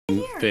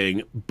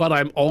thing, but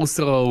I'm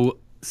also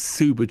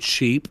super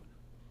cheap.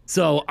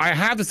 So I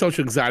have the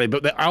social anxiety,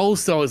 but there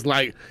also is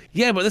like,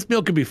 yeah, but this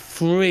meal could be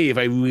free if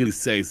I really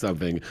say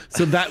something.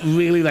 So that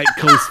really like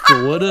goes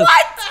forward.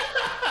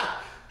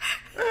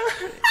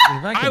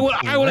 I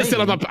would have said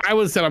I'm not. I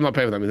would have said I'm not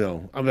paying for that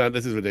meal.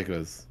 This is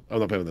ridiculous. I'm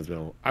not paying for this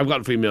meal. I've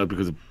got free meal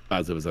because of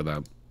bad service like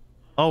that.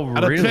 Oh,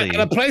 really? At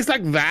a place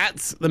like that,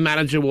 the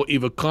manager will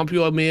either comp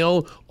you a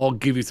meal or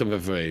give you something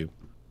for free.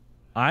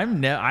 I'm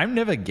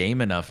never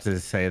game enough to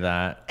say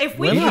that. If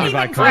we can't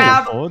even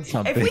grab,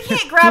 if we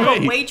can't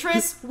grab a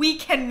waitress, we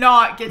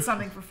cannot get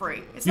something for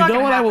free. It's not you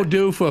know what happen. I will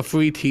do for a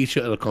free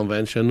T-shirt at a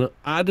convention?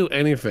 I'll do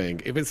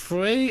anything. If it's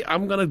free,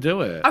 I'm gonna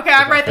do it. Okay,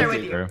 I'm right there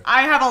with you.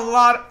 I have a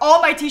lot.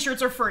 All my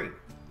T-shirts are free.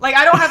 Like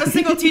I don't have a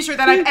single T-shirt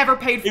that I've ever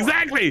paid for.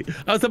 Exactly.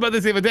 I was talking about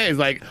this the other day. It's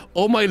like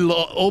all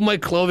my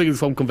clothing is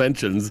from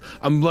conventions.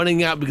 I'm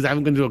running out because I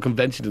haven't been to a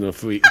convention in a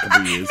couple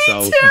of years.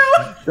 Me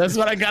too. That's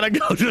what I gotta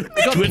go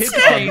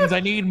to.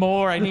 I need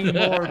more. I need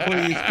more,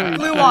 please.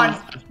 Blue one.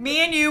 Me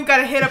and you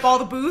gotta hit up all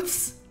the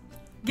booths.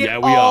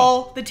 Get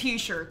all the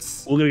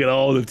T-shirts. We're gonna get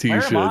all the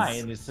T-shirts. Where am I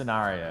in this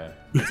scenario?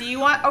 Do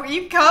you want? Oh,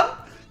 you can come.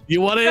 You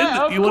want in?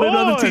 Yeah, you want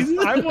another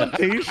T-shirt? I want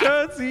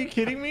T-shirts. Are you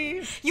kidding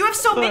me? You have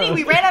so many.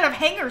 We ran out of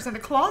hangers in the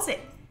closet.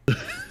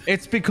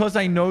 It's because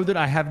I know that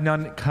I have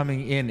none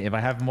coming in. If I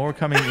have more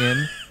coming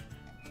in,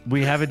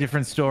 we have a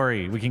different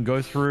story. We can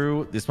go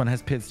through. This one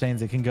has pit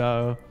stains. It can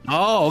go.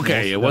 Oh,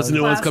 okay. Once the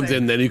new one comes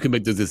in, then you can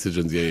make those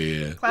decisions.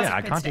 Yeah. Classic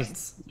I pit can't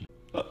stains.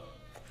 just.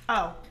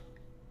 Oh.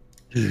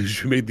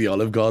 You made the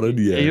Olive Garden.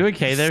 Yeah. Are you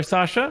okay there,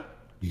 Sasha?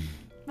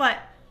 What?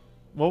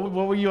 What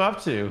were you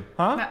up to?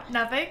 Huh?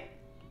 Nothing.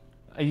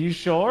 Are you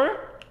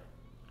sure?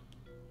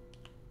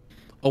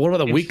 Oh, what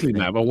about the weekly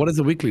map? Oh, what is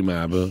the weekly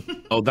map?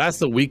 Oh, that's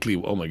the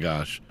weekly. Oh my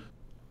gosh.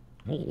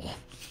 Oh,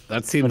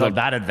 that seems not like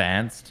that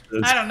advanced.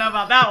 I don't know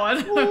about that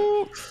one.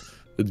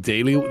 The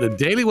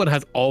daily one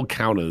has all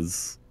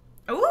counters.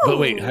 Ooh. But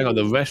wait, hang on.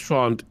 The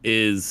restaurant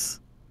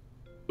is.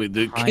 Wait,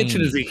 the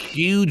kitchen is a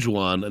huge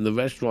one, and the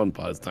restaurant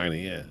part is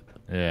tiny. Yeah.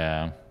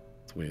 Yeah.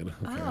 It's weird.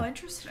 Okay. Oh,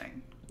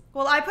 interesting.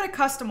 Well, I put a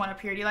custom one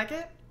up here. Do you like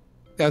it?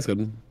 Yeah, that's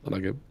good. I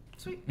like it.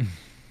 Sweet.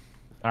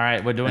 All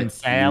right, we're doing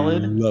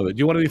salad. Love it. Do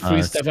you want any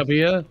free stuff up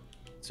here?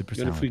 Super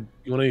salad.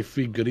 You want any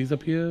free goodies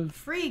up here?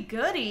 Free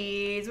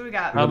goodies. What we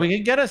got? We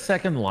can get a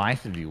second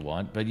life if you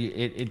want, but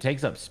it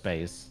takes up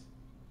space.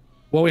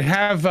 Well, we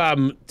have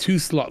 2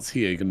 slots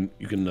here.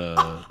 You can.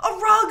 A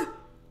rug.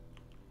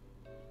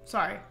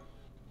 Sorry.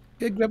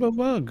 Yeah, grab a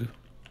rug.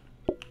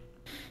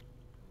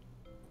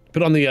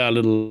 Put on the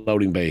little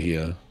loading bay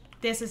here.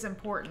 This is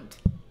important.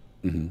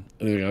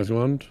 Anything else you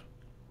want?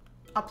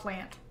 A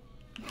plant.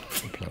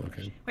 A plant,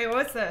 okay. Wait,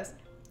 what's this?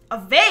 A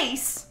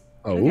vase?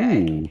 Oh.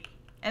 Okay.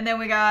 And then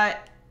we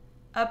got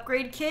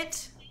upgrade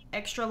kit,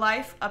 extra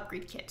life,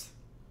 upgrade kit.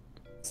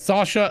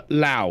 Sasha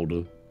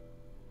Loud.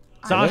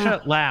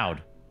 Sasha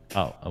Loud.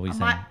 Oh, are we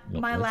saying?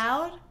 Am I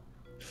loud?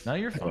 No,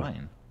 you're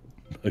fine.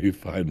 No, you're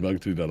fine. I'm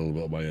actually not all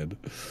about my end.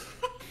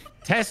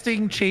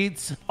 Testing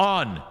cheats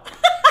on.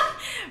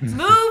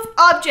 Move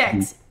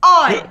objects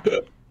on.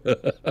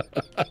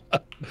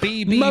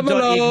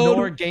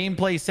 BB.ignore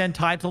gameplay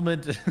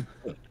entitlement.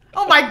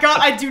 Oh my god,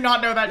 I do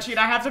not know that cheat.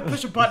 I have to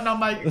push a button on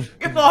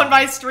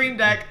my stream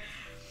deck.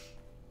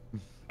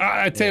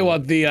 I tell you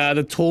what,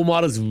 the tool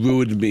mod has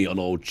ruined me on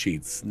all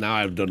cheats. Now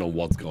I don't know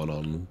what's going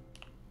on.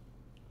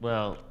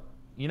 Well,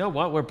 you know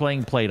what? We're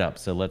playing Plate Up,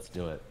 so let's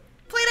do it.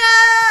 Plate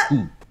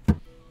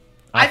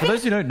Up! For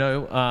those who don't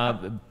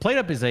know, Plate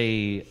Up is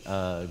a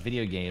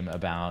video game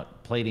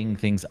about plating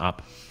things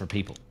up for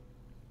people.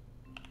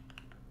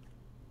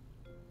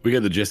 We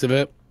get the gist of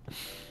it.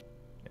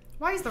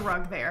 Why is the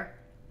rug there?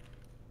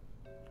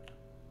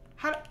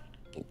 How?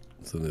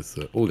 So this.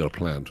 Oh, we got a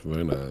plant.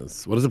 Very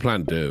nice. What does the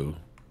plant do?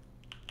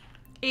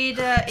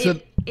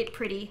 It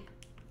pretty.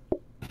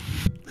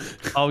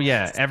 Oh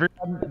yeah,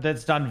 everyone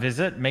that's done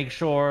visit, make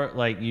sure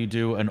like you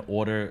do an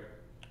order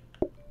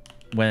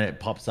when it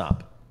pops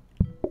up.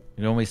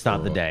 You normally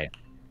start the day.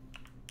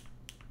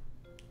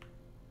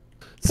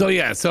 So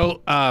yeah,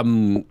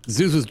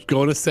 Zeus was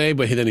going to say,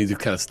 but then he just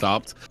kind of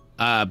stopped.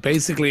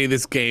 Basically,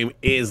 this game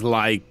is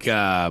like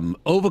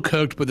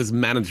Overcooked, but there's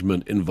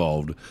management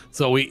involved.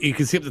 So you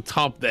can see at the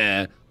top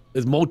there,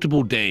 there's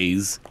multiple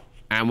days,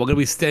 and we're gonna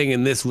be staying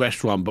in this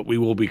restaurant, but we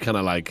will be kind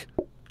of like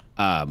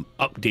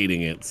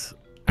updating it,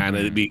 and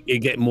it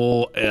get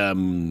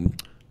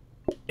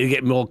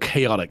more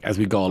chaotic as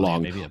we go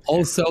along.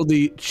 Also,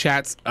 the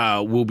chats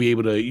will be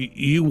able to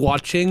you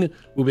watching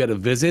will be able to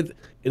visit.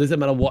 It doesn't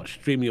matter what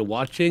stream you're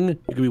watching. You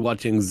could be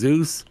watching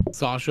Zeus,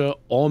 Sasha,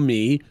 or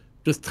me.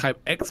 Just type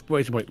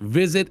exclamation point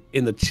visit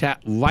in the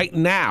chat right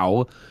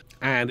now,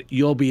 and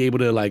you'll be able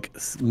to like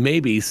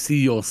maybe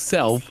see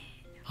yourself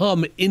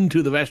hum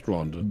into the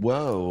restaurant.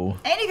 Whoa!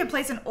 And you can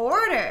place an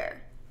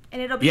order,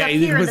 and it'll be up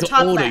here in the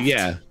top left.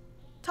 Yeah.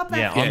 Top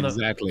left. Yeah,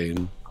 exactly.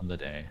 On the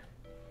day.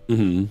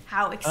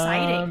 How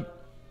exciting!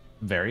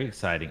 Very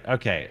exciting.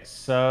 Okay,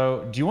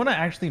 so do you want to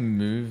actually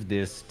move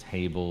this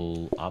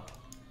table up?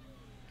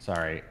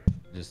 Sorry.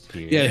 just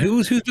here. Yeah,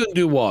 who's gonna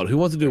do what? Who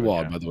wants to do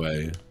what, by the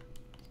way?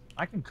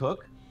 I can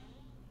cook.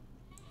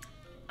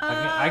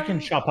 I can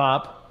chop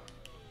up.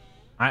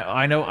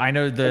 I know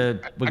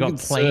we got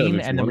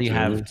plain and then we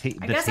have the tea.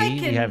 We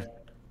have.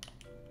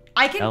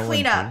 I can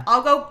clean up.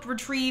 I'll go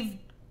retrieve.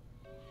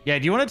 Yeah,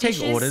 do you want to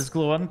take orders,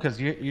 Gluon? Because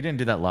you didn't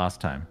do that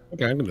last time.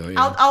 Okay, I can do it.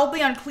 Yeah. I'll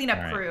be on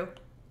cleanup crew.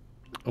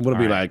 I'm gonna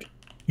be like,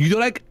 you don't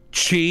like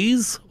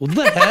cheese? What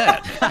the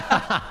heck?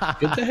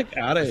 Get the heck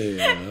out of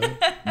here!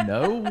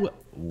 No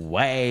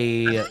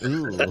way.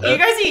 Ooh. You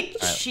guys eat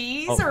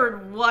cheese or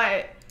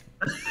what?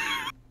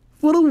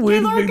 What a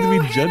weird thing to be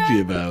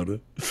judgy about.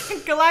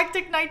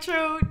 Galactic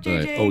Nitro,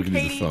 JJ, right. Oh, we can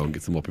Katie. use the phone.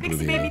 Get some more people in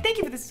Baby, here. thank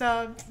you for the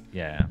subs.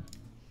 Yeah.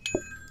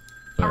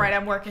 All right,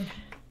 I'm working.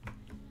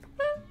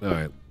 All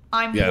right.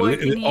 I'm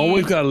working.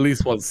 Always got at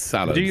least one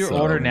salad. Do your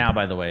order now,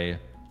 by the way.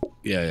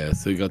 Yeah.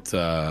 So you got.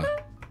 All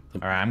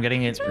right, I'm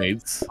getting it.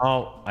 Tomatoes.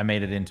 Oh, I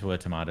made it into a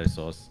tomato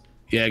sauce.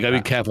 Yeah, gotta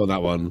be careful on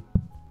that one.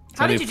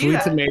 How did you do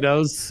that?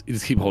 Tomatoes. You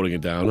just keep holding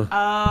it down. Oh,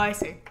 I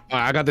see. All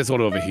right, I got this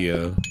order over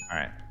here. All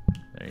right.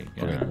 There you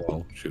go. Okay,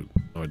 well, shoot.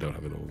 No, I don't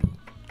have it all.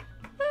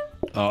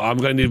 Oh, I'm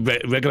going to need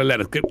regular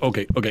lettuce.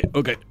 Okay. Oh,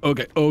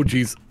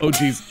 jeez.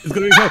 It's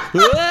going to be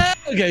so...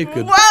 Okay,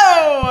 good.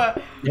 Whoa!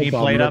 Can you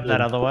plate up that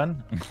other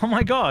one? Oh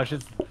my gosh.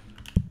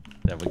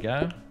 There we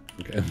go.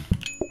 Okay.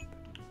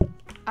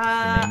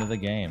 The name of the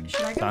game.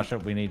 Sasha,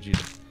 we need you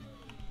to...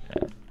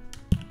 Yeah.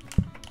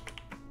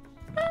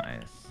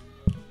 Nice.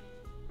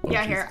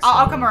 Yeah, here.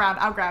 I'll come around.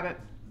 I'll grab it.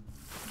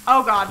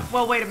 Oh, God.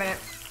 Well, wait a minute.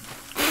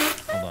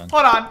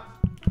 Hold on.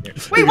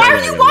 Wait, why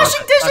are you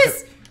washing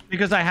dishes?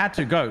 Because I had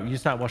to. Go. You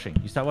start washing.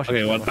 Okay,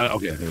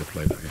 okay, I think I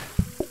played. Okay.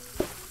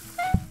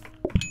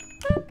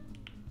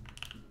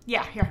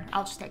 Yeah, here.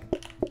 I'll just take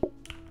it.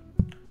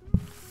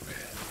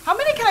 How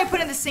many can I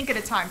put in the sink at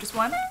a time? Just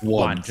one?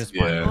 One. Just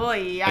one. Oh,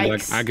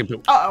 yikes. I can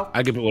put. Uh-oh.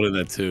 I can put one in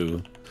there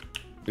too.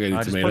 Okay,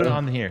 just put it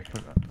on here.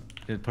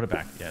 Put it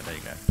back. Yeah, there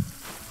you go.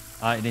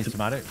 It needs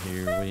tomato.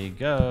 Here we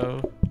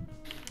go.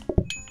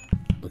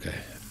 Okay.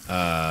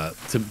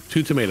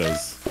 2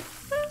 tomatoes.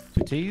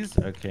 2 T's?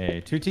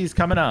 Okay, 2 T's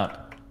coming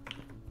up.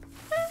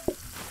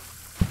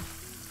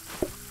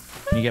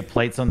 Can you get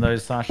plates on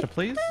those, Sasha,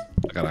 please?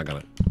 I got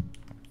it.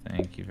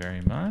 Thank you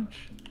very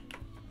much.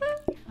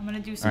 I'm gonna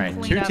do some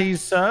cleanup. 2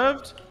 T's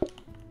served.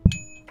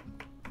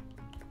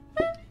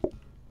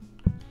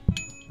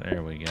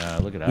 There we go.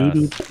 Look at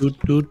us.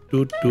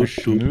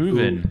 We're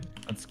moving.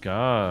 Let's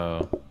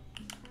go.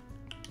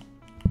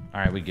 All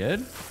right, we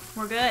good?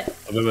 We're good.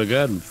 We're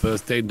good.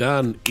 First day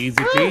done. Easy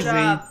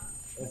peasy.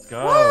 Let's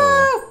go.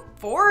 Woo!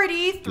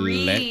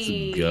 43.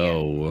 Let's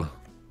go.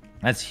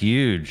 That's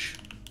huge.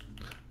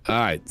 All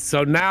right.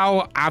 So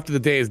now, after the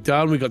day is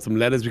done, we got some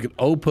letters we can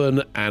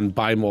open and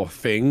buy more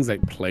things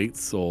like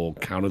plates or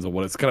counters or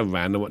what. It's kind of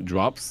random what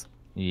drops.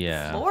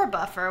 Yeah. Floor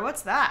buffer.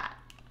 What's that?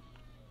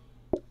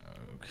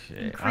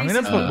 Okay. It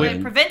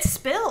prevents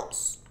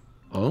spills.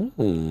 Oh.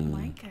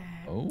 Like it.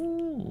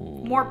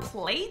 Oh. More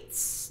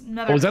plates?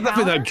 Another is that the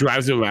thing that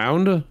drives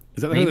around?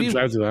 Is that the thing that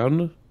drives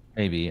around?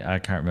 Maybe. I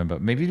can't remember.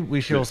 Maybe we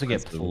should also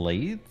get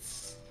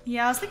plates.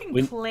 Yeah, I was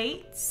thinking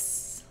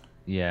plates.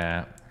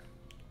 Yeah.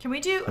 Can we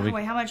do... Oh,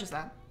 wait, how much is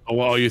that? Oh,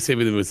 well, you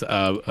saving it with...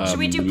 should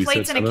we do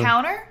plates and a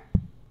counter?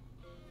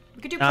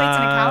 We could do plates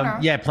and a counter.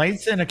 Yeah,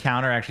 plates and a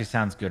counter actually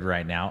sounds good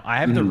right now. I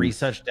have the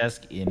research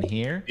desk in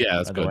here. Yeah,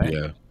 that's good,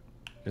 yeah.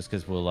 Just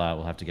because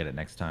we'll have to get it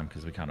next time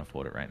because we can't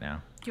afford it right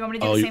now. Do you want me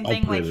to do the same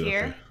thing like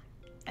here? Okay.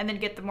 And then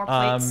get the more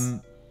plates?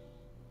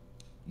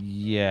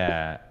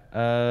 Yeah.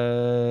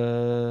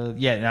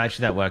 Yeah, no,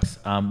 actually that works.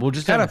 We'll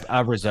just have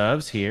our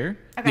reserves here.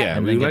 Okay. Yeah,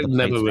 we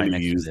never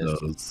really use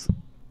those.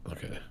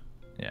 Okay.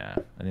 Yeah,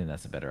 I think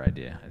that's a better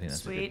idea. I think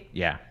that's sweet.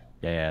 Yeah,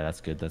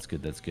 that's good. That's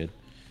good.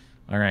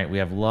 All right, we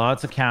have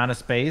lots of counter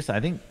space. I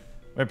think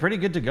we're pretty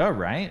good to go,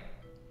 right?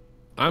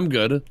 I'm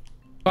good.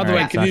 By the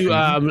way, can you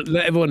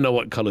let everyone know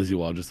what colors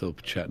you are, just so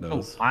chat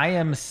knows? Oh, I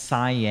am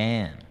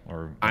cyan.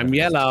 Or I'm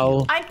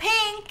yellow. I'm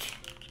pink.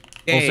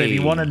 Yay. Also, if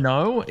you want to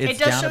know, it's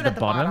down at the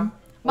bottom.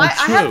 I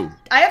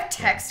have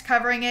text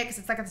covering it because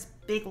it's like this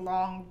big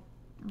long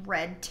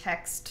red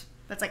text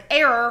that's like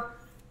error,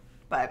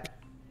 but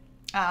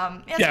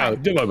yeah,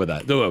 don't worry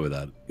about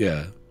that.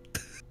 Yeah.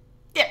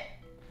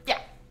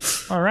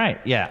 All right.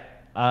 Yeah.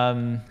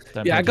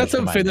 Yeah, I got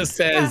something that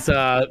says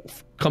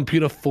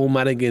computer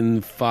formatting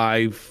in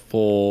 5,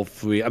 4,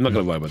 3. I'm not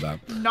gonna worry about that.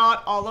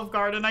 Not Olive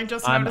Garden. I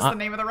just noticed the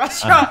name of the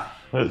restaurant.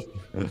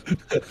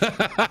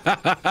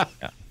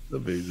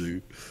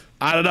 Amazing.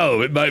 I don't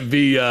know. It might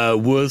be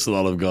worse than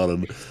Olive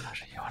Garden.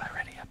 You want to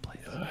ready up,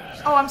 please?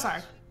 Oh, I'm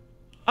sorry.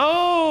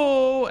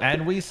 Oh,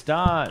 and we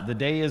start. The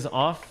day is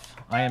off.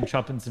 I am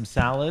chopping some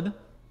salad.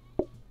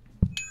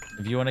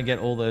 If you want to get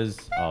all those,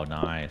 oh,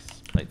 nice.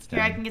 Plates down.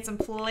 Here, I can get some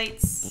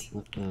plates.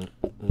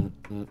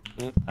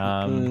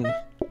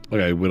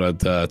 Okay, we got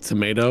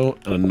tomato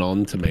and a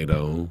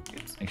non-tomato.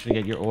 Make sure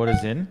you get your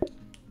orders in.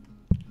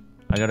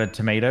 I got a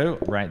tomato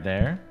right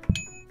there.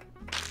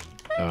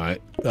 All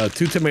right,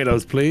 2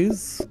 tomatoes,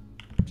 please.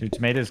 2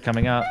 tomatoes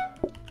coming up.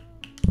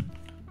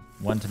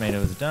 1 tomato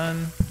is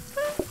done.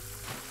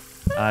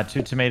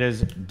 2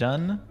 tomatoes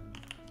done.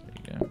 There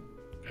you go.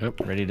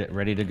 Yep.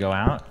 Ready to go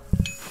out.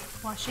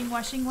 Washing.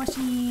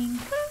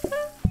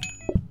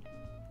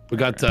 We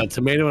got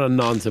tomato and a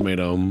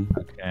non-tomato.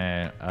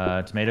 Okay.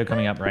 Tomato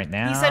coming up right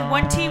now. He said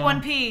 1 T,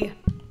 1 P.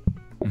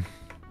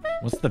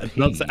 What's the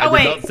P? Oh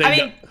wait,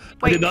 I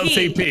did not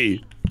say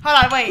P.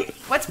 Hold on, wait.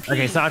 What's P?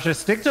 Okay, Sasha,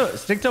 stick to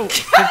washing.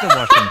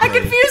 I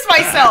confused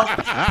myself.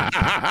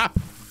 I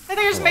think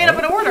I just made up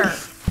an order.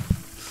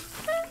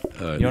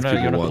 You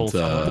wanna pull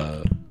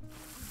someone?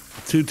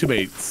 2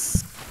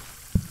 tomatoes.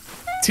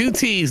 2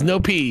 T's, no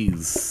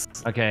P's.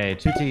 Okay,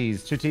 2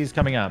 T's. 2 T's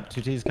coming up.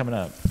 2 T's coming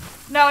up.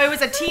 No, it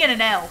was a T and an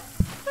L.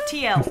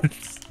 TL.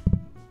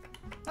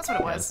 That's what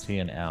it was. T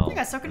and L. I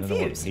got so confused. I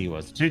don't know what P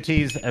was. 2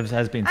 T's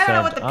has been served I don't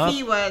know what the up.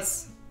 P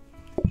was.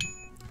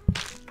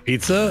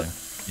 Pizza?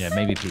 Yeah,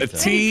 maybe pizza. A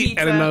T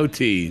and an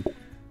OT.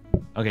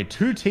 Okay,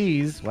 2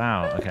 T's.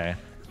 Wow, okay.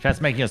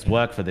 Chat's making us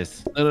work for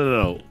this.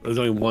 No. There's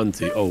only 1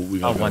 T. Oh, we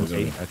got 1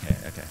 T. Okay.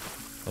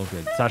 All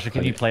good. Sasha,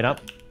 can you plate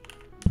up?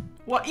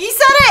 What? He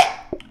said it!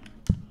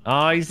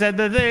 Oh, he said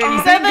the thing. He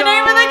said the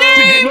name of the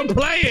game! We're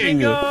playing!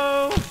 Bingo!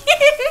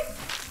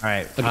 All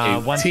right, okay,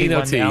 1 T,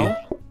 1 L.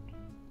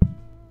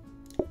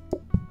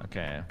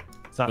 Okay.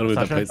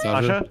 Sasha?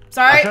 Sorry?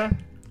 Sasha?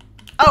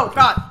 Oh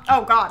god.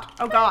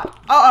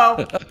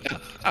 Uh-oh.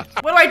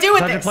 What do I do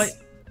with Sasha,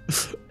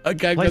 this?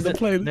 Okay, I got the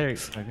plane. There.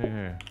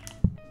 Okay.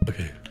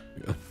 Okay.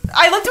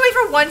 I looked away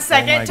for 1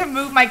 second to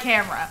move my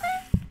camera.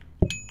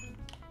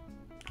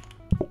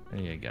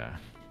 There you go.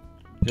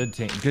 Good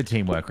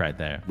teamwork right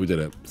there. We did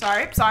it.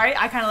 Sorry.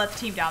 I kind of let the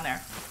team down there.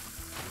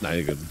 Nah,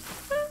 you're good.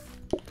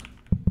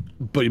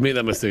 But you made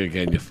that mistake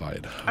again, you're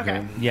fired.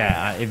 Okay.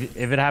 Yeah, if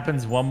it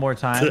happens one more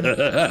time.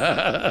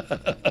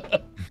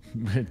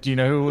 Do you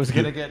know who was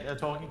gonna get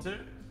talking to?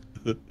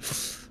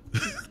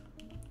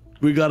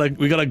 we got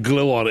a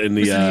glow on in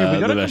the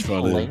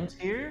restaurant.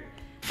 Here.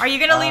 Are you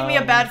gonna leave me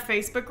a bad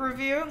Facebook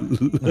review?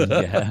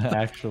 Yeah,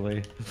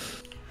 actually.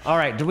 All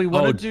right. Do we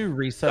want to do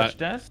research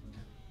desk?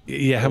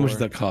 Yeah. How much does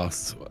that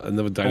cost?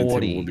 Another dining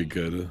 40. table would be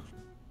good.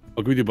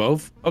 Oh, can we do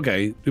both?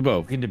 Okay, do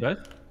both. We can do both.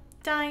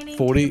 Dining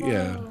 40. table.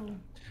 Yeah.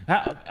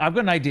 I've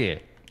got an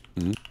idea.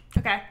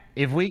 Okay.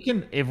 If we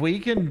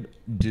can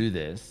do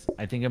this,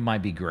 I think it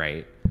might be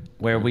great.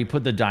 Where we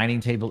put the dining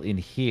table in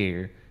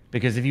here,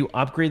 because if you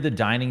upgrade the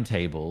dining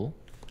table,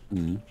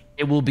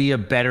 it will be a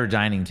better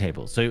dining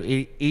table. So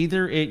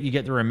either you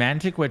get the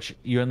romantic, which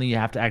you only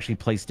have to actually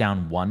place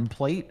down 1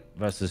 plate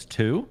versus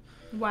 2.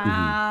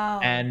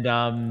 Wow. And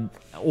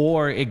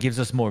or it gives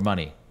us more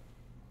money.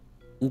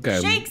 Okay.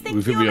 Shakes, thank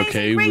we should you, be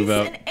okay Amazing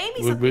without. Grace, and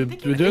Amy, We're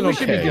doing We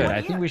should be okay. good.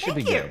 I think we should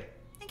be good.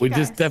 We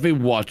just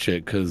definitely watch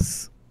it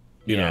because,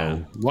 you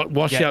know,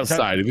 watch it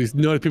outside. If you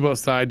notice people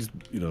outside, just,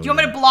 you know. Do you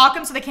want me to block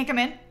them so they can't come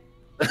in?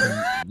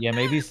 Yeah,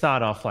 maybe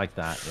start off like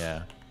that.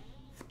 Yeah.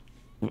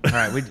 All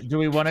right. Do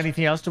we want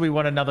anything else? Do we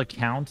want another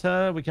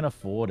counter? We can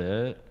afford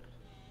it.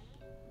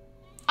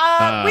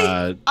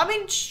 I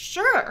mean,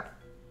 sure.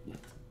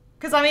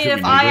 Because I mean,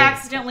 if I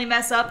accidentally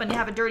mess up and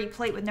have a dirty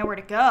plate with nowhere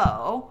to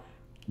go.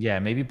 Yeah,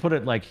 maybe put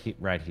it like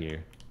right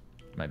here.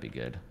 Might be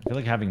good. I feel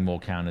like having more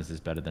counters is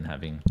better than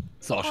having.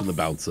 Sasha the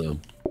bouncer.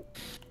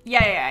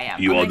 Yeah.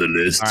 You on the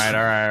list. All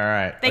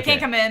right. They can't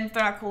come in.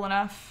 They're not cool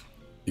enough.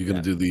 You're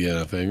gonna do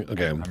the thing.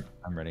 Okay.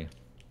 I'm ready.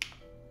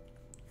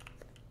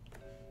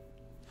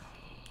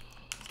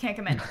 Can't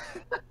come in.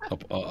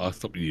 I'll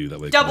stop you that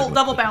way.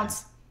 Double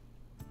bounce.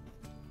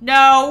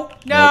 No.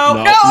 Oh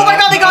my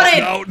god, they got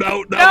in.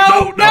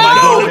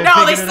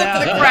 No, they slipped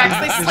through the cracks.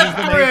 They slipped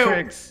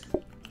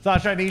through.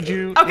 Sasha, I need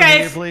you. Okay. In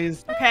here,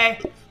 please. Okay.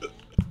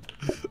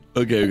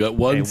 Okay, we got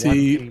 1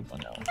 T.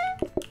 1 L.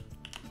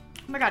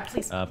 Oh my god,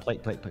 please.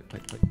 Plate.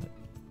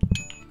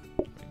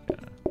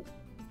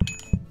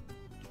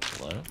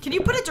 Hello? Can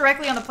you put it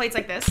directly on the plates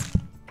like this?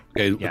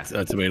 Okay,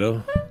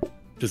 tomato.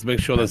 Just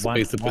make sure there's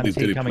space to put these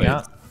dirty plates.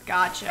 Up.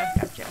 Gotcha.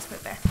 Let's put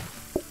it there.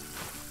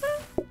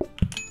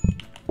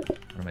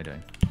 What am I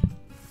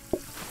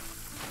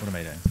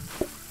doing?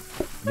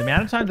 The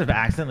amount of times I've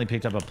accidentally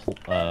picked up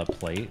a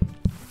plate.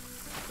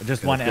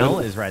 Just 1 L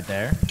is right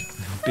there.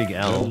 Big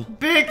L.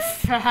 Big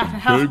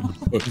fat L.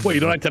 Wait, you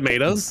don't like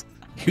tomatoes?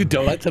 You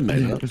don't like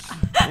tomatoes?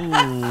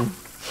 All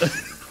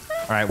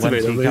right, 1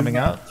 T coming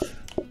up.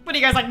 What do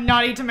you guys like?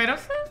 Not eat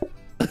tomatoes?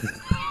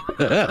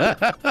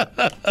 I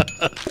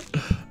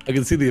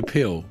can see the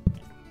appeal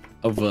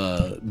of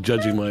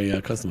judging my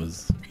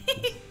customers.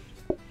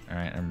 All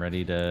right, I'm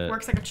ready to.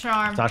 Works like a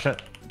charm. Sasha.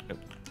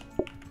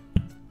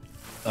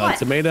 What?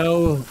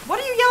 Tomato. What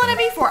are you yelling at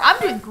me for? I'm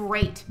doing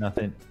great.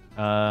 Nothing.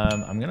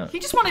 I'm gonna. He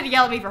just wanted to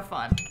yell at me for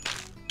fun.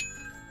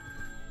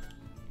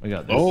 We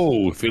got this.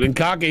 Oh, feeling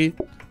cocky.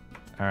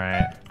 All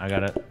right, I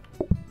got it.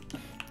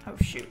 Oh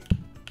shoot.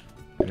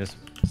 It just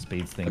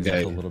speeds things up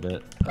a little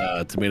bit.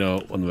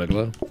 Tomato on the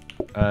regular.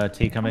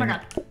 T coming. Oh my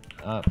god.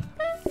 Up.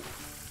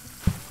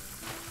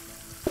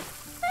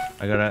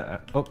 I got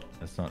a. Oh,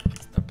 that's not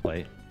a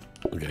plate.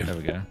 Okay. There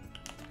we go.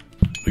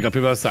 We got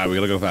people outside. We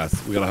gotta go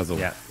fast. We gotta hustle.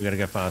 Yeah, we gotta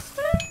go fast.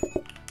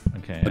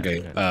 Okay.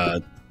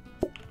 Okay.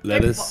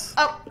 Lettuce.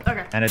 Oh,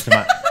 okay. And a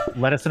tomato.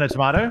 lettuce and a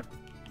tomato.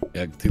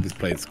 Yeah, take this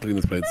plates. Clean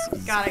this plates.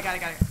 Got it.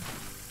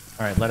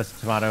 All right, lettuce and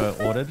tomato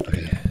ordered.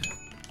 Okay.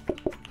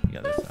 You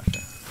got this, Sasha.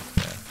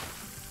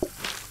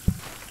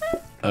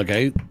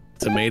 Okay,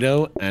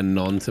 tomato and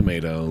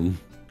non-tomato.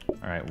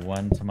 All right,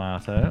 1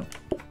 tomato.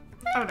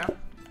 Oh no.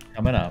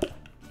 Coming up.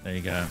 There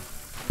you go.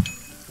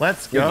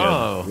 Let's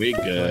go. We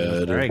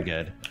good. Very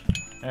good.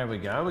 There we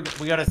go.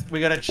 We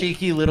got a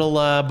cheeky little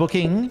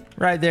booking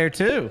right there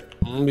too.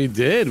 We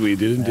did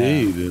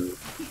indeed.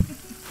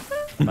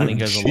 Money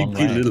goes a long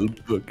way. Cheeky little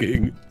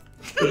booking.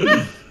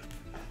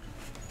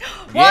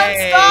 One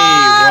Yay,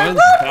 star! 1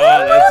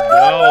 star. Let's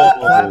go.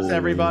 Claps,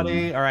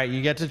 everybody. All right,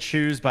 you get to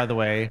choose, by the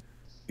way.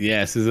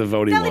 Yes, this is a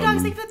voting Deli Dogs,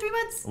 one. thank you for the 3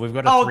 months. We've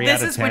got a 3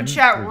 this out of is when 10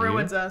 chat review.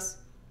 ruins us.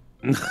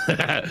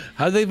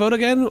 How did they vote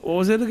again? What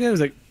was it again? It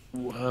was like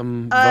vote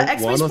 1 or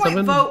Exclamation point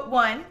something? vote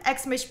 1,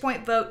 exclamation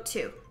point vote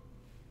 2.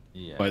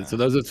 Yeah. Right, so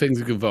those are things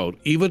you can vote.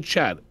 Either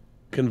chat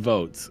can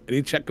vote.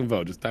 Any chat can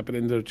vote. Just type it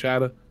into the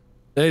chat.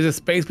 There's a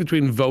space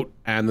between vote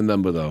and the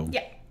number, though.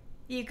 Yeah.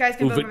 You guys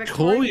can vote for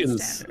Victorian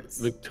standards.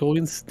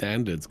 Victorian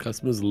standards.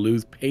 Customers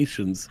lose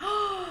patience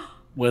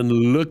when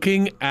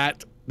looking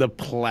at the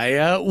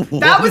player.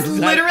 That was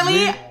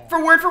literally,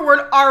 for word,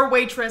 our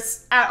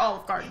waitress at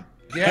Olive Garden.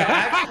 Yeah,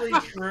 actually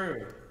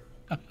true.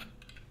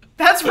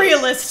 That's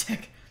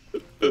realistic.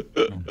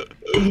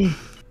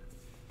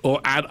 Or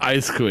add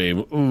ice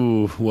cream.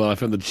 Ooh, well, I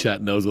think the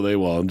chat knows what they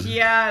want.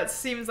 Yeah, it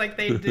seems like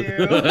they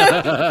do.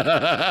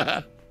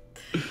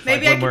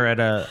 Maybe Like when we're at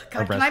a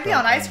Can I be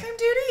on ice cream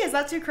duty? Is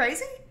that too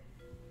crazy?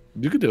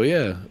 You could do it,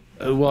 yeah.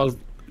 Well,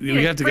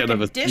 we have to get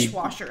another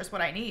dishwasher is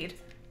what I need.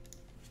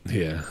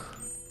 Yeah.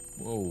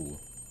 Whoa.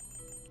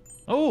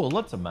 Oh,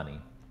 lots of money.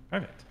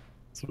 Perfect.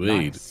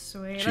 Sweet.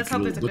 Sweet. Cheeky Let's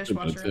hope there's a little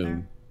dishwasher in there.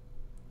 too.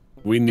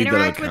 We need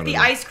Interact that with the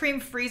ice cream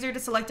freezer to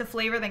select a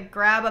flavor, then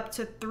grab up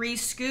to 3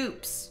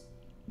 scoops.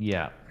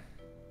 Yeah.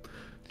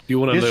 You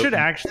want This to should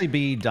actually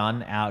be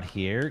done out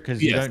here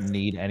because you Yes. don't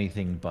need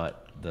anything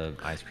but the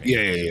ice cream.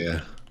 Yeah.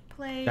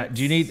 Plates.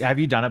 Do you need? Have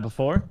you done it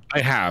before? I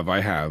have.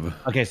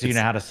 Okay, so you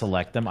know how to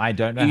select them. I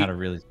don't know how to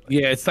really.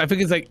 Yeah, I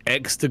think it's like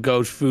X to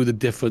go through the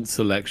different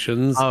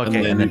selections. Oh,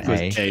 okay, and then we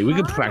press A. A. We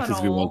can practice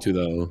if we want to,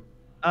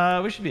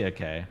 though. We should be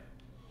okay.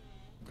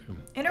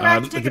 Interact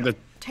to look take at a the-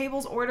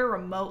 table's order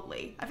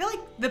remotely. I feel like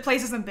the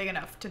place isn't big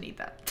enough to need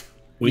that.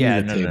 We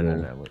Yeah, need a no,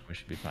 table. no. We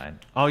should be fine.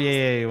 Oh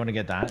yeah. You want to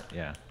get that?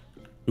 Yeah.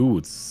 Ooh,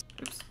 it's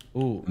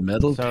Ooh,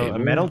 metal so table. a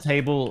metal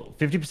table,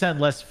 50%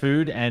 less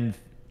food and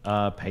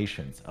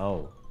patience.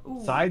 Oh,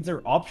 Ooh. sides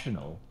are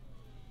optional.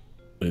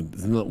 Wait,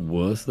 isn't that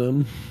worse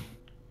then?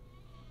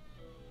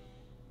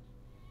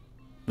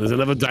 There's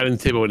another dining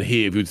table in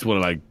here if you just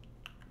want to like.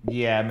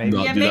 Yeah, maybe.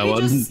 Not Yeah, do that maybe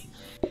one. just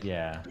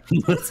Yeah.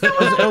 let's go It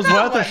was with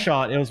that worth a one.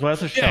 shot. It was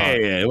worth a shot.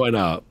 Yeah, why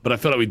not? But I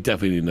feel like we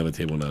definitely need another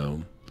table now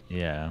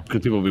Yeah.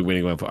 because people will be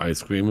waiting around for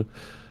ice cream. Do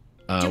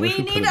where we should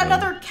we put need it, though?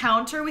 another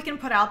counter we can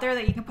put out there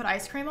that you can put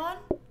ice cream on?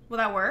 Will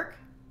that work?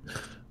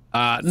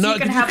 No, you you can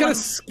just have gotta one-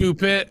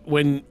 scoop it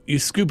when you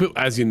scoop it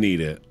as you need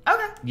it.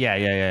 Okay.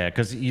 Yeah.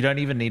 Because you don't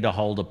even need to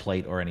hold a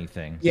plate or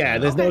anything. Yeah,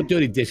 there's no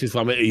dirty dishes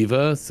from it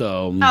either.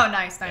 So Oh,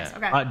 nice. Yeah.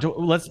 Okay.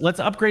 Let's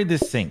upgrade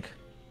this sink.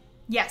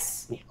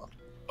 Yes.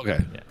 okay.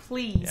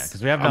 Please. Yeah,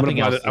 because we have I'm nothing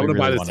gonna buy, else. I'm gonna we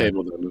buy really this wanna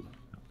table then.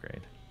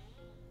 Upgrade.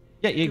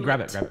 Yeah, Do grab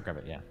it.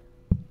 it. Yeah.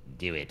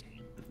 Do it.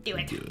 Do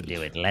it.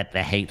 Do it. Let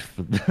the hate.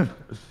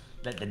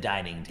 Let the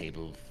dining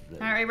table. All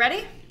right,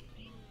 ready?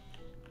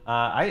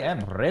 I am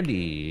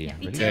ready. Yeah,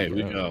 me Ready Okay, to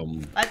we go.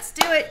 go. Let's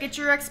do it. Get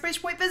your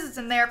exclamation point visits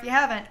in there if you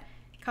haven't.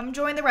 Come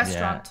join the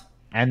restaurant.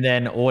 And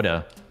then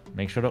order.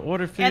 Make sure to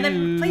order food. And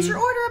then place your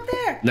order up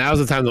there. Now's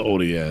the time to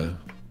order. Yeah.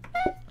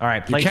 All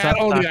right, You place can't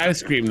up. order the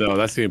ice cream though.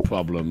 That's the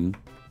problem.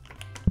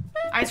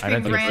 Ice I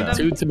don't cream's think so.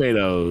 random. 2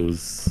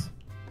 tomatoes.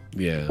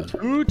 Yeah.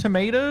 2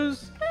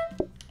 tomatoes.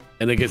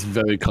 And it gets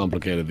very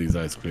complicated, these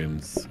ice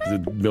creams.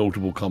 There's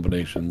multiple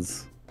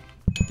combinations.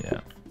 Yeah.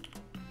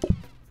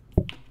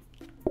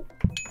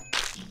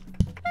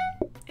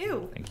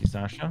 Ew. Thank you,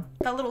 Sasha.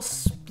 That little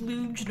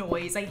splooge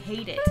noise. I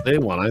hate it. They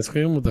want ice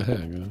cream? What the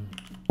heck?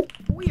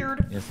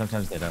 Weird. Yeah,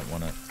 sometimes they don't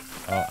want it.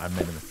 Oh, I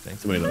made a mistake.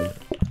 Tomato.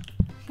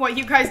 What,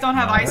 you guys don't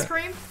have No. ice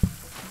cream?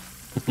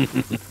 You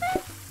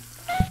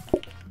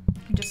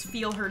just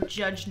feel her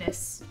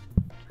judgeness.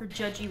 Her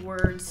judgy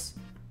words.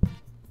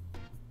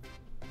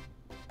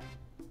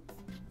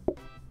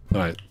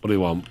 Alright, what do you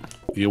want?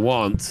 You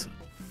want...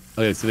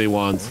 Okay, so they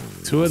want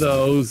 2 of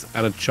those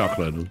and a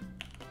chocolate.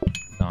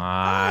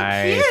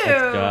 Nice. cute.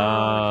 Let's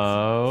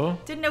go.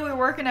 Didn't know we were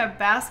working at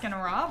Baskin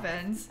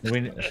Robbins.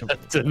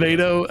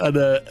 Tomato and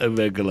a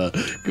regular.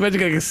 Can you imagine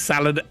getting a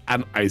salad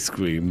and ice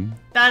cream?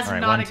 That's All right,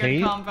 not one a good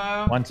tea.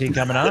 combo. 1 tea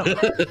coming up.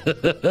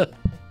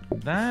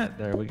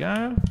 There we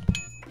go.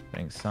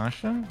 Thanks,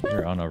 Sasha.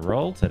 You're on a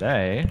roll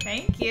today.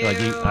 Thank you. I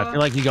feel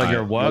like you got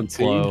your Alright, 1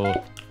 tea.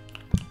 workflow.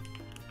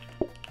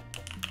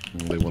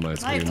 They want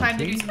ice I have cream. time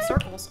to do some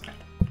circles. Okay.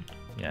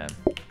 Yeah.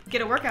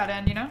 Get a workout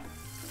in, you know?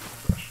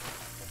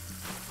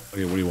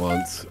 Okay, what do you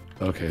want?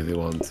 Okay, they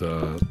want...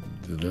 the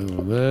other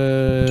one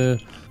there.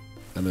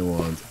 And they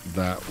want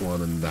that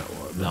one and that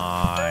one.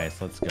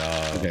 Nice. Let's go.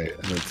 Okay,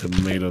 and a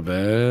tomato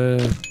there.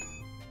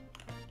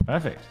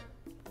 Perfect.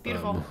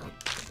 Beautiful.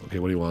 Okay,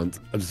 what do you want?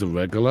 Just a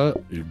regular?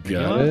 You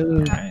got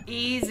Regular? it. Right.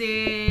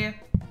 Easy.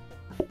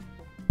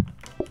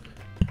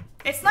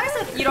 It's nice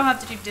that you don't have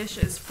to do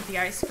dishes for the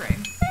ice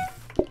cream.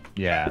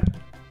 Yeah.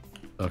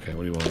 Okay,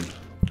 what do you want?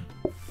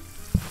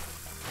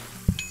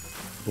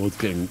 Well, it's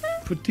getting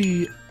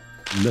pretty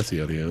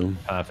messy out here.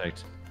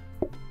 Perfect.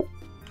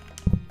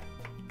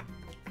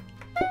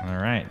 All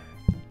right.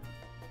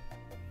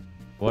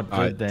 What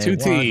did they two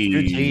want?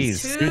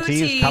 teas. Two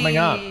teas coming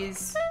up.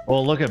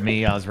 Well, look at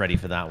me. I was ready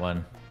for that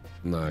one.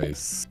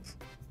 Nice.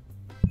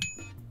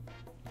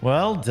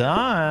 Well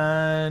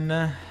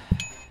done.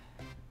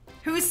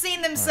 Who's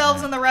seen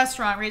themselves in the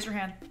restaurant? Raise your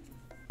hand.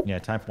 Yeah,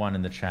 type 1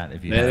 in the chat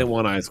if you They have. didn't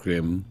want ice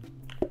cream.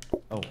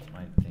 Oh,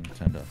 my thing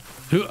turned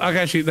off. Who? Okay,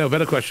 actually, no.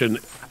 Better question.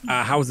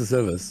 How was the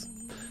service?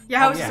 Yeah,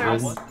 how was yeah, the how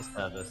service? was the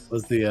service?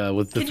 Was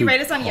the Can food you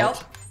rate us on hot?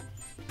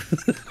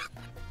 Yelp?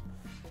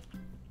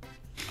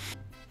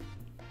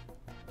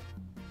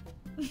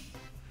 I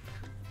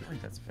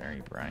think that's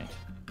very bright.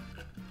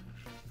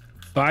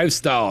 5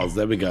 stars.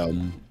 There we go.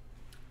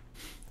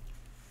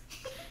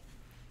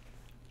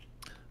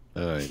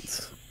 All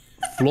right.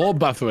 Floor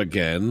buffer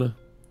again.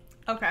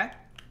 Okay.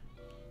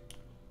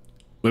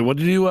 Wait, what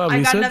did you I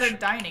research? got another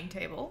dining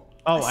table.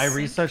 Oh, A I sink.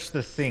 researched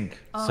the sink.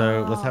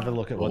 So let's have a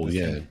look at what Oh the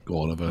yeah, sink. go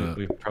on about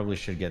We it. probably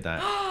should get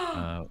that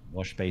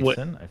wash What-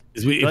 basin.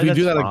 Is we- I feel if we like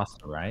do that's that, like-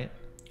 faster, right?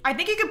 I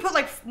think you can put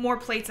like more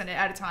plates in it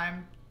at a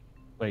time.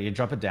 Wait, you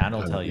drop it down,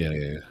 it'll tell you.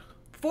 Yeah.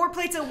 4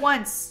 plates at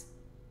once.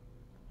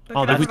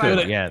 Oh, that's Because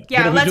good. Yeah.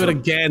 Yeah, But if we let's do it re-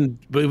 again,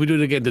 but if we do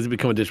it again, does it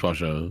become a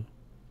dishwasher?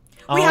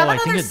 Oh, We have I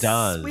another think it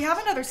does. We have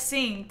another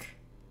sink.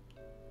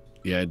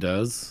 Yeah, it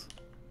does.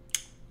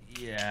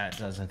 Yeah, it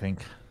does, I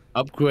think.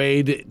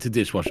 Upgrade to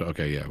dishwasher.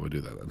 Okay, yeah, we'll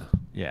do that then.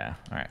 Yeah.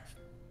 All right.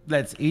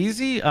 That's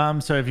easy.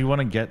 So if you want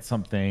to get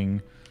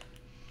something,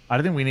 I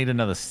don't think we need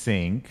another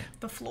sink.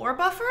 The floor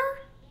buffer?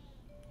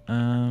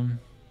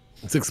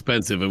 It's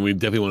expensive, and we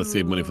definitely want to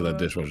save money for that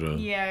dishwasher.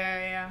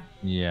 Yeah.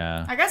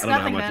 Yeah. I guess I don't know how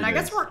nothing much then. it I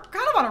guess is. we're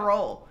kind of on a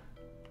roll.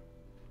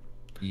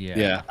 Yeah.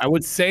 Yeah, I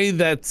would say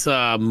that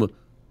I'm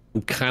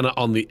kind of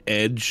on the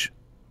edge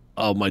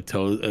of my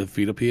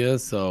feet up here.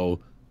 So,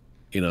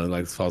 you know,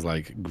 like as far as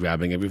like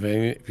grabbing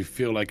everything, if you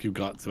feel like you've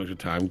got some extra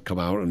time, come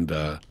out and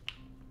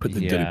put the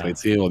dirty Yeah.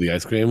 plates here or the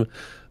ice cream.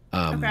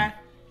 Okay.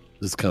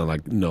 Just kind of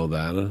like know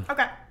that.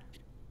 Okay.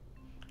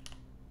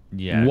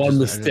 Yeah. One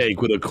just-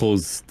 mistake would have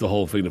caused the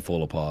whole thing to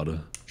fall apart.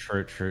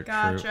 True.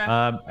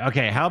 Gotcha.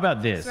 Okay. How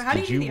about this? So how do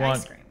you do the want?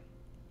 ice cream?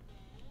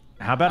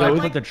 How about Yeah, I we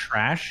put can- the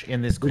trash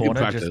in this we can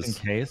corner just in practice.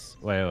 case?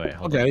 Wait.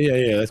 Hold on.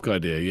 Okay, yeah, that's a good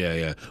idea.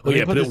 Yeah. Oh me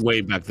yeah, put put it this-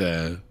 way back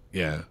there.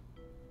 Yeah.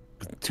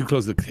 Too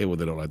close to the table,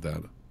 they don't like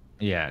that.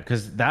 Yeah,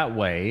 because that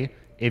way,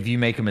 if you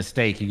make a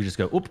mistake, you can just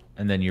go oop,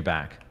 and then you're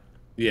back.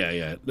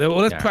 Yeah. Well,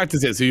 let's Yeah.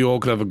 practice it so you all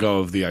can have a go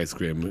of the ice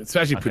cream. It's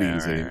actually pretty Okay,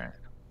 easy. all right.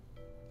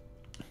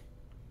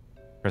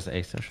 Press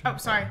A session. Oh,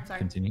 sorry.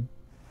 Continue.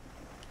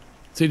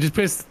 So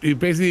you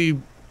basically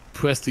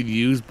press the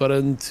use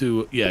button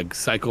to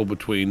cycle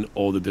between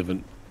all the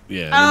different Oh,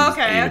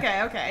 then you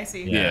just okay. I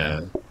see. Yeah.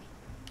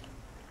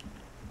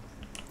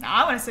 No,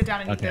 I want to sit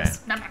down and eat Okay.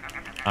 this. Nom.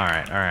 All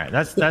right.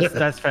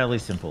 That's fairly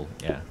simple.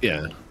 Yeah.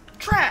 Yeah.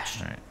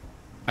 Trash. All right.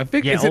 I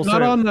think Yeah, is it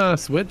not also- on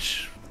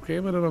Switch? Okay,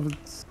 I don't know if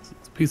it's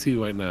PC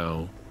right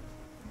now.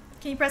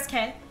 Can you press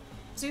K?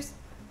 Zeus?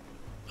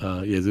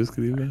 Yeah, Zeus,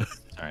 can you do that?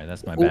 Sorry,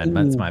 that's my bad.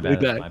 That's my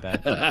bad. way That's my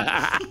bad.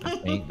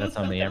 That's me. That's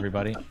on me,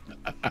 everybody. All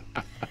All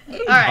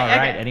right.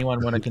 right. Okay.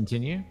 Anyone want to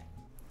continue?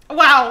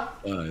 Wow.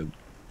 All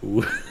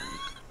All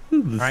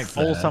right.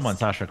 Call someone,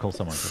 Sasha. Call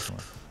someone.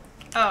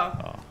 Oh.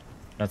 Oh,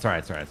 that's all right.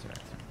 It's all right.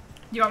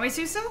 You want me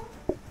to, Sue?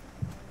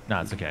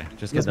 No, it's okay.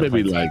 Just Let's get the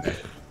maybe plates.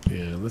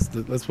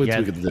 let's wait Yeah.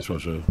 till we get the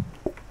dishwasher.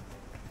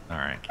 All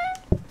right.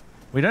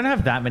 We don't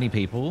have that many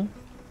people.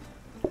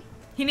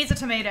 He needs a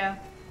tomato.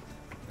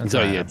 That's So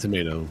all right. yeah,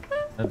 tomato.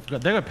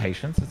 They've got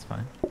patience. It's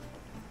fine.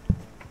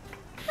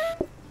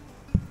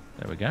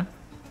 There we go.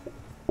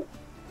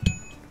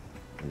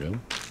 There we go.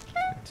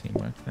 Good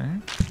teamwork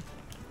there.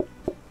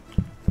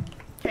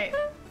 Okay.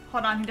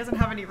 Hold on. He doesn't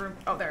have any room.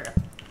 Oh, there we go.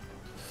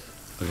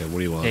 Okay, what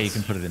do you want? Yeah, you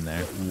can put it in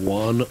there.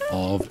 One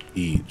of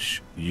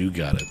each. You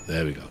got it.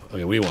 There we go.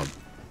 Okay, what do you want?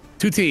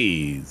 2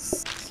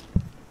 teas.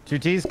 2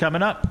 teas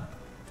coming up.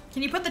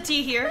 Can you put the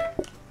tea here?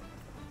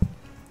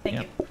 Thank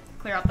Yep. you.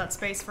 Clear out that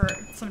space for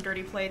some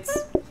dirty plates.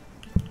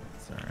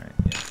 It's all right.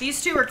 Yeah.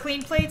 These 2 are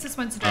clean plates. This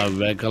one's A dirty.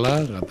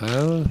 regular. Got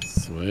that.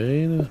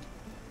 Sweet.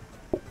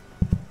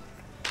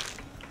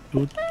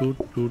 Do.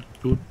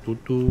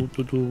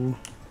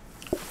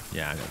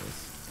 Yeah, I got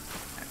this.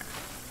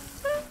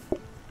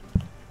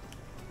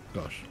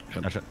 Gosh.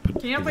 Gotcha.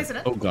 Can you not place it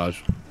in? Oh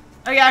gosh.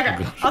 Oh, yeah,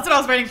 okay. gosh. That's what I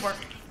was waiting for.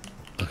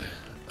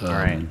 All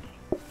right.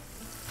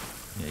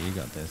 Yeah, you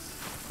got this.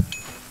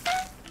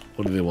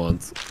 What do they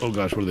want? Oh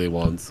gosh, what do they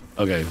want?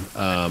 Okay.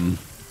 Oh,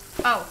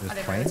 I This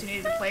didn't plate? realize you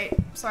needed a plate.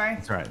 Sorry.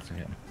 It's all right. It's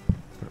okay.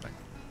 Put it back.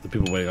 The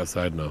people waiting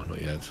outside? No,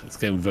 not yet. It's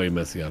getting very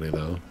messy out here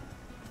though.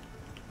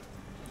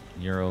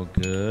 You're all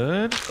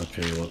good.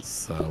 Okay, you want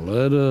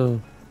salad?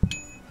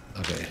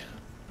 Okay,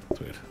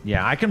 sweet.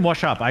 Yeah, I can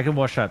wash up. I can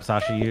wash up.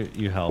 Sasha,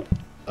 you help.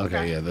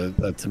 Okay, yeah,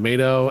 the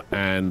tomato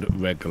and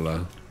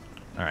regular.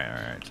 All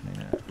right,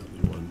 tomato.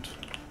 You want?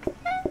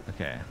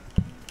 Okay.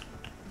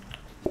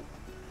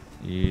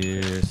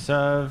 You're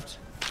served.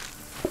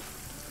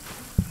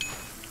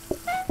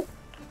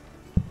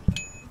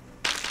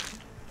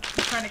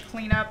 Trying to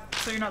clean up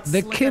so you're not The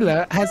slipping.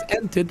 killer has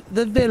entered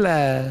the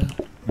villa.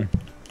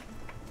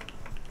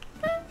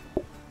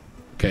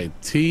 Okay,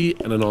 tea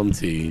and a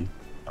non-tea.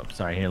 Oh,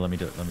 sorry. Here, let me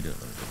do it.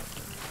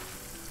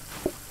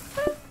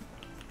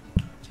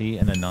 Tea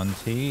and a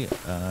non-tea.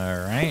 All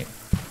right.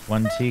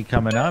 1 tea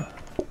coming up.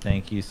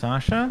 Thank you,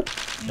 Sasha.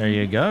 There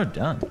you go.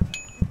 Done.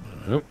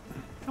 Oh,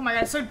 Oh my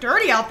god, it's so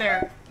dirty out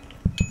there.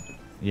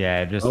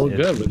 Yeah, just. good.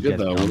 We're good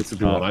though. gets Once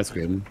people want ice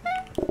cream,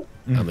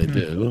 and they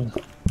do.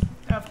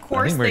 Of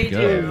course we're they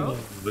good.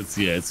 do.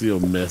 It's real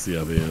messy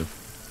up here.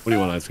 What do you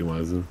want ice cream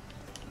wise?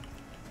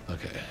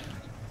 Okay.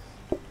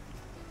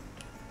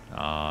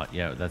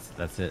 Yeah,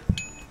 that's it.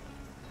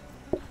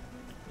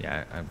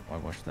 Yeah, I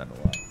watched that a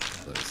lot.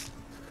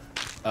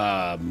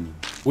 Nice.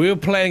 We were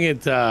playing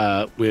it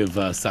with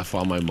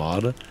Saffron, my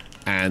mod,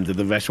 and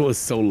the restaurant was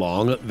so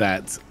long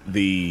that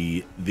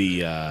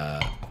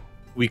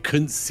we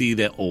couldn't see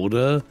their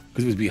order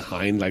because it was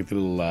behind like the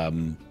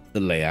little the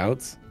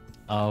layouts.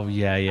 Oh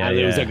yeah. And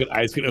it was like an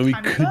ice cream, and we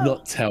Time to could go.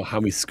 not tell how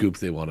many scoops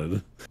they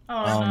wanted.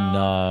 Oh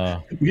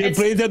no. We had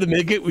plenty of time to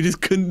make it, we just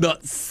could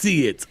not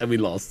see it, and we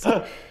lost.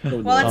 Well,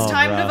 it's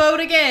time to vote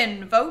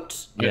again.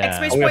 Vote. Yeah.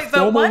 Exclamation Are we a point, vote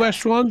formal what?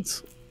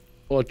 restaurant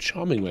or a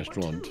charming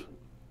restaurant?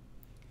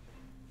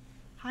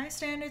 High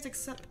standards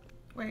expect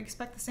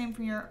the same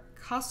from your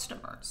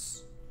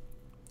customers.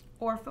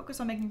 Or focus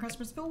on making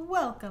customers feel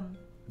welcome.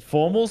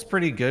 Formal's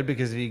pretty good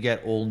because if you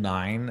get all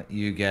 9,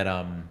 you get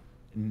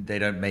they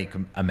don't make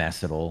a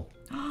mess at all.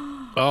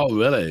 Oh,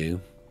 really?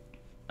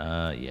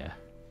 Yeah.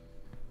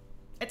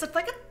 It's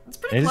it's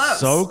pretty It close. is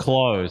so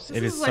close.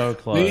 It This is is so like-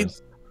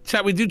 close.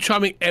 Chat, we do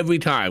charming every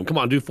time. Come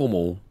on, do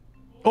formal.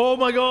 Oh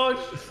my gosh.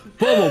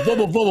 Formal.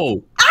 Come on,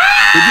 formal.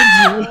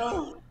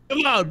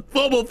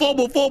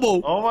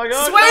 Oh my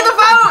gosh. Sway the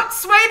vote!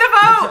 Sway the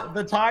vote!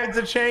 The tides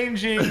are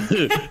changing.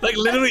 Like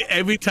literally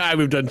every time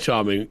we've done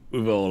charming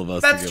with all of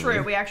us. That's together.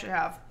 true. We actually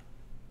have.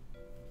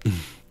 Oh,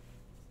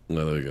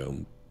 there we go.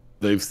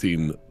 They've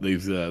changed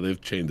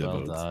their Well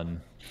votes.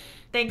 done.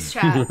 Thanks,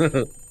 chat.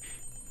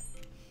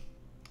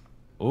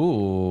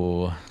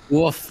 Ooh.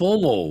 We're a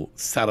formal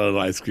Saturday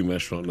ice cream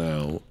restaurant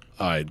now.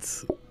 All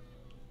right.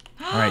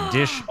 All right,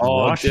 dishwasher.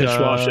 Oh,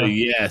 dishwasher,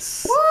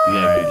 yes.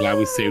 Yeah, I'm glad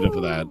we saved up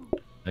for that.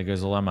 There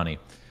goes a lot of money.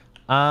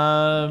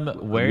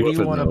 Where do you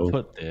Whooping, want though. to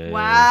put this?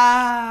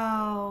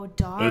 Wow.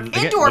 Dark.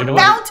 Okay, Indoor you know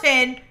what?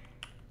 fountain.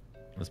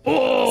 Let's put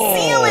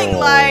Ceiling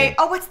light.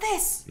 Oh, what's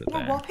this? Put it More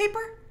there.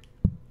 wallpaper?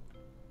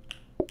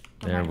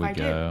 There Mind if we I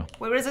do? go.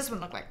 Wait, what does this one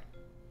look like?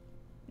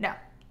 No.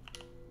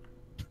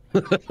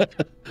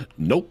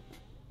 Nope.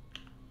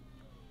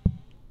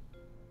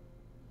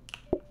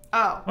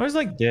 Oh. I always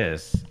like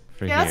this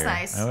for Yeah, here. that's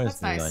nice. I always That's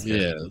do nice. like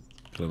it.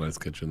 Yeah. Got a nice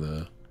kitchen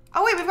there.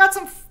 Oh wait,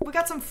 we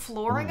got some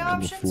flooring And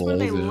the options. What do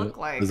they floors, yeah. look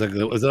like? There's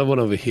another one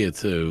over here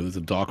too. There's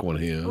a dark one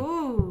here.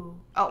 Ooh.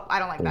 Oh, I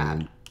don't like that.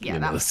 Yeah, yeah, that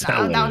that's was that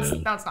one, that's yeah.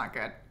 that's not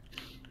good.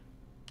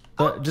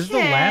 Does the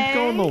lamp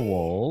go on the Okay.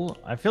 wall?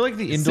 I feel like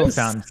the indoor says-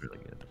 fountain's really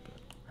good.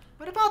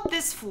 What about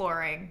this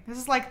flooring? This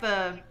is like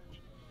the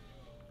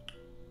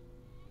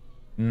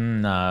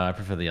No, I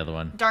prefer the other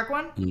one. dark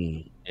one.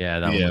 Yeah,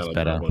 that Yeah, one's like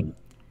better. that one.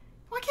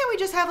 Why can't we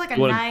just have like a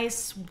You wanna-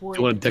 nice wood? Do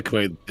you want to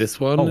decorate this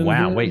one? Oh in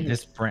wow! here? Wait,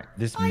 this Oh,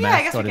 yeah,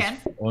 I guess we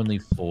mascot is only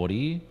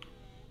 40.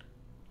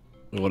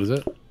 What is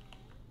it?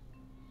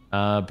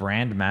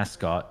 Brand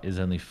mascot is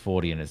only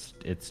 40, and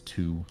it's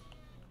 2.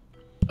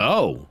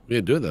 Oh, yeah,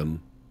 do it then.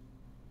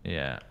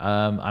 Yeah.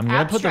 I'm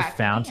gonna put the Abstract,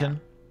 fountain.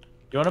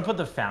 Do you want to put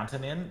the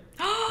fountain in?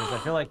 Because I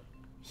feel like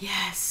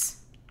Yes.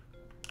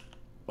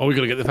 Oh, we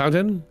gonna get the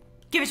fountain?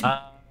 Give it to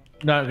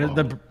me. no,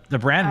 'cause the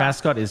brand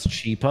mascot is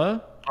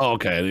cheaper. Oh,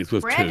 okay. It's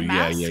with Brand 2.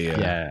 mask?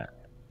 Yeah.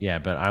 Yeah,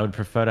 but I would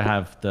prefer to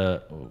have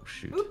the. Oh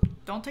shoot. Oop,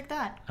 don't take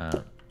that.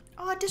 Uh,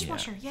 Oh, a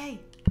dishwasher. Yay.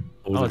 Oh,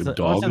 oh, it's like a it's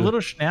dog. a little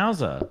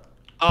schnauzer.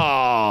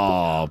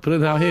 Oh, put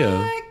it out here.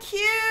 Ah,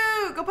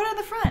 cute. Go put it in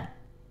the front.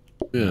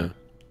 Yeah.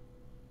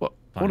 What?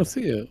 I Fine. want to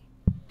see it.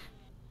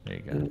 There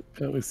you go.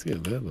 Can't we see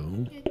it there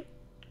though?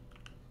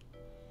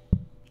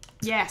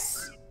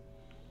 Yes.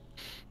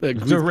 They're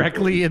goose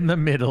Directly in the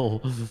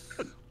middle.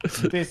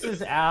 This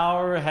is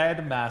our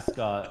head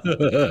mascot. All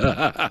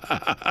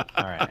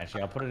right,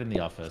 actually, I'll put it in the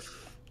office.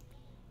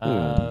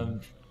 All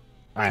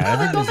right, I don't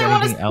think there's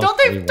anything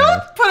else.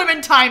 Don't put him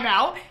in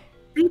timeout.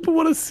 People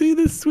want to see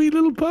this sweet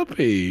little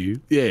puppy.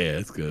 Yeah,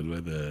 it's good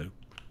right there.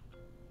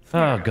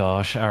 Oh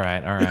gosh! All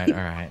right. Okay.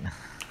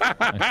 You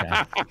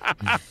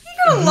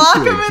gonna lock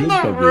him in good the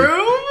puppy.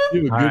 room?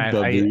 You're a good All right,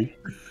 puppy.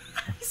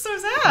 He's so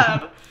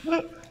sad.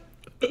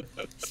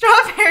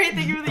 Strawberry,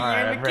 thank you for the All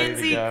year. right, I'm ready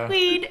to Mackenzie, go.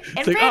 Queen, and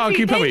It's like, oh, Frankie,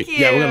 cute puppy. thank you.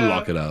 Yeah, we're gonna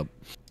lock it up.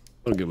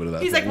 I'll get rid of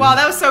that. He's thing. like, wow,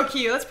 that was so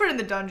cute. Let's put it in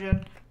the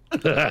dungeon.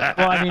 Well,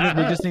 I mean,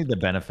 we just need the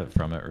benefit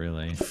from it,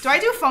 really. Do I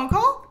do a phone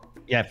call?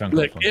 Yeah, phone call.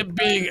 Look, it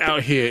being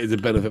out here is a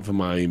benefit for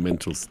my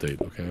mental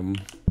state. Okay.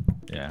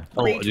 Yeah.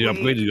 Oh, did you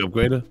upgrade? Did you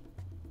upgrade it?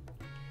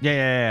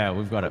 Yeah.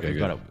 We've got it. Okay, We've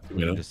got it.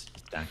 We can just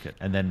stack it,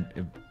 and then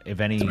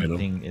if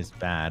anything is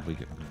bad, we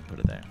can put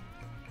it there.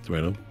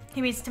 Tomato.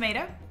 He means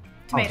tomato.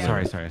 Oh,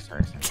 Tomato. sorry.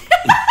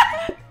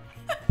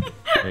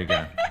 There you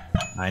go.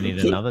 I need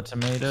another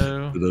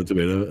tomato. Another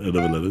tomato.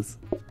 Another lettuce.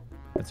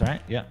 That's all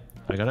right. Yeah,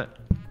 I got it.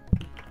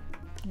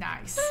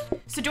 Nice.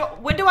 So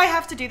when do I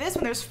have to do this?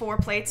 When there's 4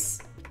 plates?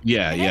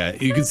 Yeah.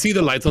 You can see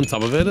the lights on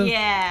top of it.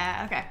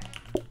 Yeah. Okay.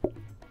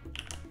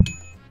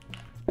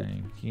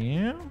 Thank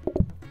you.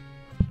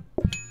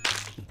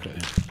 Okay.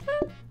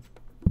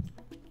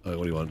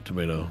 What do you want?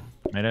 Tomato.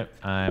 Tomato.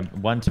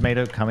 1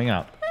 tomato coming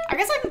up. I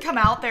guess I can come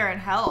out there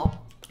and help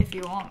if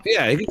you want.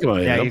 Yeah, you can come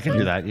on. Yeah, you can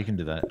do that. You can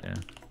do that. Yeah.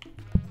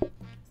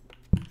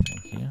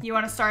 Thank you. You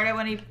want to start it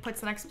when he puts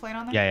the next plate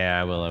on there?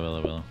 Yeah. I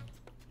will.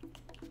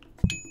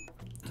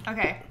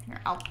 Okay.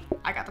 Here,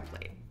 I got the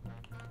plate.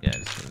 Yeah,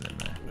 just put it in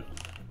there.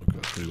 Okay,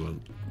 what do you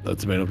want?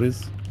 Tomato,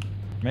 please.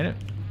 Tomato.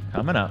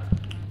 Coming up.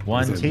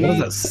 1 tea. What does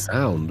that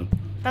sound?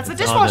 That's a Oh,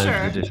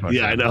 dishwasher. the dishwasher.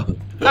 Yeah, I know.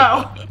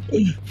 Oh.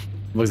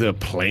 Was there a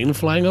plane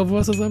flying over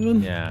us or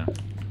something? Yeah.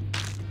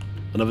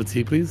 Another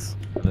tea, please.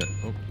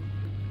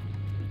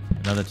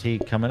 Another tea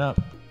coming up.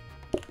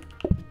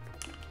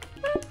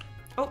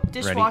 Oh,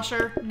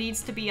 dishwasher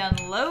needs to be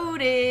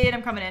unloaded.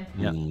 I'm coming in.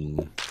 Yeah.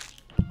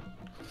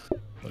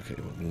 Okay,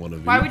 one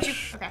of Why each. would you?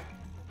 Okay.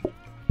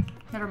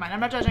 Never mind. I'm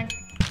not judging.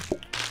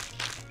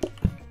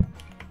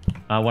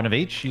 1 of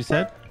each, you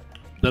said?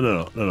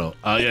 No.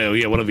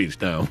 Yeah, one of each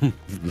now.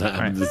 That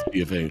Right. would just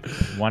be a thing.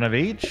 1 of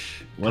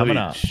each. One coming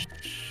of each.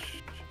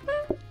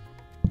 up.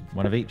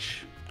 1 of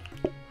each.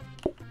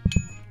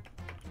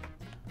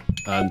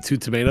 2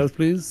 tomatoes,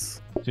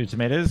 please. 2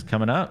 tomatoes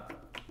coming up.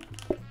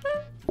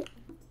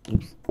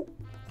 Oops.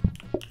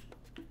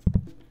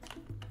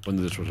 1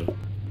 dishwasher.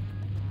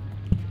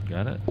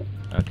 Got it.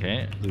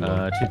 Okay. 2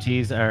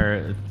 teas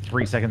are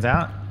 3 seconds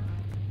out.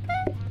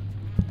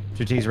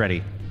 2 teas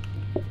ready.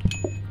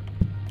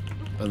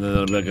 And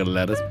then like a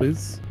lettuce,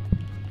 please.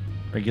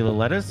 Regular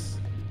lettuce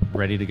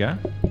ready to go.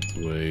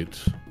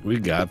 Wait, we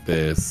got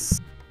this.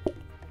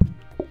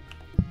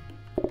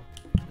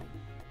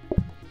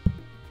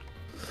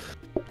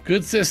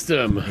 Good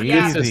system.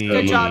 Yeah. Good system.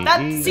 Good job.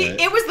 See, Easy.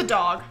 it was the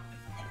dog.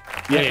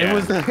 Yeah, It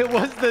was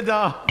the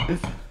dog.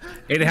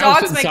 It helps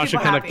Dogs that make Sasha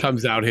people kind of happy.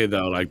 comes out here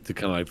though, like to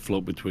kind of like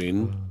float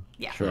between.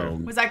 Yeah. So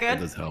Was that good? That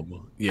does help.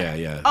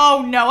 Yeah.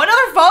 Oh no!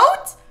 Another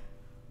vote?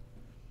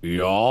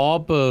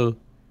 Yup.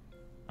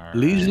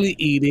 Leisurely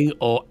eating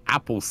or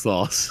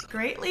applesauce.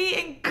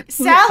 Greatly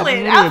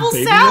salad. Apple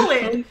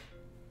salad.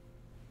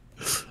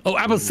 Oh,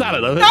 apple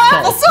salad. Oh,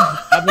 Apple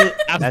salad.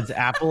 That's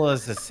apple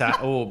as a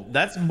oh,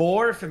 that's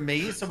more for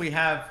me. So we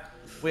have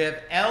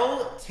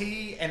L,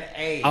 T, and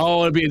A.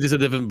 Oh, it'd be just a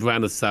different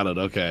brand of salad.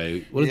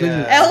 Okay. What is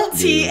Yeah. it?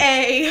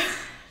 LTA.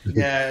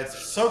 Yeah, it's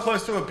so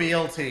close to a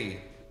BLT.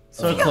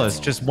 So close,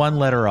 just 1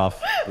 letter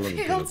off. I love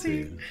the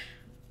BLT.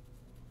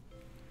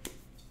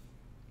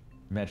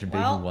 Imagine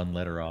being Well. 1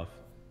 letter off.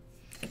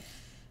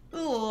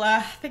 Ooh,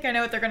 I think I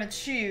know what they're gonna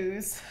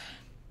choose.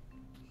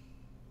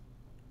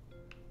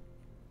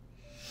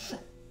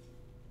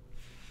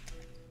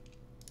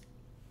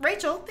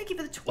 Rachel, thank you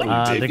for the 20.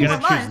 They're gonna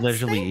choose months.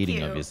 leisurely Thank eating,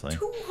 you. obviously.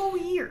 2 whole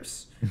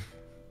years.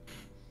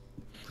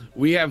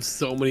 We have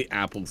so many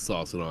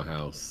applesauce in our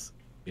house.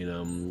 You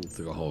know, it's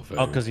like a whole thing.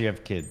 Oh, because you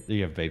have kids,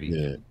 you have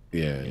babies.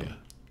 Yeah.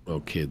 Oh,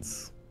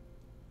 kids.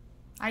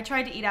 I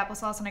tried to eat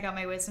applesauce when I got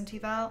my wisdom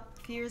teeth out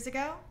a few years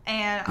ago,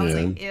 and I was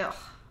like, ugh,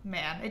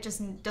 man, it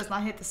just does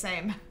not hit the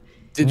same.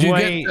 Did you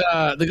Wait.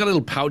 get? They got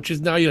little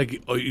pouches now. You like,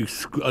 you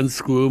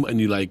unscrew them and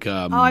you like.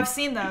 Oh, I've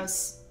seen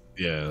those.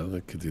 Yeah, I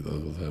could do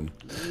those with him.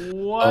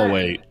 What? Oh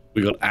wait,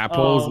 we got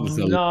apples. Oh, and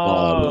some,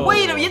 no.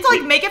 Wait, you have to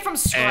like make it from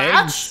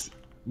scratch? eggs.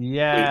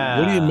 Yeah.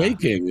 Wait, what are you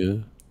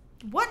making?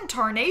 What in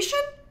tarnation?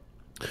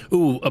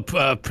 Ooh, a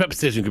prep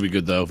station could be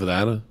good though for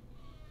that.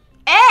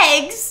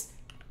 Eggs?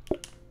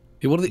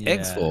 Hey, what are the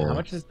eggs for? How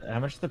much is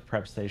the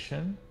prep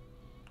station?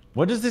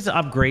 What does this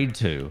upgrade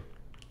to?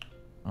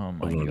 Oh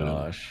my don't know.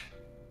 gosh.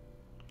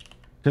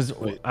 Because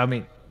I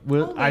mean,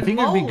 Holy I think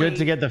it'd be good moly.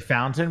 to get the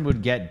fountain.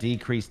 Would get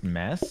decreased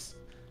mess.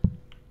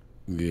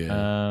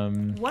 Yeah.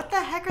 What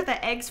the heck are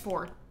the eggs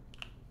for?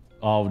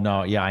 Oh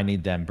no, yeah, I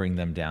need them. Bring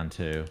them down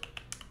too.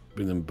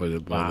 Bring them by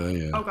Wow. there,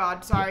 yeah. Oh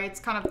god, sorry, it's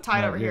kind of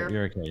tight No, over you're, here.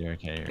 You're okay. You're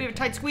okay. You're Bit of a okay.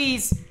 tight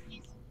squeeze.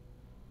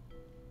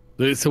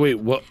 So wait,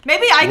 what?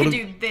 Maybe I What could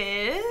is- do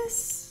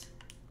this.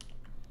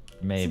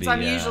 Maybe. Since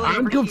I'm yeah. usually-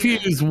 I'm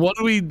overheated. confused.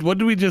 What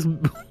do we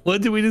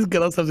just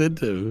get ourselves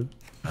into?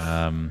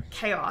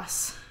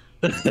 Chaos.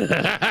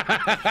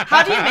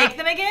 How do you make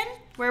them again?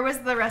 Where was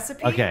the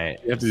recipe? Okay.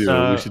 We have to do.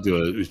 so- We should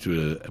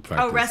do a practice.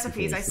 Oh,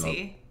 recipes, before I we start.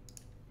 see.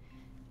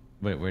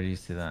 Wait, where do you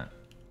see that?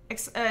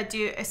 Do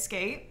you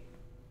escape?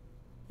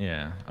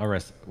 Yeah.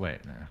 Wait.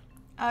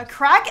 No.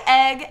 Crack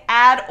egg,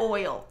 add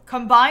oil.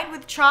 Combined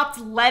with chopped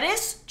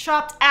lettuce,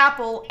 chopped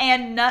apple,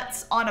 and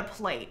nuts on a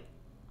plate.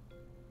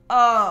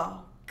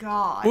 Oh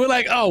God. We're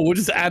like, oh, we'll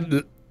just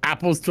add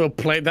apples to a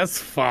plate. That's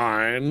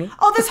fine.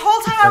 Oh, this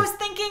whole time I was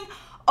thinking,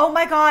 oh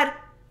my God,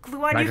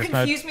 Gluon, you Practice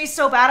confused me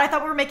so bad. I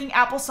thought we were making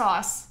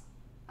applesauce.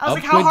 I was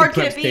like, how hard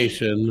can it be?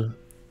 Station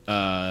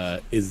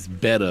is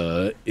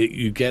better.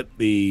 It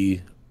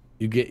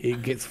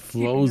gets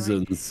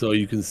frozen, so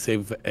you can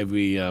save for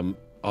every.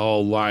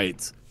 All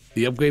right,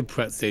 the upgrade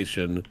prep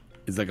station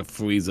is like a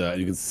freezer, and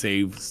you can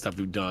save stuff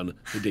you've done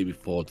the day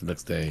before to the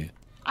next day.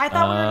 I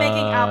thought we were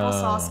making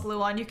applesauce,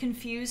 Gluon. You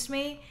confused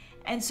me,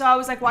 and so I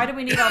was like, why do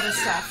we need all this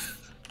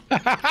stuff?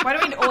 Why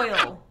do we need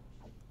oil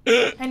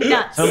and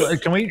nuts? So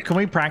can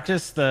we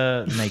practice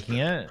the making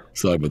it?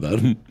 Sorry about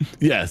that.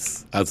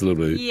 Yes,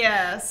 absolutely.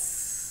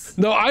 Yes.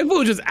 No, I thought it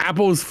was just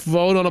apples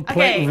thrown on a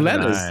plate with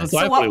lettuce. Nice. That's So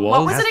what I thought it was.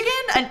 what was it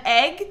again? An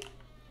egg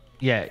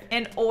Yeah.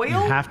 and oil? You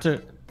have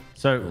to.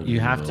 So you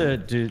have to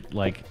do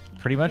like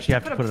pretty much. You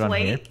have to put it on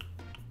here.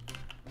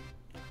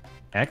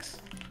 X.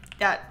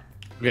 Yeah.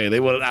 Okay, they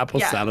want an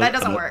apple salad. That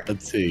doesn't work.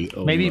 Let's see.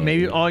 Oh,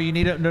 Maybe. Oh, you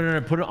need it. No.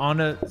 Put it on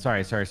a.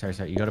 Sorry.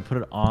 You got to put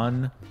it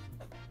on.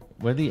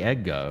 Where'd the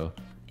egg go?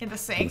 In the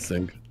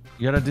sink.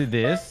 You got to do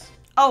this.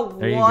 Oh,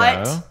 there what?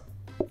 You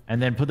go.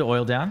 And then put the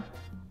oil down.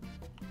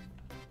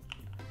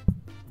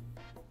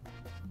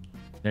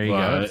 There you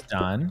go. It's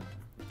done.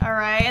 All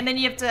right, and then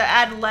you have to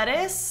add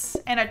lettuce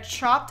and a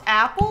chopped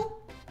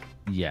apple.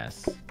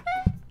 Yes.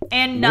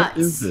 And nuts. What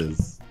is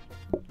this?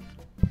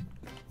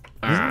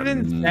 This is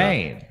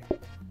insane.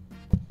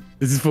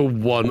 This is for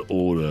one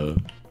order.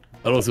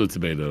 And also a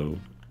tomato.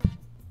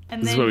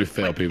 And this is where we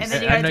fail, people. And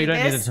then you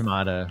don't need a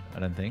tomato, I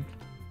don't think.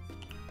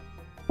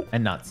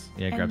 And nuts.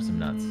 Yeah, grab some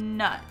nuts.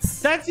 Nuts.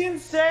 That's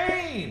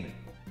insane.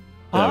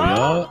 There we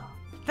are.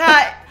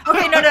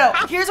 Okay, no.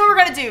 Here's what we're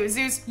gonna do,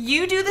 Zeus.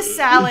 You do the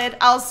salad.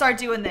 I'll start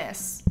doing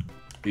this.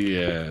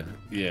 Yeah.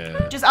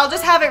 I'll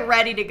just have it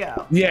ready to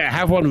go. Yeah,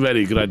 have one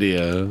ready. Good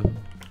idea.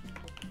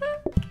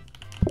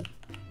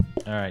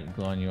 All right,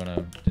 Glon, you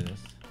wanna do this?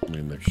 I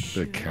mean, the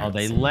cats. Oh,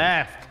 they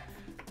left.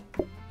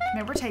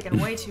 Man, we're taking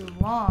way too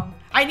long.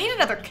 I need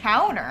another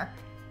counter.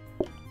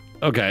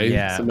 Okay.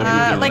 Yeah.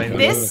 Like Look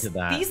this. at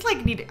that. These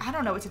like need. I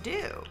don't know what to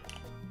do.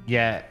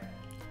 Yeah.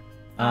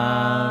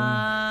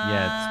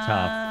 Yeah, it's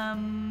tough.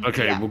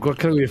 Okay, yeah. well, what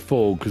can we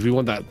afford? Because we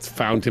want that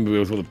fountain, but we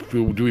also want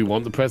the. Do we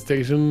want the press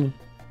station?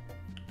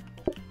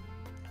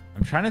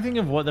 I'm trying to think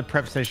of what the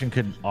prep station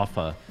could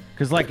offer.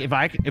 Because like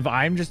if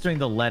I'm just doing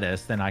the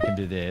lettuce, then I can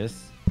do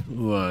this.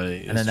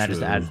 Right. And then that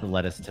just adds the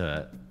lettuce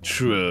to it.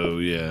 True.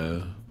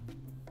 Yeah.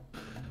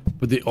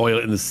 But the oil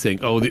in the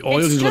sink. Oh, the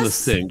oil can go in the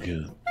sink.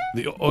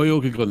 The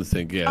oil could go in the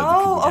sink. Yeah.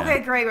 Oh, okay,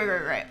 great.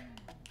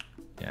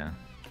 Yeah.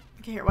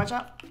 Okay, here, watch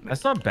out.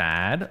 That's not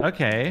bad.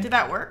 Okay. Did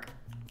that work?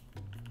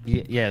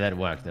 Yeah, that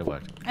worked.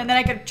 And then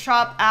I could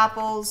chop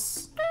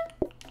apples.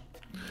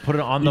 Put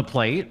it on the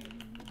plate.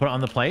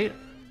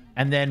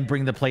 And then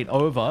bring the plate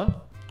over.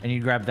 And you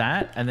grab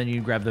that. And then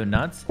you grab the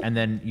nuts. And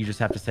then you just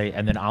have to say,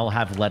 and then I'll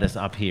have lettuce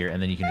up here.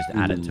 And then you can just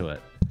add it to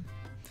it.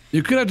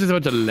 You could have just a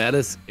bunch of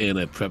lettuce in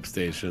a prep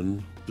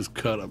station. Just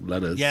cut up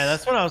lettuce. Yeah,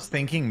 that's what I was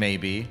thinking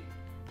maybe.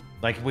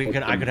 Like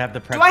I could have the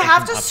prep Do I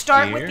have to station up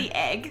start here. with the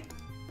egg?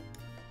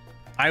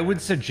 I would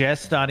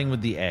suggest starting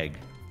with the egg.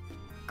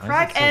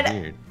 Crack so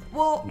and weird?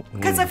 well,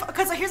 because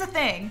here's the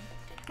thing.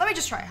 Let me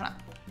just try. Hold on.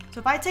 So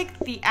if I take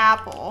the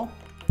apple,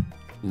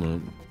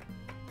 No.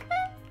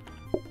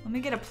 let me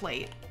get a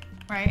plate,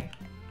 right?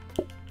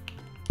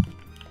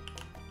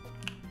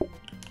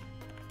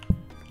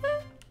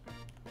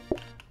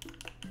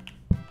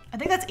 I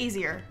think that's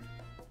easier.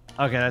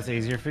 Okay, that's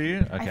easier for you.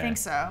 Okay. I think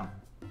so.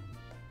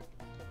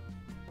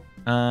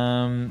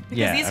 Because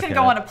Because these can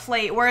go on a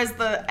plate, whereas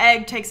the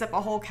egg takes up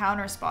a whole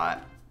counter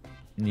spot.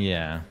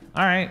 Yeah.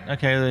 All right.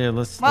 Okay.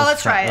 Let's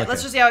Try it.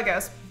 Let's just see how it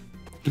goes.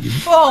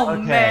 Oh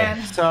okay.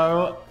 man.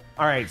 So,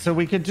 all right. So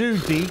we could do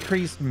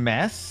decreased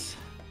mess.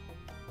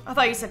 I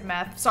thought you said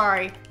meth.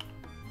 Sorry.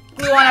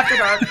 Glue on after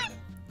dark.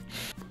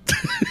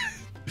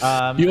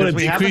 You want to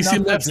decrease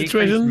your mess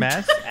situation?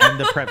 Mess and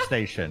the prep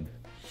station.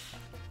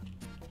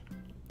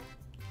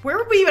 Where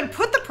would we even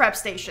put the prep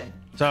station?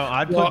 So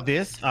I'd put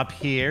this up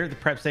here. The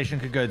prep station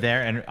could go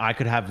there, and I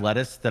could have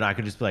lettuce that I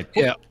could just be like,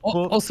 yeah.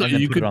 Also, and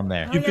then you put could it on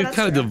there. You yeah, could that's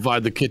kind of true.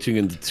 divide the kitchen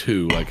into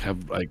two, like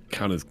have like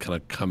counters kind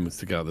of come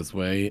stick out this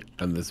way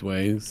and this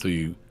way, so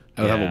you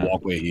have a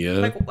walkway here.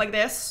 Like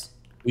this?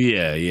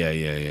 Yeah.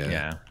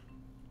 Yeah.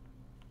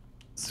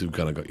 So you've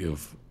kind of got your,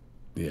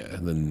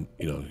 and then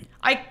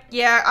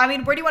I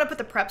mean, where do you want to put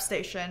the prep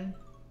station?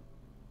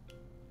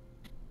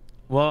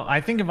 Well, I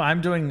think if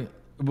I'm doing,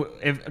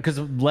 because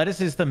lettuce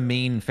is the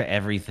mean for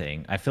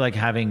everything. I feel like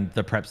having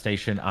the prep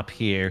station up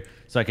here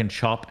so I can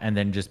chop and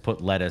then just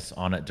put lettuce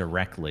on it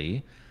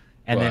directly.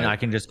 And then I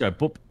can just go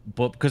boop,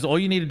 boop. Because all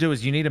you need to do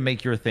is you need to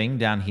make your thing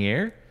down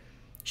here.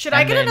 Should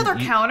I get another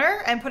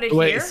counter and put it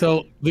Wait, here?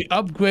 so the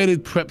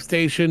upgraded prep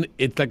station,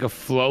 it's like a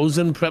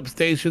frozen prep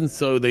station,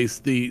 so the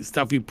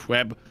stuff you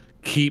prep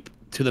keep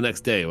to the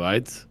next day,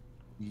 right?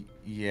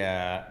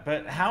 Yeah,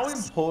 but how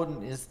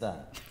important is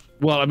that?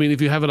 Well, I mean,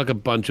 if you have like a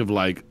bunch of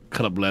like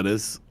cut up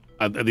lettuce,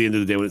 at the end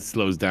of the day when it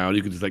slows down,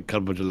 you can just like cut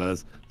a bunch of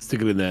lettuce,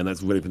 stick it in there, and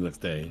that's ready for the next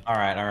day. All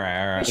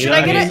right. Should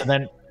I get it? So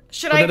then,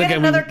 Should I get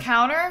another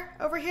counter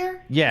over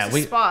here? yeah,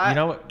 There's a spot. You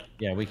know what?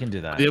 Yeah, we can do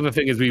that. The other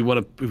thing is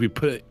if we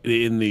put it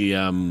in the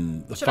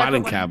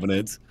filing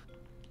cabinet,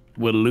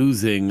 we're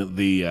losing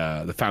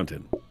the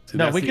fountain. So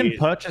no, we can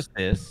purchase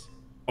this.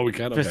 Oh, we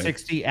can for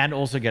 60 and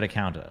also get a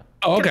counter.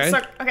 Oh, okay.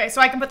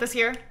 So I can put this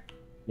here.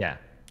 Yeah.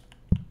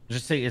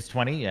 Just see, it's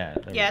 20. Yeah.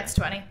 Yeah, it's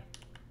 20. Yeah.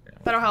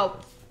 That'll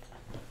help.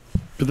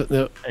 But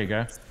no. There you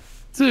go.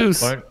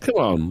 Zeus, come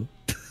on.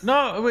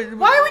 No.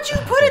 Why would you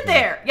put it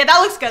there? Yeah, that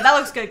looks good. That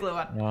looks good, glue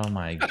on. Oh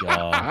my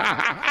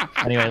god.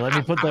 Anyway, let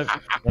me put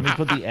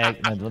the egg.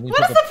 No, let me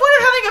what is the point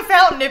of having a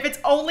fountain if it's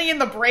only in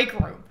the break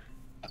room?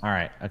 All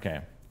right.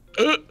 Okay.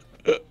 All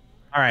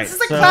right. This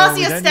is a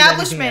classy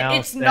establishment.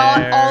 It's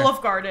not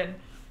Olive Garden.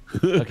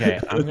 Okay,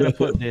 I'm gonna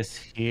put this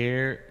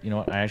here. You know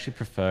what? I actually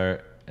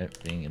prefer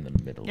it being in the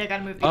middle. Yeah, I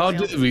gotta move the I'll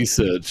do the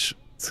research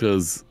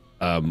because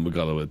we got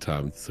a little bit of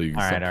time, so you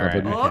can start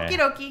prepping. Okie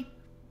dokie.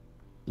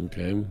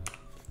 Okay.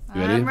 You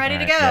ready? I'm ready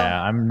to go.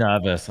 Yeah, I'm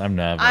nervous. I'm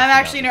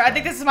actually nervous. I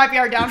think this might be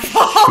our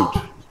downfall.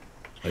 Shoot.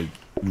 I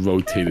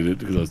rotated it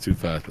because I was too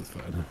fast. That's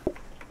fine.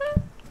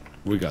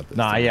 We got this.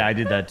 Nah, yeah, I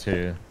did that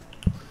too.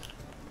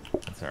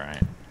 That's all right.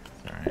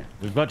 It's all right.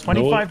 We've got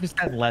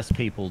 25% less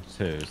people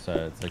too, so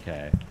it's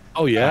okay.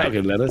 Oh yeah, right.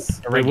 Okay,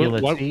 lettuce. Wait,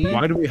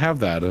 why do we have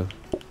that? There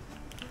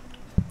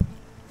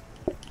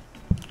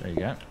you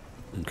go.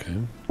 Okay.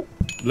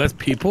 Less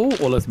people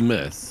or less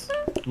mess?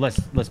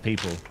 Less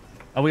people.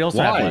 Oh, we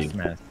also have less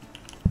mess.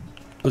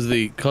 Was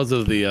because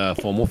of the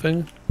formal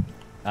thing?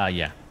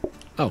 Yeah.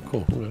 Oh,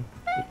 cool. Okay.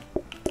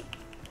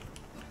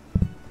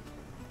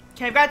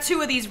 Okay, I've got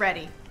 2 of these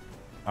ready.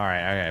 All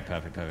right. Okay.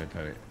 Perfect.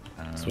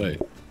 Sweet.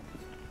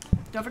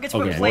 Don't forget to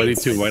put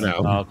plates. Ready to right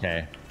now.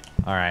 Okay.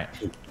 All right.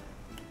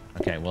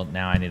 Okay. Well,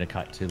 now I need to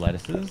cut 2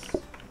 lettuces.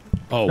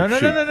 Oh, no!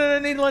 I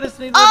need lettuce.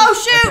 Oh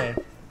shoot!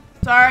 Okay.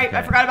 Sorry,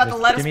 I forgot about the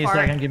lettuce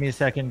part. Give me a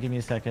second.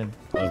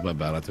 That was my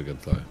bad. I took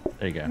it. Sorry.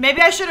 There you go.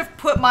 Maybe I should have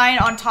put mine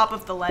on top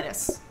of the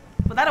lettuce.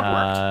 Would that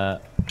have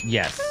worked?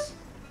 Yes.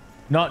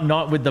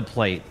 Not with the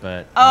plate,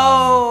 but.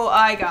 Oh,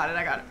 I got it.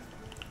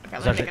 Okay,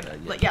 let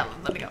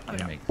me go.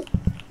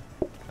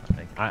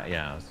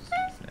 Yeah. I was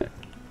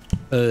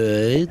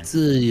just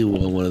you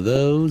want one of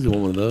those, you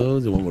want one of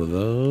those, you want one of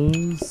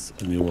those,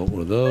 and you want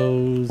one of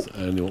those,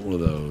 and you want one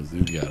of those.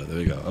 You got it. There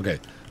you go. Okay.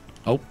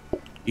 Oh,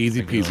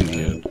 easy peasy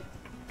here.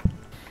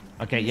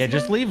 Okay, yeah,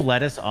 just leave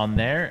lettuce on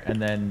there,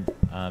 and then,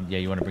 yeah,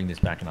 you want to bring this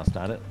back and I'll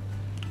start it?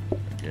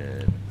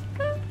 Good.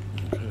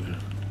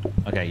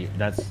 Okay,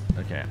 that's,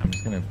 okay, I'm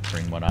just going to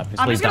bring one up.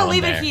 I'm just going to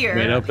leave it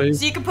here,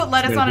 so you can put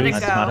lettuce on it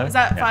and go. Is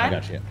that fine? I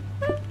got you.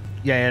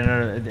 Yeah,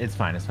 no, it's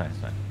fine.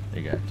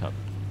 There you go, top.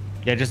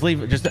 Yeah, just leave,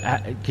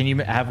 can you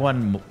have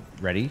one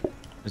ready?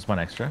 Just one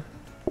extra.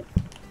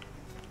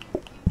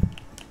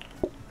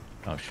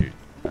 Oh, shoot.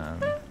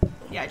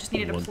 Yeah, I just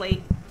needed a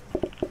plate.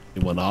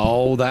 You want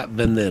all that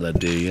vanilla,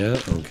 do you?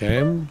 Okay.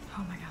 Oh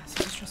my god, it's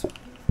so stressful.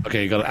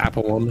 Okay, you got an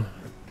apple one.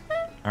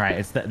 All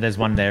right, there's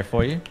one there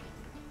for you.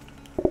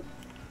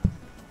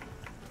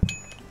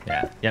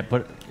 Yeah,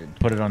 put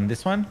it on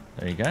this one.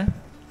 There you go.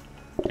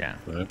 Yeah,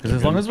 because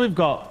as long as we've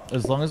got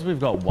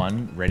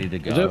one ready to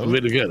go. It's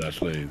really good,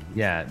 actually.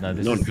 Yeah, no,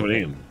 this is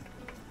coming in.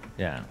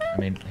 Yeah, I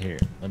mean, here,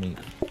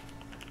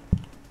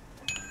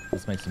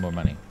 let's make some more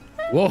money.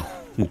 Whoa.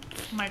 Oh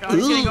my god,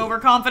 he's getting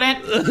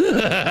overconfident.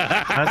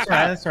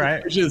 That's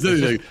right. Just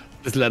lettuce.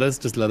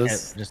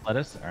 Yeah, just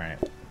lettuce. All right,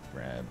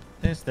 grab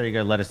this. There you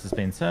go. Lettuce is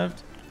being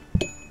served.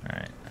 All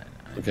right.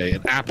 Okay,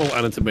 an apple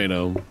and a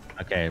tomato.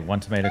 Okay, 1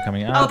 tomato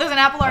coming up. Oh, there's an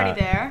apple already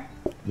there.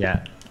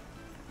 Yeah.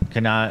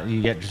 Can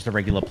you get just a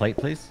regular plate,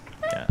 please?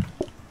 Yeah.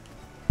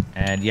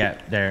 And yeah,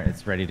 there,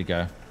 it's ready to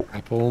go.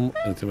 Apple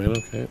and tomato.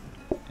 Okay.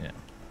 Yeah.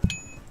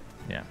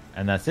 Yeah,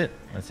 and that's it.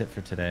 That's it for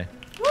today.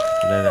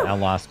 So they're our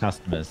last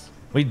customers.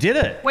 We did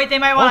it. Wait, they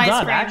might want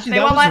ice cream. Actually,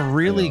 that was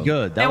really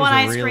good. They want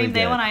ice cream.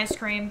 They want ice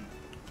cream.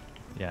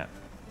 Yeah.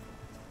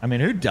 I mean,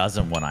 who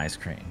doesn't want ice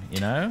cream, you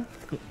know?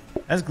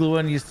 As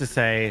Gluon used to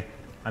say,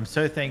 I'm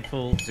so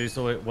thankful Zeus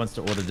wants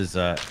to order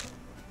dessert.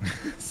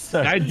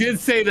 So, I did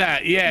say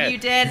that, yeah. You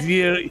did?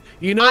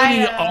 You know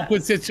in an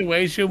awkward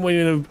situation when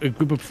you're in a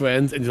group of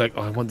friends and you're like,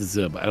 oh, I want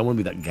dessert, but I don't want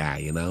to be that guy,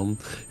 you know?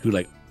 Who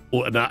like,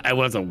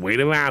 everyone's like, wait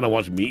around and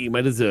watch me eat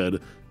my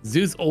dessert.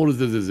 Zeus orders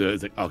the dessert.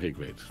 It's like, okay,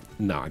 great.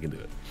 Now I can do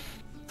it.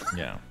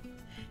 Yeah.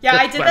 Yeah,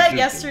 I did that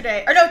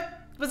yesterday. Or no,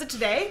 was it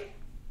today?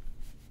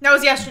 No, it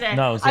was yesterday.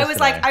 No, it was yesterday. I was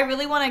like, I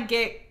really want to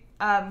get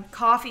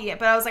coffee,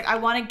 but I was like, I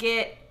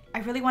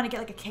really want to get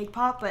like a cake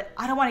pop, but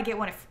I don't want to get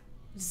one if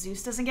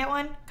Zeus doesn't get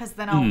one, because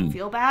then I'll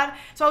feel bad.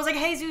 So I was like,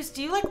 hey Zeus,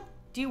 do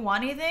you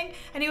want anything?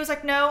 And he was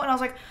like, no. And I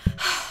was like,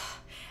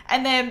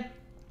 and then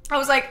I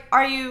was like,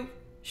 are you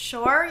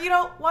sure you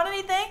don't want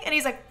anything? And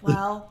he's like,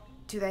 well,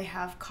 do they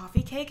have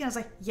coffee cake? And I was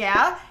like,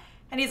 yeah.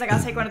 And he's like,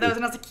 I'll take one of those.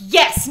 And I was like,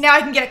 yes, now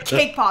I can get a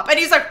cake pop. And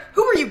he's like,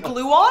 who are you,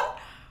 glue on?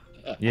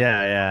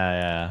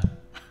 Yeah.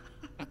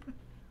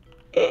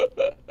 All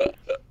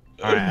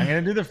right, I'm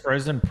gonna do the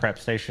frozen prep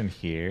station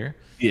here.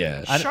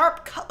 Yeah.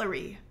 Sharp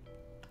cutlery.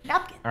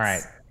 Napkins. All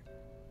right.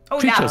 Oh,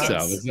 Treat napkins.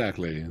 yourself,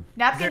 exactly.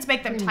 Napkins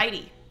make them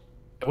tidy.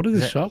 What does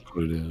the shop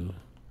crew do?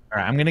 All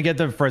right. I'm gonna get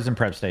the frozen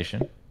prep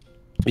station.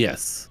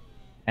 Yes.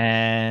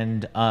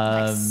 And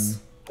Nice.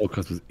 All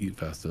customers eat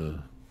faster.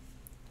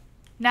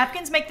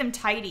 Napkins make them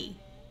tidy.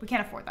 We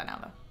can't afford that now,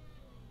 though.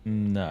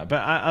 no, but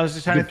I was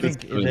just trying to think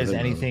think that's if there's frozen, though.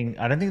 anything.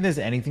 I don't think there's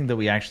anything that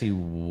we actually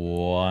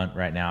want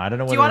right now. I don't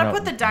know. Do you want want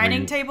to put the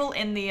dining table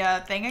in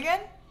the thing again?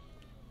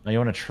 Oh, you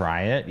want to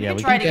try it? Yeah, can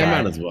we try can it Yeah,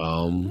 again. mine as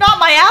well. Not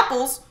my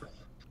apples.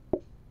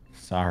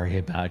 Sorry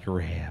about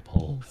your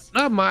apples.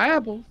 Not my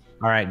apple.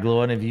 All right,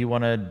 Gluon, if you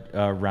want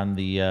to run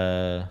the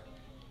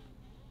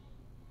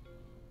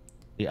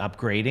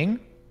upgrading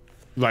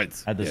Right.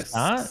 at the yes.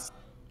 start.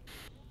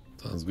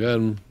 Sounds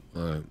good.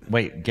 All right.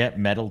 Wait, get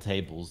metal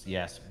tables.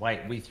 Yes.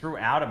 Wait, we threw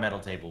out a metal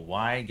table.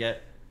 Why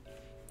get?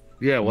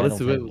 Yeah, what is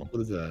Metal it? table. What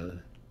is that?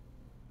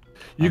 I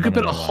You don't could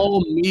put know a why.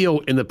 whole meal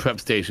in the prep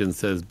station,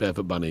 says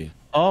Barefoot Bunny.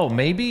 Oh,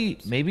 maybe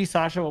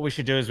Sasha. What we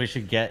should do is we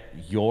should get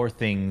your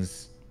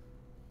things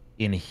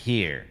in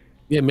here.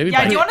 Yeah, maybe. Yeah,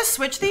 put do you it- want to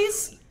switch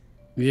these?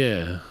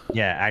 Yeah.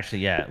 Yeah, actually,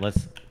 yeah.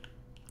 Let's.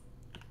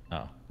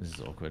 Oh, this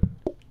is awkward.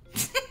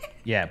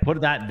 Yeah, put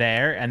that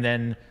there, and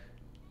then,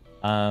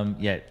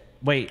 yeah.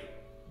 Wait,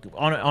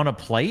 on a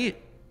plate.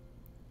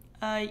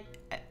 I'm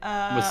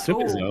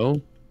assuming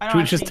so. I don't Should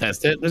we just actually-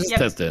 test it? Let's just Yep.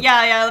 test it.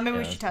 Yeah, maybe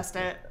we Yeah. should test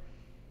it.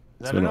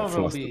 I So don't we're know not if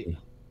it'll frosted. be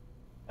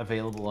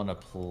available on a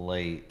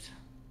plate.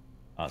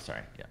 Oh,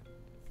 sorry. Yeah.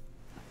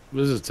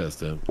 Let's just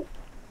test it.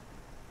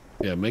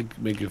 Yeah,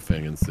 make your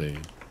thing and see.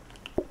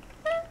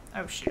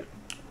 Oh shoot.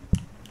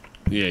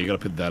 Yeah, you gotta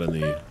put that in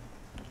the.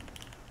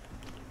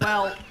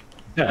 Well.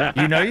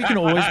 You know, you can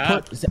always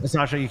put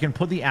Sasha. You can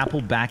put the apple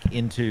back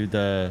into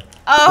the.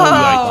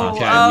 Oh, you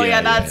can,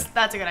 yeah, yeah,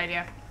 that's a good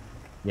idea.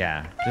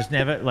 Yeah, just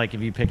never like if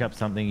you pick up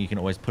something, you can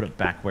always put it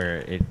back where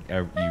it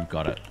you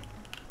got it.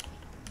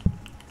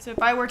 So if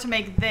I were to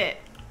make this,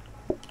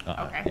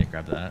 Okay. Yeah,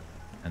 grab that.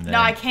 And then. no,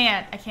 I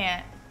can't.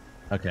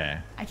 Okay.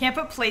 I can't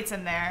put plates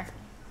in there.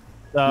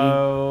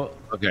 So.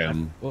 Okay.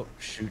 Oh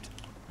shoot!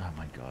 Oh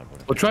my god!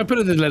 What Well, try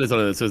putting the lettuce on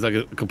it so it's like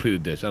a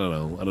completed dish. I don't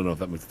know. I don't know if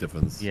that makes a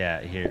difference.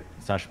 Yeah, here,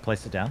 Sasha,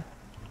 place it down.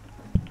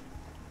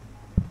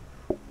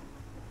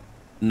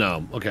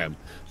 No. Okay.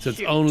 So it's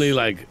Shoot. only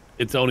like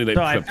So I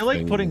prep feel like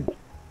thing. putting.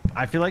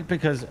 I feel like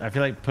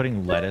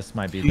putting lettuce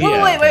might be. The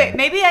Yeah. Wait.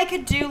 Maybe I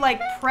could do like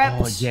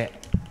prepped. Oh yeah.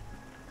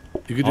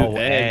 You could do Oh,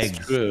 eggs.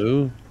 eggs.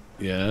 True.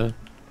 Yeah.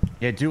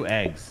 Yeah, do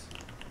eggs.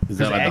 Is Because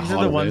that like eggs the are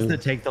the hard ones way?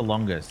 that take the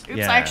longest. Oops,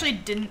 yeah. I actually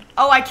didn't.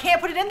 Oh, I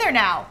can't put it in there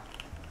now.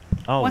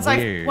 Oh, Once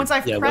weird.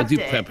 I've Yeah. prepped Once you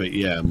it. prep it,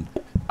 yeah.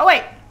 Oh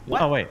wait.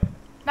 What? Oh wait.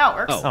 No, it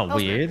works. Oh. That Oh,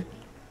 was weird.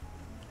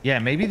 Yeah,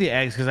 maybe the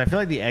eggs, because I feel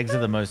like the eggs are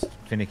the most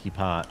finicky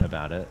part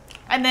about it.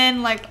 And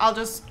then like I'll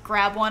just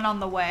grab one on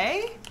the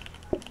way.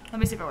 Let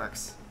me see if it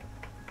works.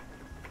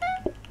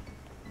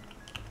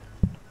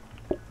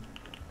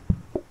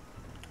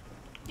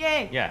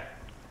 Yay. Yeah.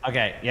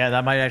 Okay. Yeah,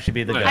 that might actually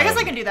be the. Right. go. I guess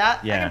I can do that.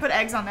 I Yeah. can put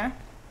eggs on there.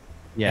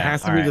 Yeah. It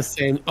has to all be right. the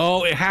same.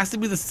 Oh, it has to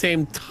be the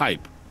same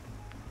type.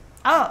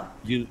 Oh.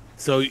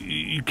 So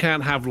you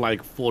can't have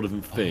like 4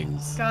 different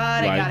things.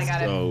 Got it, right?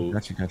 got it. So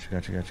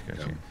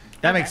Gotcha.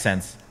 That makes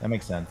sense. That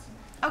makes sense.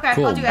 Okay,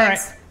 Cool. I'll do All right.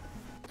 eggs.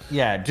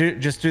 Yeah,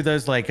 just do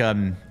those like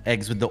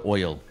eggs with the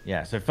oil.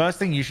 Yeah. So first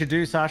thing you should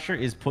do, Sasha,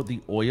 is put the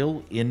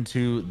oil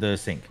into the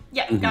sink.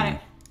 Yeah, Mm-hmm. got it.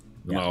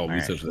 no, all right.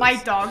 research this. My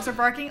dogs are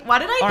barking. Why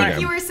did I All think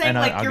right. you were saying And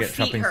like I'll your get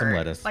feet chopping some hurt?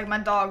 lettuce. Like my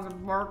dogs are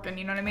barking,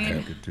 you know what I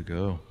mean? Good to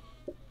go.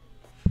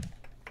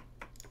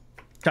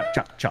 Chop,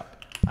 chop, chop.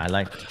 I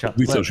like to chop.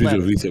 Research.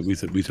 lettuce.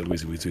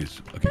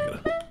 Okay, good.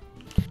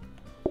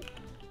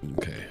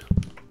 Okay.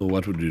 Well,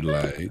 what would you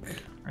like?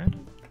 Right.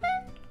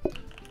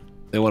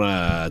 They want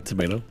a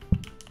tomato.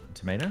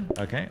 Tomato.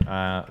 Okay.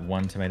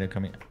 One tomato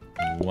coming.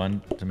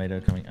 One tomato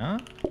coming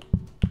up.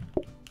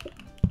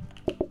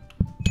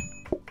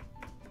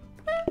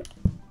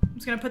 I'm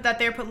just gonna put that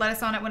there, put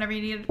lettuce on it whenever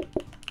you need it.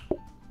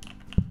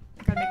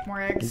 Gotta make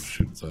more Oh, eggs.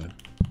 shoot, sorry.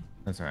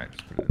 That's all right.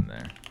 Just put it in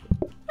there.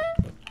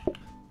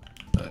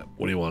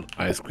 What do you want?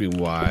 Ice cream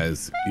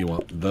wise, you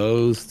want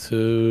those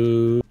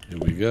two. Here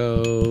we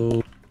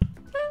go.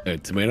 Okay,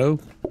 tomato.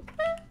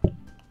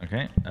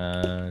 Okay.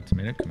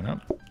 Tomato coming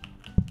up.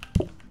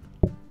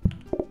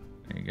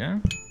 There you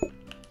go.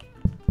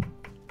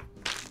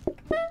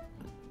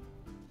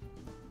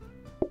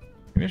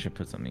 Maybe I should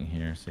put something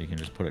here so you can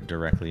just put it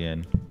directly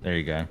in. There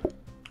you go.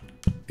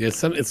 Yeah,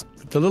 it's a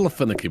little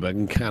finicky, but I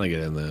can kind of get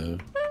in there.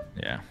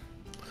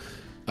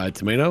 Yeah.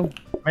 Tomato.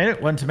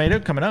 Tomato. One tomato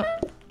coming up.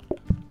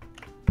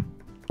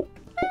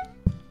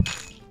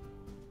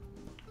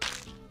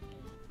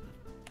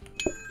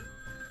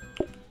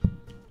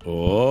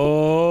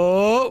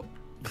 Oh,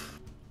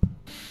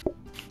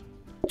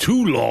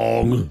 too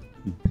long.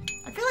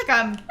 I feel like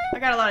I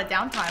got a lot of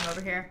downtime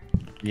over here.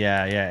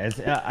 Yeah, yeah. It's.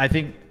 I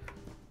think.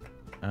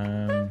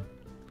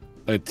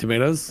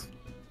 Tomatoes.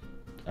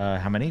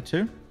 How many?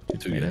 Two. Two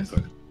Two, yeah, tomatoes.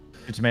 sorry.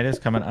 Two tomatoes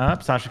coming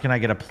up. Sasha, can I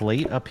get a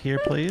plate up here,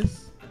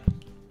 please?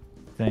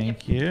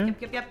 Thank you.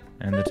 Yep.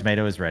 And the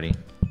tomato is ready.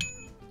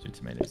 Two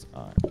tomatoes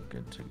are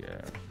good to go.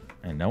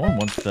 And no one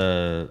wants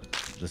the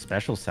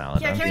special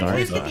salad. Yeah, I'm can we sorry,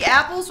 please get but- the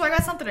apples so I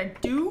got something to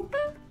do?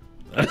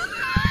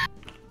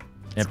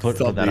 Yeah, put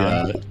Stop that the,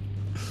 on.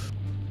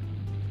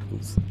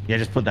 Yeah,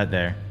 just put that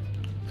there.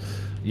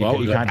 You, well,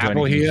 you the can't do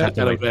apple anything. You here just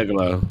and have a to wait.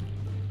 regular.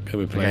 Can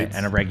we Okay, plate?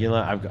 and a regular.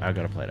 I've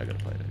got a plate.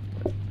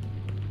 All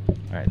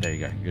right, there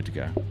you go. Good to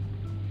go.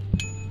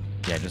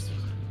 Yeah, just.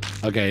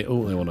 Okay.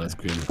 Oh, I want ice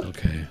cream.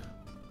 Okay.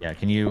 Yeah,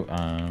 can you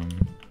so-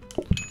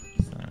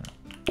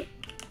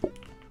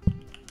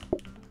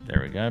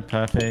 there we go.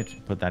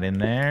 Perfect. Put that in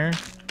there.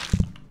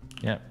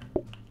 Yep.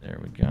 There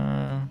we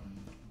go.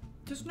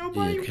 Does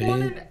nobody Okay,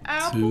 want an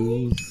apple?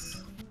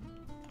 twos.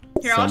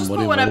 Here, I'll just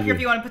Somebody put one up wanted here it.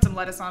 if you want to put some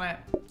lettuce on it,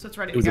 so it's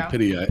ready It was to a go.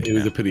 pity. It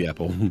was a pity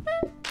apple.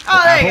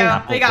 Oh, there you go.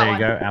 Apple, They got there one.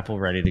 you go. Apple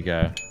ready to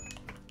go.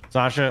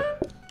 Sasha,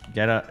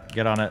 get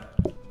on it.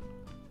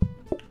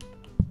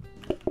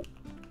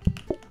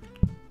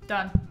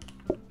 Done.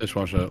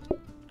 Dishwasher.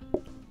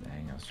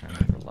 Dang, I was trying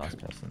to put the last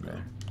person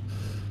there.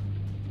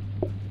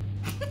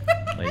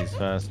 Ladies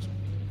first.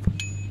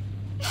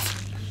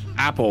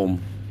 Apple.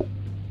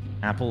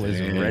 Apple is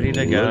Dang, ready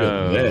to look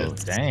go. at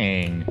this.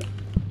 Dang.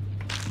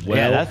 Yeah,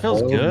 Well, that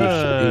feels all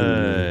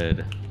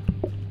good.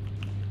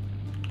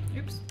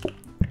 Oops.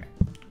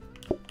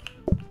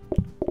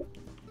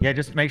 Yeah,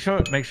 just make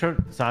sure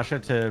Sasha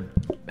to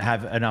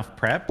have enough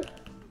prep.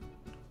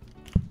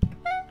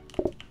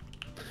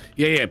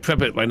 Yeah,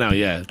 prep it right now.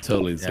 Yeah,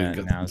 totally. So Yeah, you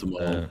got now some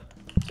tomorrow.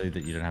 so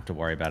that you don't have to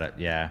worry about it.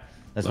 Yeah,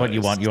 that's Nice. what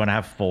you want. You want to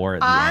have 4 at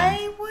the end.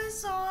 I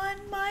was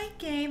on my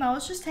game. I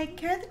was just taking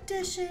care of the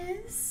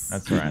dishes.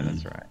 That's right.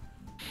 That's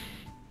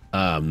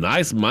right.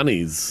 Nice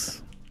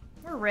monies.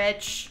 We're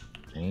rich.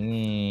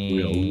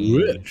 We Dang. are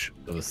rich.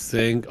 Got a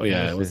sink. Oh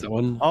yeah, what's that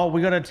one? Oh,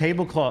 we got a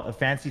tablecloth, a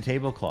fancy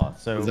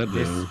tablecloth. So What's that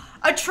this, do?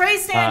 A tray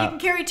stand. You can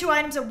carry 2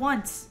 items at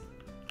once.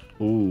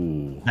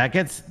 Ooh, that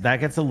gets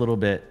a little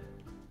bit.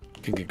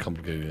 can get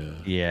complicated.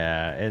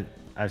 Yeah. Yeah,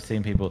 I've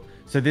seen people.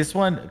 So this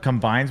one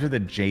combines with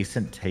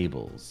adjacent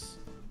tables.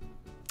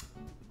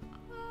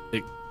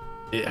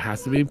 It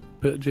has to be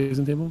put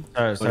adjacent table.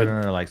 So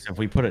no, like so if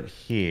we put it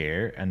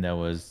here and there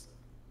was,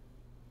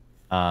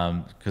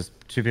 because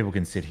 2 people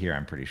can sit here,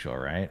 I'm pretty sure,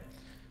 right?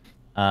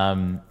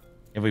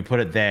 If we put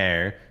it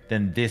there,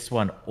 then this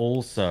one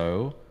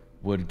also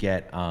would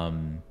get Oh,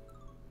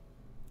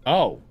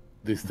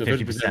 this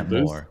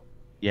 50% more.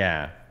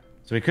 Yeah.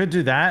 So we could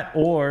do that,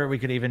 or we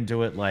could even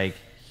do it like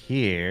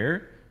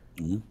here.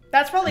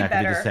 That's probably And that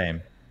could be better. the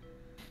same.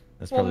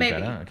 That's Well, probably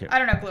maybe. better. Okay. I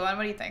don't know, Blue One.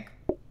 What do you think?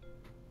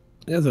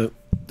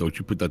 Don't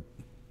you put that?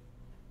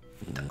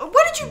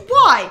 What did you?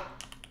 Why?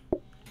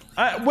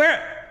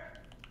 Where?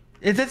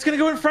 That's gonna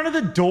go in front of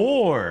the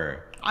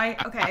door.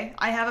 Okay.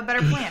 I have a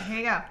better plan. Here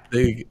you go.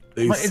 They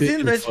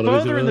It's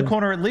further in the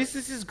corner. At least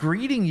this is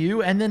greeting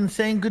you and then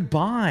saying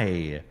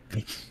goodbye.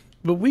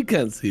 But we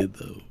can't see it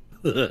though.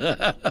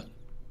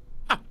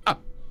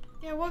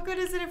 Yeah. What good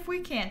is it if we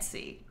can't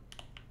see?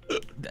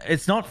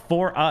 It's not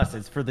for us.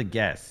 It's for the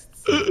guests.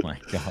 Oh my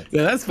god.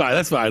 Yeah, that's fine.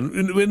 That's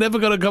fine. We're never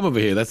gonna come over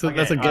here. That's a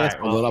guest alright,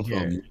 problem, not our here.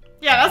 problem.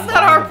 Yeah, that's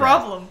not our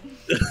problem.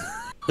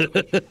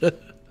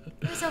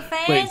 They're so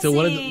fancy. Wait, so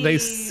what? They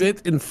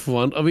sit in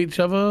front of each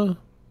other?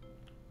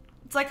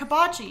 It's like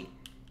hibachi.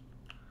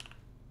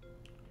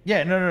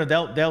 Yeah, no.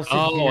 They'll sit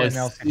Oh, here I and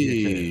they'll sit here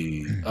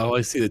see. too. Oh,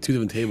 I see. The 2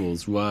 different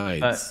tables, right?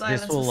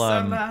 Silence This will is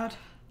so bad.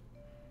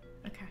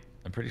 Okay.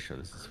 I'm pretty sure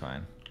this is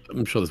fine.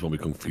 I'm sure this won't be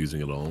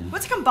confusing at all.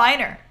 What's a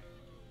combiner?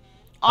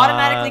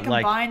 Automatically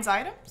like- combines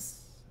items?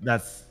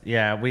 That's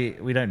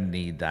we don't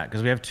need that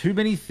because we have too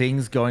many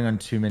things going on,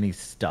 too many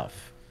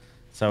stuff.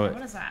 So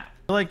What is that?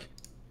 like,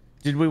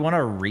 did we want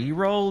to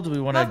re-roll? Do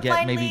we want to Love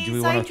get maybe? Do we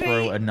want to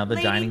throw Hydrate, another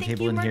Lady, dining thank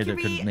table you, in here that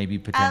Mercury, could maybe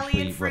Allie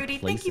potentially and Fruity,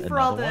 replace thank you for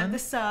all another one? the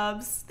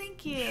subs.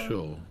 Thank you.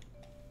 Sure.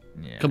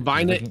 Yeah,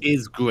 Combiner we can-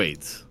 is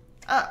great.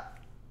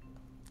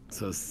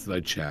 So it's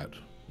like chat.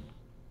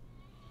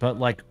 But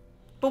like,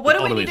 but what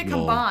do we need to Automate more.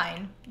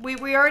 combine?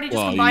 We already just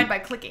Well, combined you- by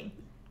clicking.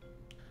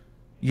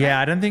 yeah,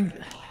 I don't think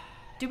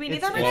Do we need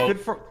it's, that it's many? good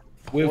for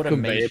With conveyor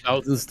automation.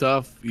 belts and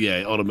stuff,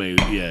 yeah, automate,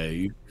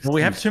 yeah. Well,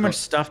 we have too much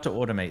stuff to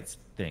automate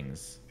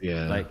things.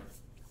 Yeah. Like,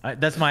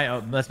 that's my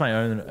own What does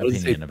it say,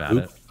 opinion about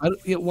poop? it.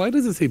 Yeah, why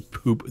does it say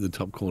poop in the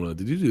top corner?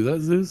 Did you do that,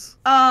 Zeus?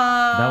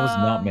 That was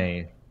not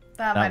me.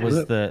 That That might was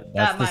have, that's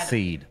that the might have-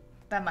 seed.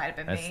 that might have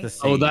been That's me. the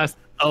seed.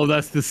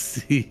 That's the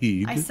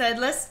seed. I said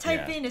let's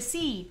type Yeah. in a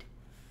seed.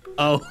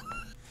 Oh,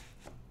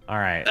 All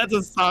right. that's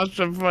a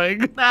Sasha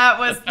prank. That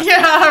was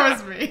that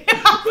was me.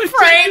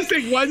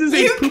 Frank, Why does it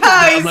say you poop?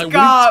 guys I'm like,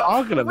 got what are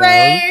you talking about?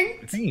 I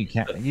pranked. think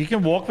you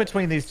can walk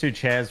between these 2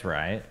 chairs,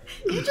 right?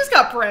 You just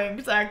got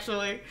pranked,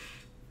 actually.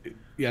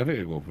 Yeah, I think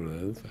I go for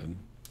that. That's fine.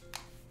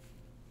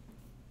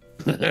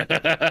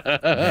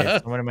 Okay,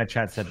 someone in my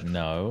chat said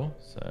no,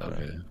 so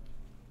Okay.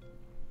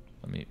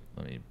 let me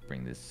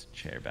bring this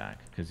chair back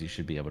because you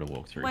should be able to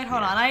walk through. Wait, here.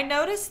 hold on. I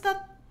noticed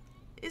that.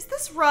 Is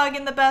this rug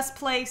in the best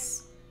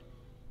place?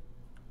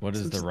 What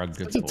is the rug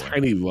good It's a for?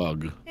 tiny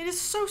rug. It is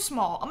so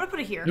small. I'm gonna put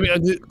it here. Can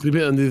we put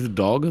it under the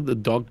dog? The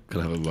dog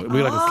can have a rug.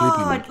 Maybe like a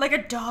sleeping rug. Like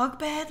a dog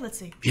bed. Let's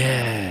see.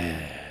 Yeah.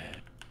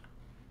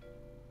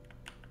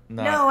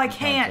 No, I you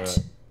can't. do it.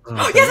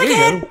 Oh, yes, I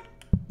can.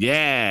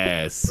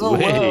 Yes. Oh,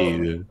 Wait.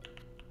 whoa.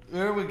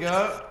 There we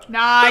go.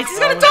 Nice. He's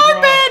got a Oh,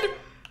 dog bed.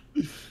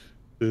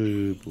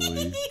 Oh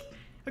boy.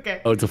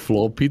 Okay. Oh, it's a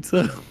floor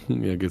pizza?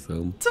 Yeah, I guess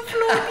so. It's a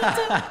floor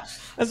pizza.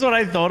 That's what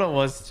I thought it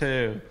was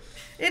too.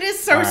 It is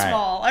so All right.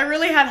 small. I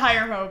really had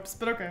higher hopes,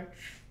 but okay.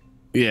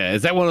 Yeah,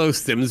 is that one of those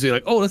Sims you're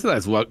like, oh, that's a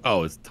nice walk.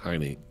 Oh, it's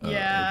tiny.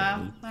 Yeah,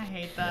 Okay. I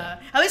hate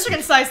that. At least you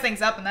can size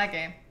things up in that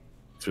game.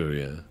 True,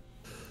 yeah.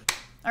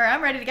 All right,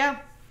 I'm ready to go.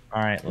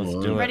 All right, let's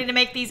Come do on. it. Ready to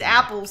make these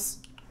apples.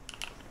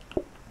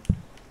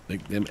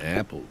 Make them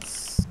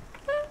apples.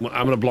 Well,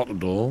 I'm gonna block the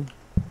door.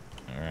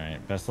 All right,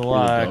 best of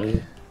luck.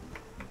 Here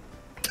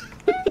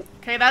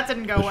Okay, that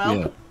didn't go we go. well.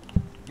 Yeah.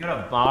 You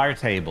got a bar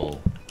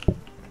table.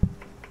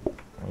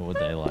 What would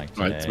they like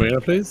today? Right, tomato,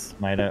 please.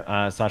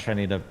 Tomato. Sasha, I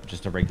need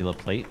just a regular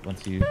plate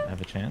once you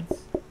have a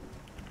chance.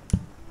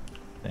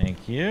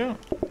 Thank you.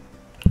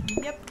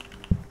 Yep.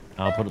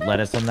 I'll put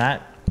lettuce on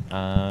that.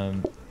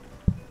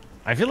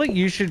 I feel like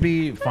you should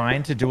be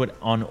fine to do it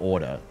on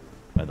order,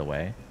 by the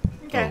way.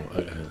 Okay.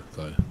 Oh,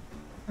 sorry.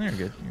 Oh, you're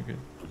good. You're good.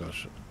 Oh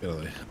gosh. Get out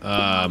of the way.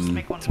 just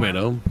make one more.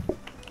 Tomato.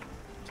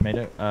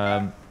 Tomato.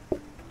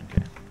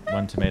 Okay.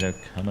 One tomato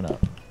coming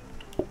up.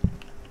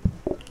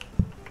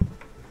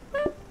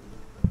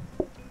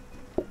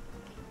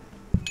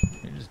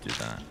 You just do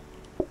that.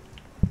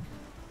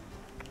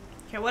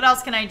 Okay, what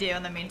else can I do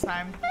in the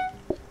meantime?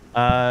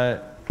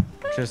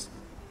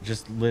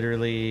 Just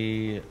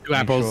literally. Two make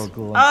apples. sure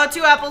glue- Oh,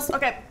 2 apples.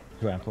 Okay.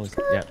 2 apples.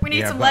 Yeah. We need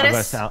yeah, some I've got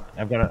lettuce.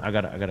 I've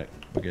got it.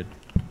 We're good.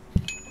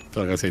 I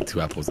feel like I say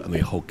 2 apples and the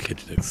whole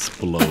kitchen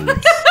explodes.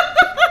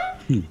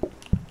 We're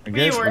We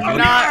good. were We're good.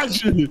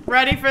 not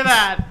ready for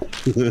that.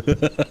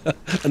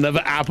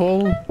 Another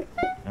apple.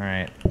 All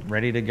right,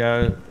 ready to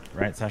go.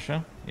 Right,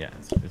 Sasha? Yeah,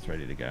 it's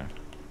ready to go.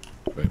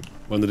 Wait,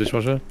 one in the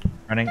dishwasher.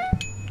 Running.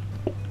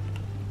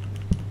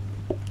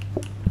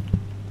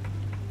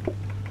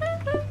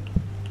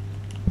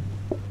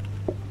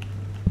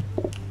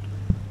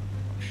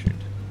 Shoot.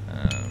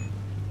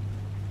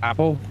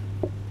 Apple.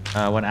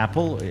 One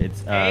apple.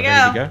 It's There you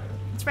ready to go. go.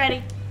 It's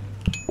ready.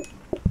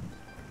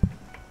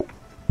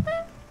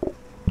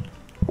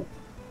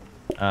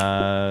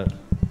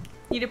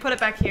 Need to put it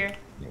back here.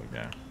 There we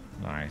go.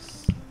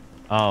 Nice.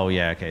 Oh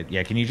yeah. Okay.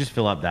 Yeah. Can you just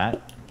fill up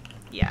that?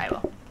 Yeah, I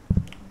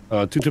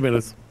will. 2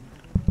 tomatoes.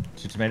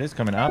 2 tomatoes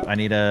coming up. I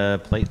need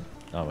a plate.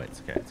 Oh wait.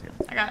 It's okay. It's okay.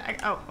 I got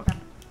it. Oh, okay.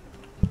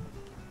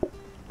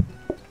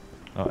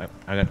 Oh,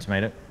 I got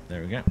tomato.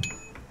 There we go.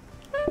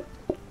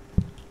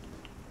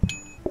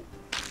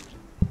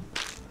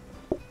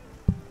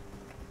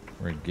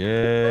 We're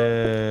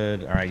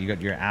good. All right, you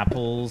got your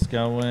apples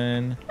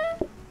going.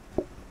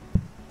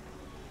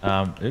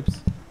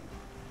 Oops.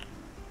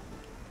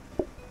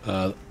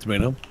 Tomato.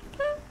 Tomato.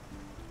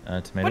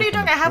 What are you doing?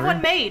 coming I have through.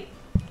 one made.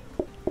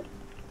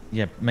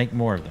 Yeah, make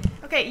more of them.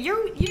 Okay,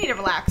 you need to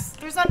relax.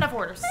 There's not enough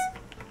orders.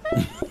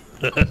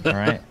 All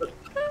right.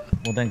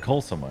 Well, then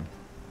call someone.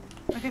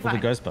 Okay, Call the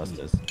fine.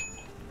 Ghostbusters.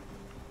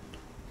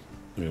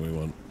 Okay, we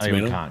want Oh,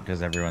 tomato. you can't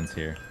because everyone's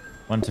here.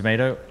 1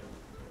 tomato.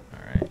 All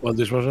right. 1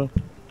 dishwasher.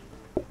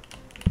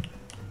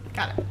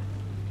 Got it.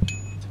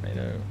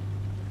 Tomato.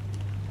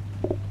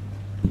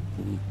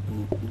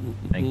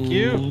 Thank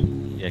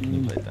you. Yeah, can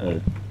you plate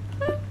that?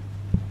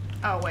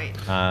 Oh wait.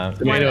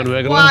 Tomato and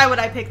regular. Why would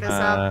I pick this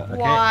up? Okay,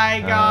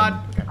 Why,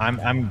 God?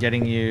 I'm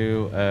getting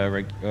you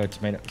a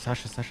tomato.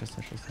 Sasha.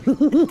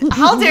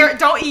 How dare?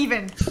 Don't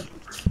even.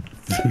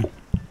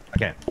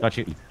 Okay, got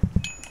you.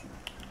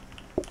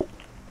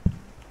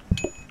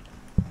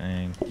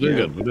 Thank We're you.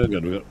 good. We're doing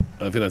good. We're good.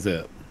 I think that's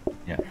it.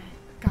 Yeah.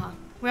 God,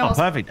 we Oh, almost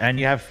perfect. And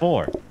you have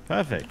 4.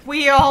 Perfect.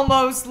 we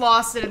almost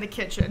lost it in the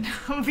kitchen.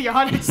 I'm gonna be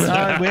honest. We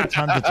had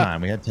tons of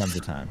time. We had tons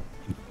of time.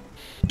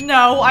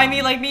 No, I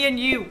mean like me and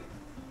you.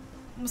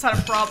 Almost had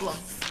a problem.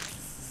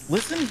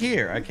 Listen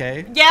here,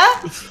 okay? Yeah,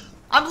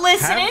 I'm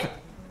listening.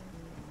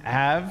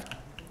 Have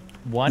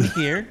one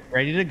here,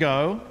 ready to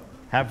go.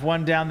 Have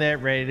one down there,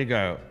 ready to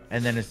go.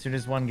 And then as soon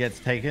as one gets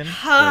taken,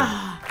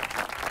 boom.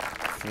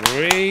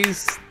 3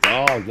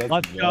 stars.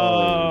 Let's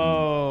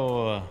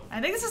go. I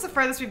think this is the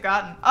furthest we've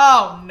gotten.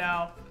 Oh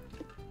no.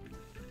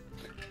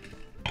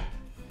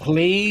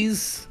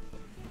 Please,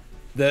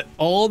 that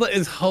all that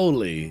is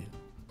holy,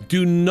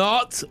 do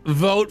not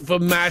vote for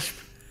mashed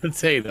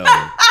potato.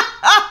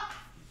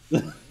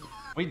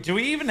 Wait, do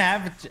we even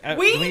have?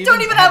 We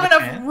don't even have a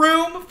enough chance?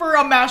 room for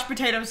a mashed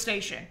potato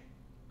station.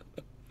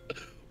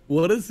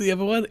 What is the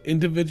other one?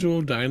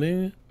 Individual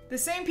dining? The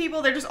same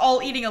people, they're just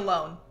all eating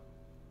alone.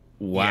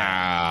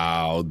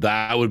 Wow,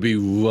 that would be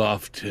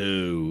rough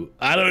too.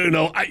 I don't even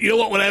know. You know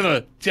what?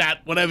 Whatever,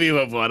 chat, whatever you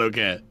vote for, I don't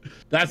care.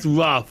 That's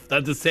rough.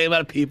 That's the same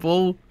amount of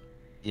people.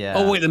 Yeah.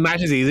 Oh wait, the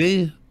mash is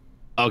easy.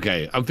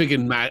 Okay, I'm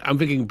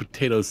thinking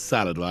potato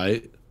salad,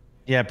 right?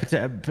 Yeah,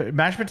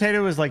 mashed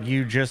potato is like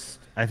you just.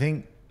 I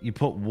think you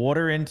put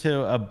water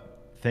into a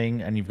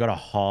thing, and you've got a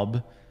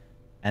hob,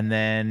 and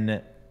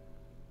then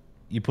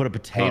you put a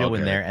potato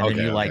in okay. there, and then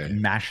Okay, you like okay.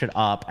 mash it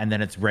up, and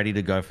then it's ready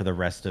to go for the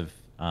rest of.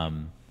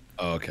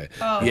 Oh, okay.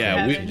 Oh, yeah,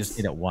 heavens. You just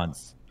eat it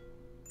once.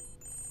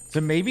 So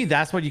maybe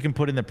that's what you can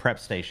put in the prep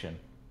station.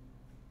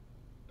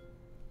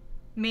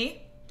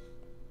 Me?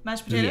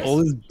 Mashed Dude, potatoes? all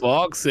these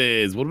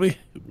boxes. What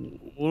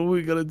are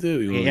we gonna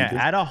do? You wanna Yeah, do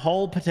this? add a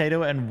whole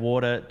potato and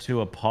water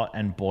to a pot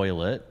and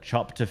boil it.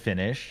 Chop to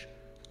finish.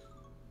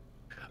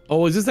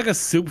 Oh, is this like a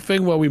soup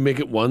thing where we make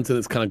it once and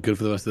it's kind of good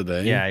for the rest of the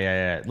day?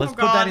 Yeah. Let's Oh,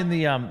 put that God. in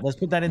the Let's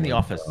put that in the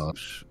office.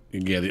 Gosh.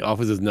 Yeah, the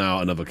office is now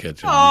another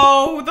kitchen.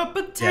 Oh, the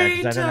 'cause I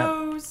don't have-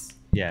 potatoes.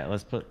 Yeah,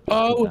 let's put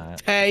that.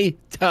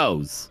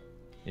 Potatoes.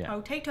 Yeah,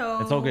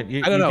 Potatoes. it's all good. I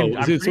don't know.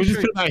 I'm So we pretty just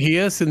sure- put that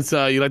here since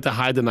you like to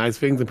hide the nice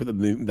things and put the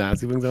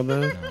nasty things out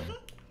there.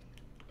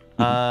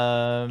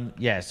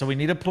 Yeah. So we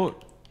need to put.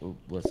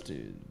 Let's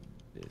do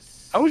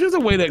this. I wish there was a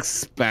way to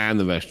expand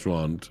the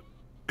restaurant,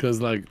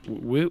 because like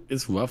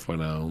it's rough right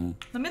now.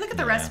 Let me look at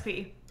the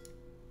recipe.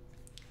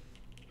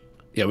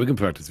 Yeah, we can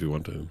practice if we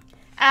want to.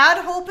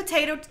 Add whole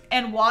potato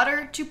and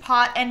water to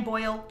pot and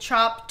boil.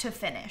 Chop to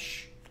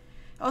finish.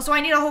 Oh, so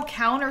I need a whole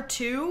counter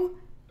too?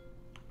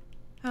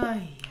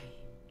 Ay.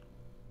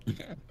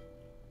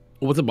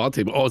 What's a bar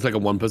table? Oh, it's like a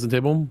one-person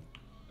table.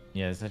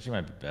 Yeah, this actually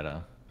might be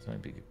better. This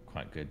might be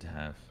quite good to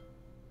have.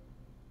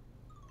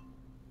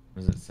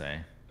 What does it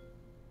say?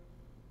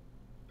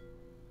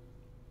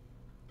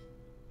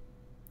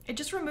 It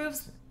just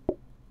removes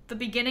the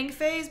beginning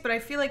phase, but I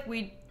feel like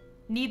we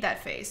need that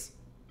phase.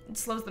 It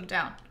slows them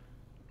down.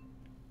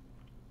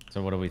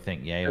 So what do we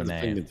think? Yay or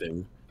That's a nay?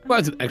 thing. Well,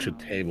 it's an extra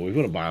table. If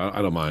you want to buy it,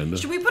 I don't mind.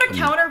 Should we put a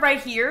counter right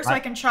here so I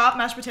can chop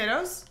mashed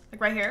potatoes?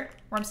 Like right here,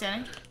 where I'm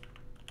standing?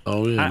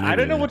 Oh yeah. I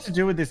don't know what to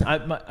do with this.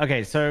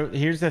 Okay, so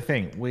here's the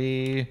thing.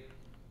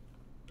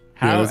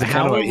 Yeah, there's a How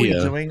counter are right we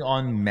here. doing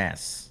on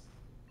mess?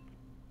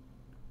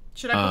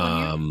 Should I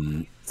put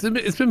one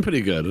here? It's been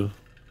pretty good.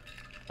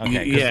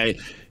 Okay. 'cause- Yeah,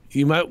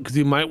 you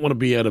might want to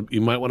be able to.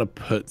 You might want to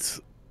put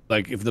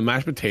like if the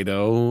mashed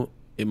potato,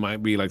 it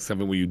might be like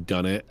something where you've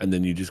done it and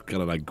then you just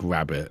kind of like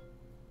grab it,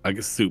 like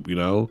a soup, you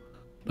know.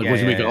 Like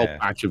once you make a whole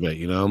batch of it,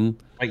 you know.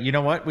 Like, you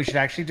know what? We should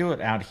actually do it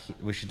out here.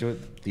 We should do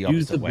it the opposite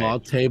Use the way. bar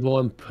table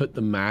and put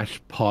the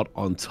mash pot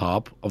on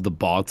top of the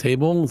bar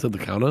table instead of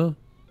the counter.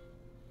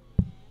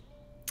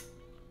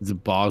 Is the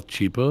bar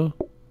cheaper?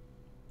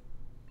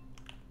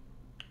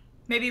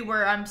 Maybe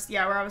where I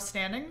was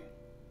standing.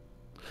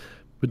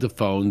 Put the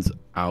phones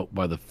out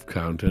by the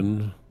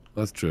fountain.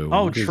 That's true.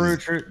 Oh,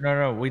 Because true.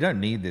 No, we don't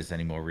need this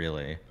anymore,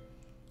 really.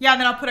 Yeah, and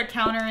then I'll put a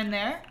counter in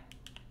there.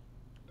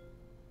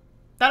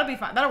 That'll be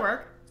fine. That'll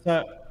work.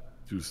 So,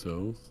 2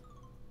 stoves.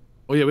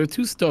 Oh yeah, we have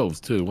 2 stoves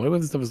too. Why do we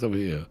have this stuff over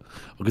here? Oh,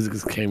 because it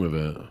just came with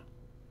it.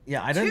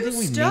 yeah, I don't 2 think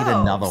we need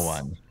another stoves.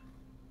 one.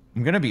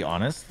 I'm gonna be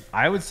honest.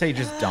 I would say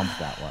just dump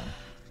that one.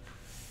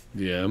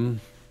 Yeah.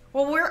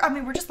 Well,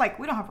 we're just like,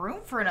 we don't have room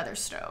for another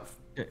stove.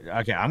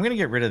 Okay, I'm gonna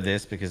get rid of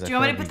this because Do you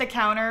want me to put the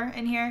counter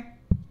in here?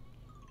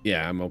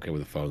 Yeah, I'm okay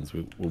with the phones.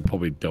 We'll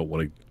probably don't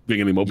want to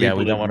bring any more people. Yeah,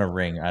 we don't in. want to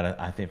ring.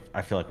 I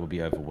feel like we'll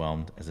be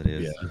overwhelmed as it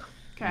is. Yeah.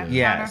 Okay.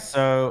 Yeah. Counter.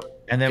 So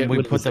and then Get we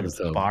rid of put the the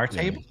stove. bar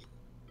Yeah. table.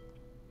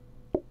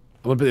 I'm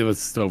gonna put a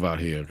stove out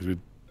here because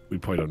we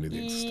probably don't need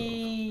the extra stove.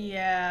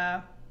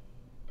 Yeah.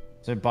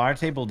 So bar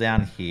table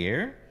down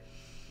here.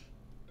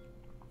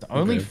 It's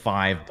only Okay.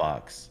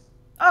 $5.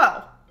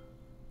 Oh.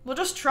 We'll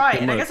just try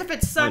it. Might- I guess if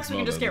it sucks, we might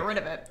can just well get rid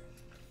of it.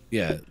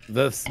 Yeah,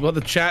 that's what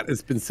the chat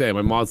has been saying.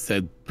 My mod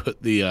said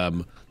put the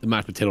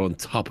mashed potato on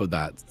top of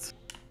that.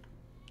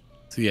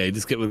 So yeah, you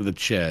just get rid of the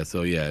chair.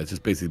 So yeah, it's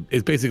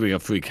basically a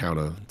free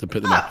counter to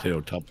put the mashed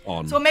potato top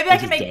on. So maybe I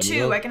Once can it's make done, 2. you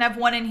know? I can have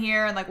one in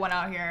here and like one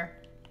out here.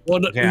 Well,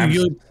 no, Okay,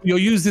 you'll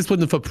use this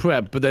one for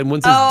prep, but then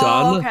once it's Oh,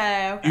 done,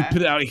 okay. you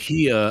put it out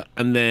here,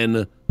 and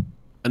then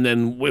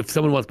if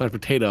someone wants mashed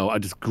potato, I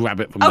just grab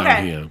it from down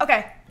Okay. here.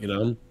 Okay. You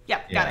know.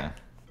 Yep. Got it.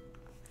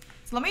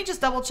 So let me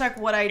just double check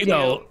what I do. You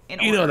know, in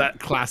you know order. that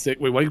classic.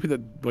 Wait, why are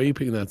you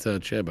picking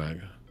that chair back?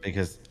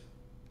 Because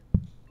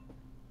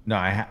no,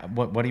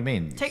 what do you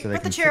mean? Take So they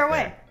put the can chair sit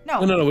away. there?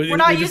 No, No, we're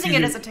not we're just using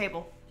it using- as a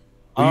table.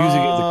 We're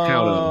using it as a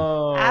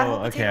counter. Add whole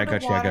Oh, okay, I potato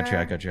got to you.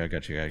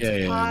 water.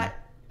 Yeah. Pot.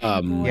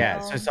 Yeah,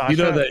 boil. so Sasha, You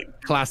know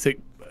that classic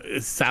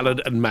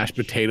salad and mashed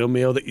potato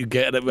meal that you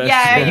get at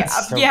Yeah,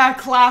 restaurants? So- yeah,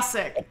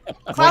 classic. what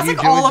you Classic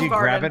do is Olive you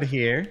grab Garden. it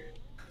here.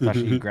 Sasha,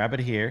 you grab it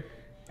here,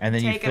 and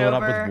then you Take it fill it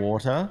up over. with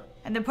water.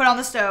 And then put it on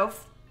the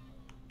stove.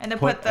 And then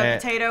put the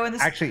potato in the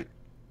Actually, We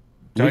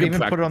don't can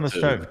even put it on the practice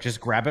too. stove.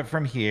 Just grab it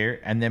from here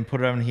and then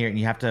put it on here, and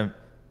you have to.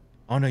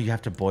 Oh no, you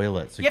have to boil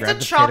it. So You have grab to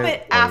the chop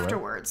potato, it boil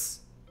afterwards.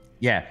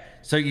 Yeah.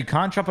 So you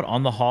can't chop it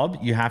on the hob.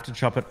 You have to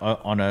chop it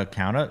on a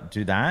counter.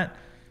 Do that,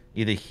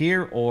 either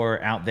here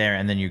or out there,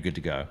 and then you're good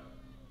to go.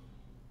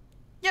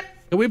 Yep.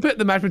 Can we put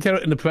the mashed potato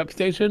in the prep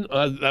station?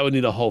 That would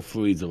need a whole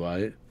freezer,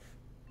 right?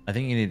 I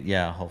think you need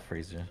a whole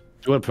freezer. Do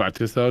you want to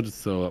practice though, just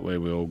so that way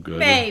we're all good?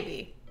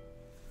 Maybe.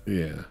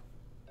 Yeah.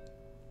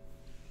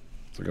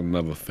 It's like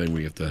another thing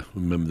we have to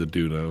remember to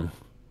do now.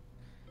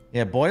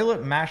 Yeah, boil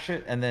it, mash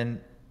it, and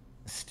then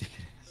stick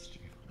it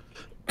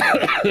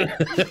in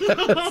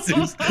a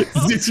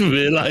stew. Just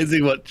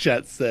realizing what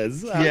chat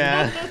says.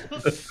 Yeah.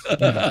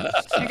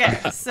 Okay,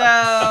 so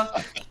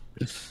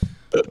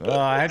Oh,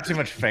 I had too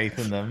much faith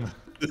in them.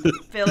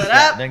 fill it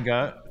up. Then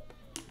go.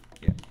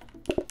 Yeah.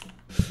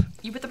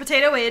 You put the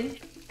potato in.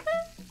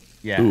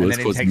 Yeah, Ooh, and let's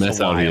then go it takes mess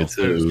a out while. here,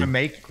 So too.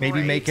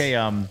 maybe make Great.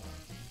 a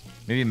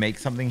maybe make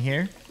something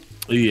here.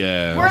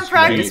 Yeah. We're in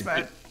practice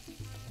mode.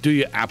 Do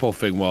your apple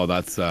thing while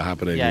that's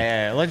happening.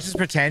 Yeah. Let's just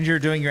pretend you're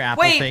doing your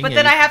apple Wait, thing. but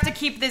then I have to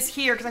keep this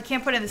here because I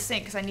can't put it in the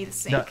sink because I need a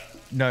sink.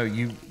 No,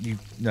 you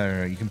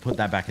can put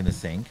that back in the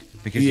sink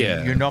because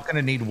Yeah. you're not going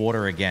to need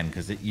water again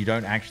because you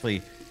don't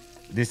actually.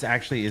 This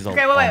actually is a.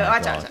 Okay, oh wait, my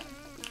watch God. out.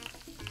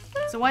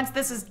 So once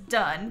this is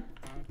done.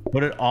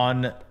 Put it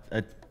on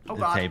the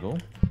God. table.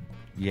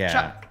 Yeah.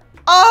 Chuck.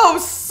 Oh,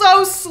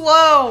 so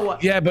slow.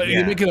 Yeah, but Yeah.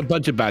 you're making a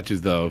bunch of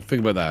batches, though. Think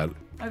about that.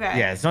 Okay.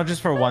 Yeah, it's not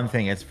just for one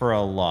thing; it's for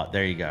a lot.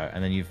 There you go.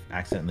 And then you've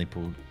accidentally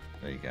pulled.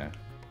 There you go.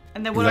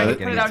 And then what do I Is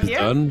put it out It's here?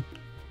 done?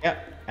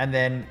 Yep. And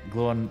then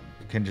Gluon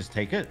can just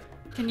take it.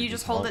 Can you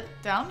just hold it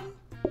down?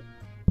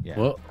 Yeah.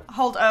 Well,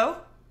 Hold O.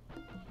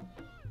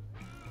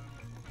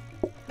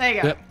 There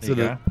you go. yep. So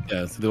There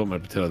they want my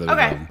potato. There we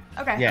Okay.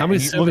 go. Okay. Yeah. How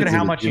many and look at servings how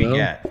is it, much you you know?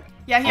 get.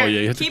 Yeah, here. Oh, yeah,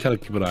 you have to kinda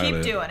keep an eye on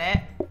it. doing it.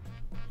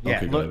 Yeah.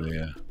 Okay, Look, good.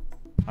 Yeah.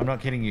 I'm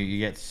not kidding you. You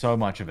get so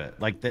much of it.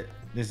 Like that.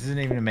 This isn't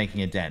even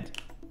making a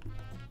dent.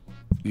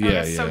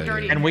 Yeah, it's so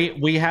dirty. And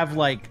we have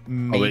like Oh,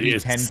 maybe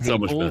it's 10 so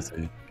much people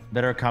messy.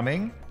 that are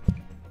coming.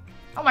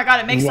 Oh my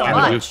god, it makes so Wow,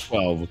 much. it's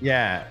 12.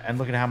 Yeah, and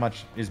look at how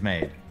much is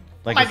made. Oh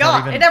Like my it's not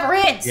god, even- it never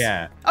ends.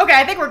 Yeah. Okay,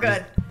 I think we're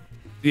good.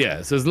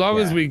 Yeah, so as long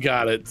as Yeah. we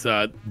got it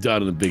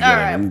done in the beginning, All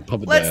right, and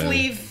pop it let's there.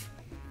 leave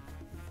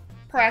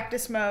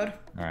practice mode.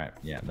 All right.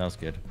 Yeah, that was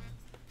good.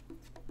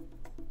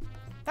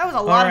 That was a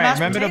All lot of right. mashed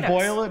Remember potatoes.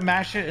 to boil it,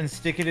 mash it, and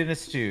stick it in a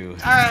stew.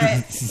 All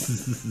right,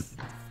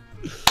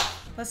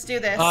 let's do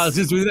this.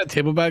 Just moving that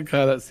table back,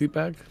 that seat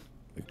back.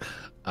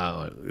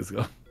 Let's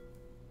go.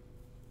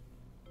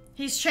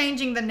 He's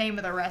changing the name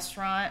of the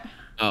restaurant.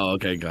 Oh,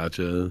 okay,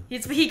 gotcha.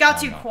 He got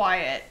too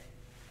quiet.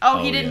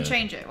 Oh, he Oh, didn't yeah.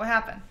 change it. What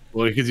happened?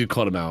 Well, because you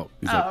called him out.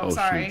 He's Oh,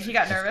 sorry. shoot. He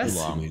got nervous.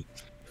 long. He was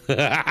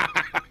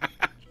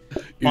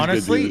good,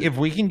 Honestly, dude. if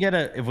we can get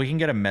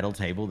a metal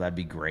table, that'd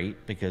be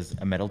great because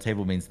a metal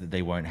table means that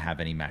they won't have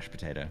any mashed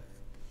potato.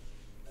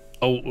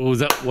 Oh, was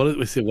that what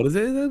is it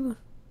then?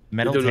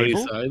 Metal They don't know any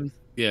table? sides?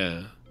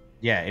 Yeah.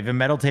 Yeah, if a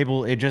metal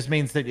table, it just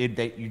means that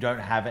you don't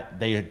have it.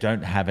 They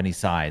don't have any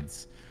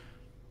sides.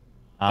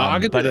 I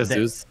can do but this, they-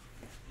 dude.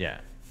 Yeah.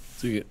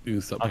 So you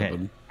can stop Okay.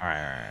 popping. All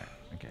right.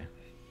 Okay.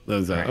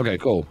 Those, Right. Okay,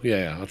 cool.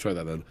 Yeah, I'll try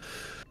that then.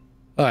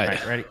 All right, All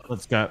right. Ready?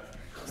 Let's go.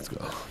 let's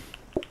go.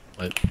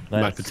 Like, mashed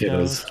Let's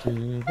potatoes. go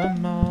to the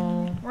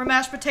mall. We're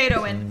mashed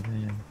potato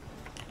in.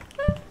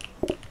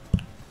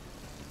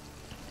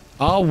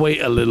 I'll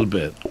wait a little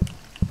bit.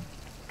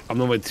 I'm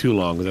not wait too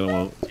long because I don't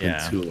want to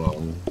Yeah. wait too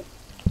long.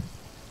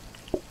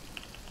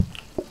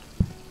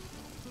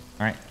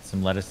 All right.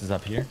 Some lettuce is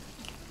up here.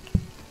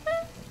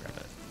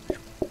 Grab it.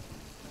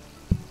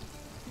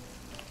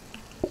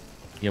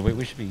 Yeah,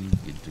 we should be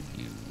good to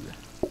go.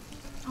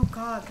 Oh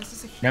god, this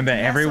is a huge Remember,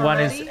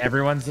 mess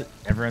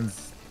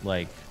everyone's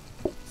like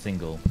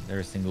single. They're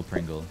a single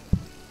Pringle.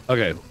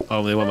 Okay.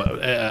 Oh, they want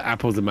my,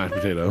 apples and mashed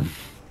potato.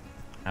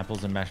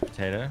 Apples and mashed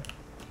potato.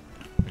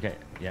 Okay.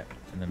 Yep.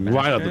 And then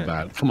Right off mash the it.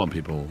 bat. Come on,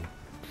 people.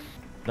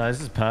 No,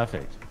 this is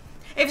perfect.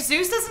 If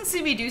Zeus doesn't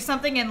see me do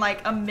something in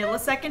like a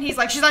millisecond, he's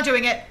like, she's not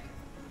doing it.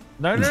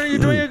 No, you're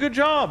doing a good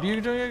job.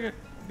 You're doing a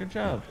good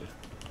job.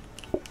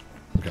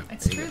 Okay.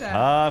 It's true though.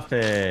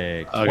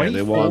 Perfect. Okay,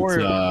 they 24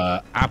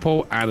 want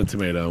apple and a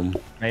tomato.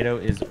 Tomato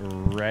is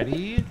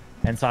ready.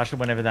 And Sasha,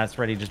 whenever that's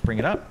ready, just bring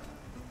it up.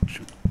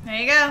 There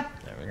you go.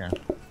 There we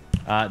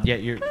go. Yeah,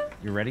 you're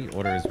ready.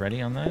 Order is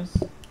ready on those.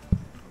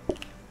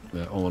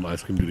 They're all on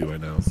ice cream duty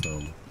right now,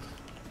 so.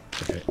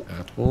 Okay,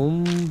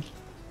 apple.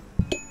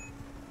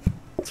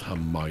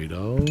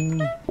 Tomato.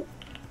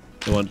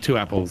 They want 2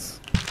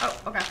 apples.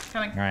 Oh, okay,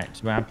 coming. All right,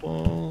 2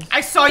 apples.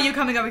 I saw you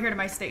coming over here to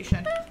my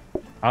station.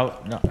 Oh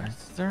no,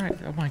 it's all right.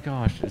 Oh my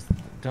gosh,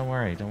 don't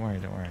worry.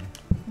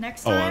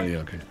 Next Oh, time, yeah,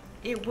 okay.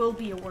 it will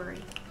be a worry.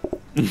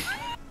 All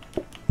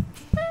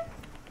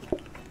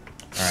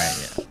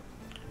right, yeah.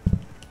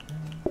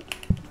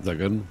 Is that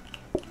good?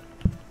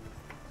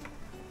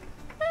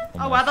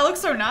 Oh wow, that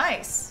looks so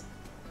nice.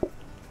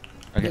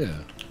 Okay.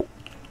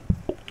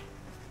 Yeah.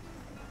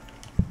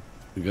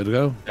 You good to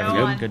go? Go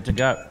You on. Good to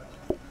go.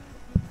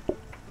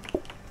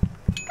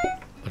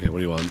 Okay, what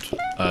do you want?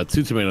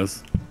 2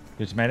 tomatoes.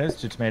 2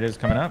 tomatoes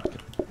coming up.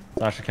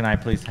 Sasha, can I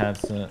please have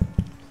some?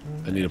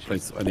 I need a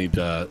place. I need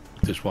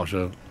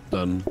dishwasher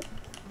done.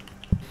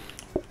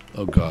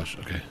 Oh gosh.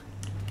 Okay.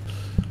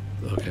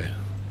 Okay.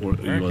 We're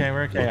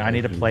okay. I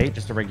need a plate,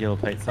 just a regular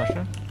plate,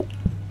 Sasha.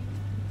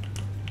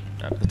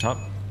 Up the top.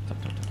 Top.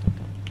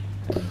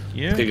 Thank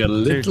you. Getting a 2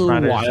 little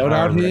tomatoes wild out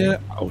are ready. here.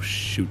 Oh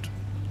shoot.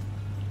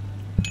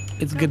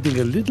 It's getting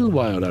a little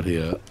wild out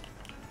here.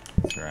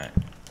 That's right.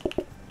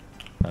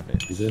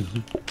 Perfect. Is it?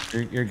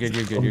 You're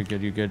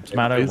good.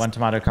 Tomato, please. 1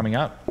 tomato coming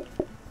up.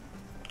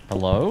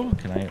 Hello?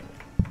 Can I?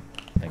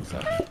 Thanks,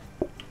 Sasha.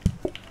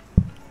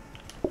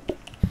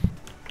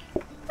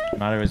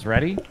 Tomato is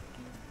ready.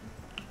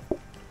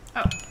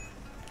 Oh,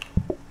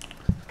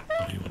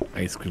 Oh, you want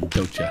ice cream,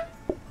 don't you?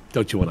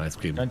 Don't you want ice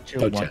cream? Don't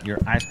you want your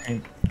ice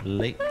cream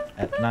late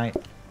at night?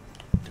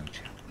 Don't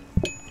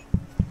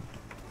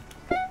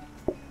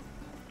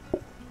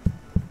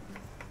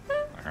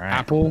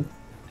apple.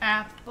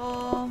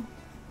 Apple.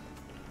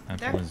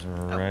 Apple is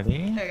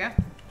ready. There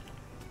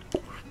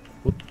you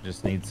go.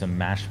 Just need some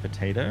mashed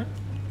potato.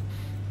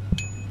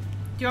 Do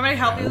you want me to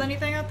help you with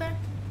anything out there?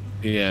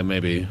 Yeah,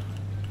 maybe.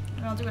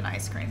 And I'll do an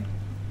ice cream.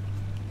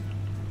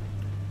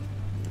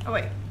 Oh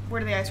wait, where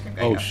did the ice cream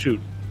go? Oh shoot.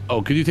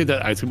 Oh, could you take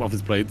that ice cream off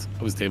his plate,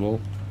 off his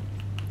table?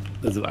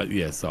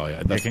 Yeah, sorry.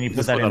 Hey, can you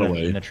put that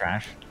in the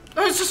trash?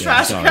 Oh, it's just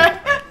Yeah, trash. sorry. Okay.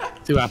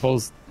 2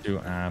 apples. 2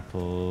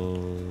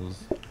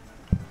 apples.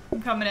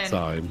 I'm coming in.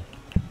 Sorry.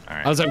 All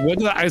right. I was like, where did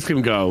the ice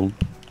cream go?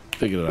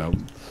 Figured it out.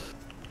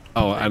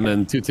 Oh, and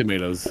then 2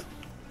 tomatoes.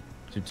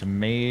 2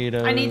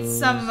 tomatoes. I need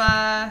some.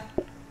 I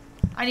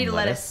need a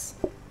lettuce.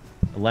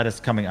 Lettuce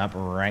coming up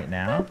right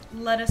now.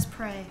 Let us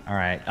pray. All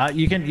right.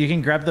 You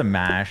can grab the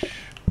mash.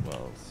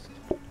 Well.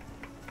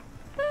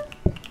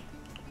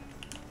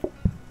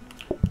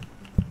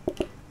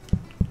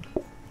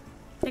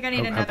 I think I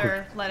need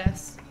another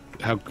lettuce.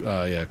 How?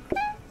 Yeah.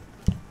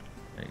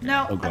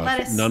 No, Oh a gosh.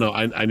 lettuce. No.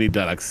 I need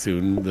that like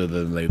soon,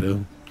 than later.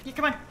 Yeah,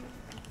 come on.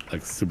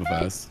 Like super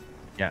fast.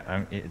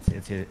 Yeah.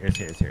 It's here.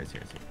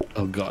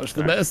 Oh gosh,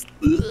 the All right. best.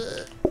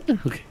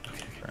 Okay.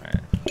 Right.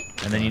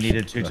 And then you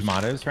needed 2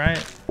 tomatoes,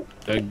 right?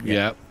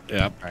 Yeah.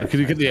 Right, Could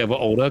you get the other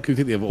order? Could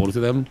you take the other order to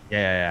them?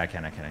 Yeah. I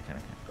can. Okay.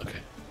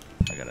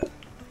 I got it.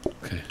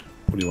 Okay.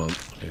 What do you want?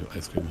 Okay,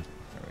 ice cream.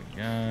 There we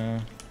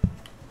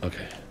go.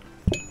 Okay.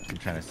 I'm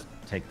trying to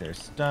take their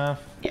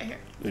stuff. Yeah, here.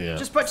 Yeah.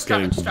 Just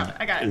stop it.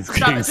 I got it. It's Stop it.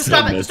 getting Just so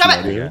stop it. messy Stop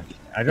out it. here.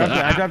 I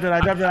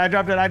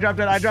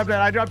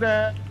dropped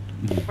it.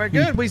 We're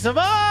good. We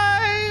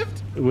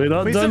survived. We're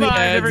not We done survived,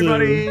 yet.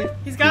 everybody.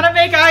 He's gotta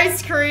make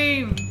ice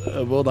cream.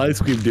 I'm on ice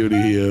cream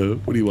duty here.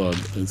 What do you want?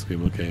 Ice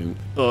cream, okay.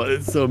 Oh,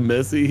 it's so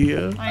messy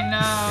here.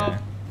 I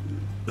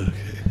know.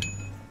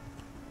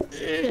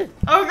 Okay.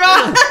 Oh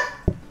god.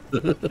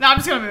 No, I'm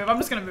just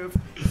gonna move.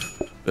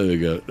 There we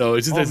go. No,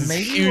 it's just there's this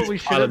maybe what we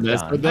huge should pile of have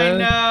mess done. right there. I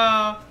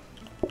know.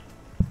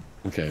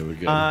 Okay, we're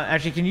good.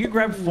 Actually, can you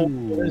grab 4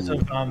 quarters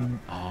of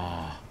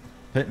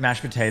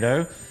mashed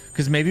potato?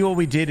 Because maybe what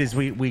we did is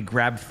we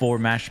grabbed 4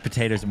 mashed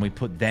potatoes and we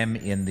put them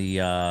in the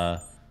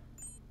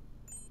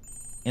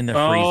freezer.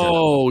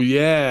 Oh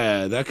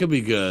yeah, that could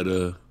be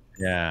good.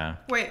 Yeah.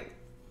 Wait,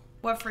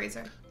 what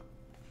freezer?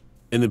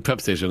 In the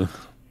prep station.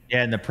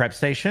 Yeah, in the prep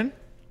station.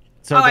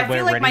 So Oh, that I we're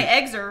feel like ready. my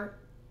eggs are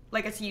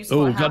like it's useful.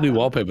 Oh, to we've got have new them.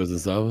 wallpapers and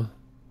stuff.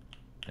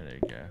 Yeah, there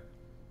you go.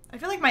 I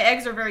feel like my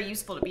eggs are very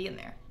useful to be in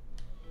there.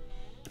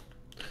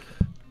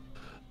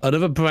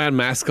 Another brand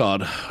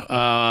mascot.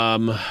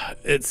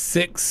 It's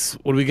 6.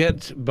 What do we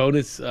get?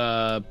 Bonus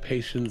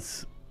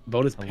patience.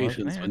 Bonus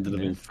patience when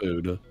delivering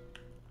food.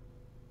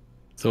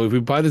 So if we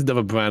buy this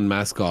another brand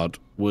mascot,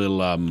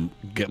 we'll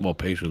get more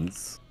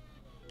patience.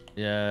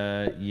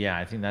 Yeah,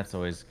 I think that's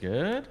always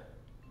good.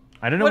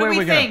 I don't know What do where we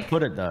we're gonna think?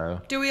 put it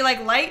though. Do we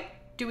like light?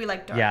 Do we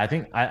like dark? Yeah, I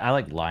think I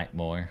like light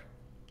more.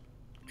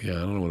 Yeah, I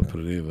don't know where to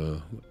put it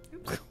either.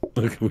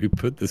 Where can we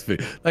put this thing?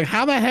 Like,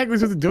 how the heck are we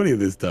supposed to do any of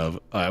this stuff?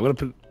 All right, I'm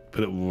gonna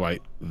put it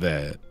right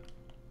there.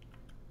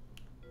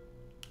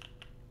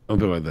 I'm gonna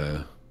put it right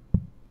there.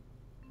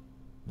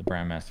 The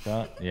brand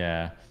mascot.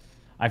 Yeah,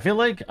 I feel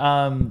like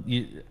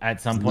you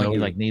at some point you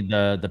like need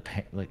the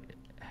like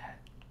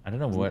I don't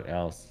know what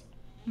else.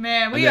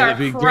 Man, we then are if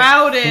we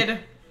crowded.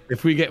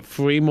 If we get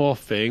 3 more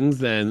things,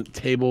 then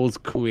tables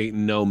create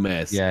no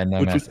mess. Yeah, no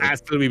which mess. would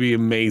absolutely be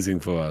amazing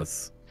for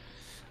us.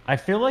 I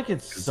feel like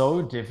it's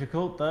so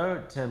difficult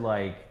though to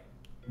like,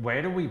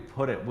 where do we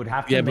put it? Would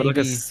have to Yeah, maybe.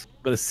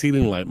 but a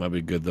ceiling light might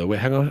be good though. Wait,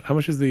 hang on. How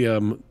much is the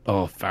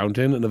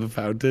fountain? Another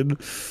fountain?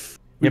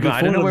 Yeah, but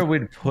I don't know where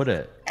we'd put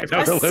it. I don't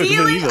A know where to put it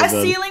either, a then.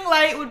 ceiling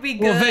light would be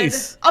good. Well, a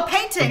vase. A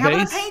painting. A How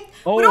about a vase? paint?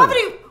 Oh. We don't have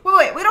any.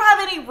 Wait. We don't have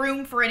any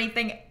room for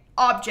anything.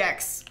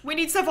 Objects. We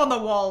need stuff on the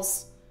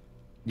walls.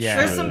 Yeah,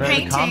 There's some the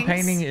paintings. calm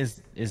painting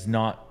is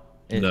not.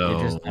 It just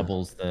No.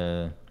 doubles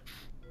the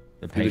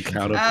Need a patience.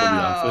 counter for the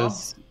Oh.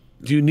 office.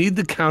 Do you need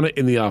the counter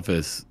in the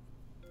office?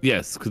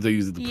 Yes, because they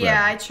use it to prep.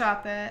 Yeah, I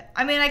chop it.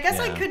 I mean, I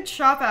guess I Yeah. could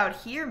chop out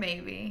here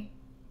maybe.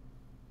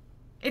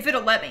 If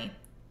it'll let me.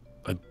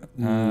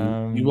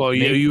 Maybe-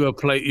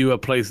 You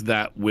replace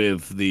that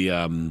with the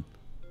yeah.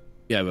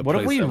 What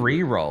if replace we that with-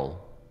 re-roll?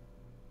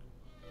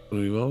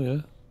 We will,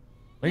 yeah.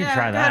 We can Yeah,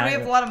 try God, that. we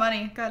have a lot of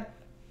money. Good.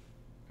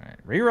 All right,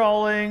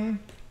 re-rolling.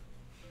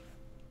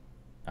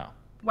 Oh,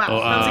 Wow, Oh,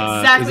 that was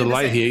exactly there's a the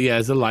light same. here. Yeah,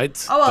 there's a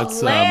light. Oh, a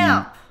That's,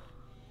 lamp.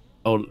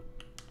 Oh,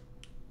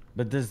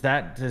 but does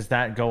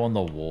that go on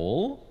the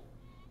wall?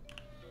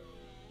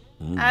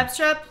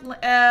 Abstract.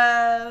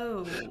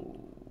 well,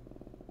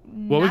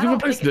 we can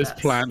replace this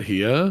plant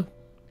here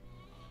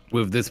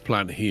with this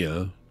plant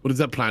here. What does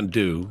that plant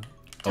do?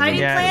 Tiny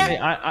Yeah,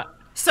 plant. I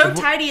So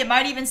tidy, it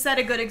might even set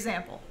a good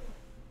example.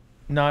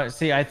 no.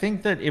 See, I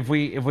think that if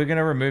we're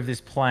gonna remove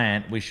this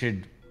plant, we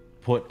should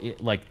put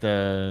it like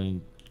the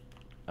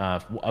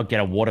I'll get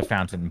a water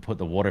fountain and put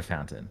the water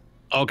fountain.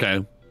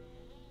 Okay.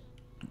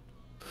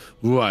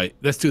 Right.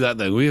 Let's do that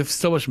then. We have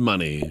so much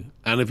money,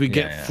 and if we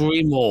get Yeah.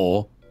 3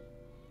 more,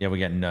 Yeah, we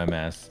get no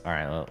mess. All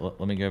right,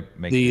 let me go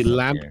make the this up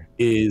lamp here.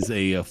 is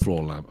a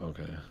floor lamp.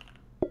 Okay.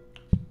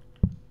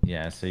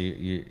 Yeah, so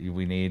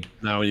we need.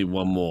 Now we need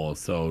one more.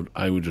 So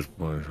I would just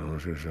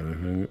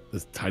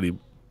this tiny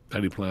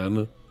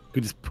plan.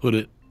 Could just put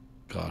it.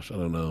 Gosh, I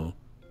don't know.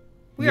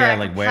 We Yeah, are at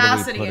like, where do we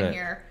capacity put in it?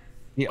 here.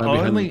 The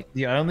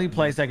only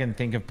place I can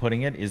think of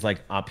putting it is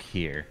like up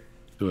here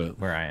Do it.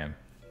 where I am.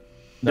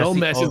 No That's the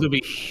messes o- would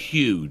be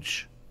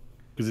huge.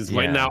 Because it's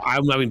right Yeah. now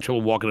I'm having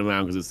trouble walking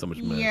around because there's so much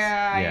mess.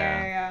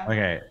 Yeah.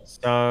 Okay,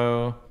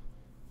 so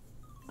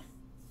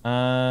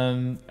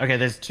okay,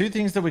 there's two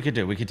things that we could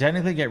do. We could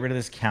technically get rid of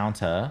this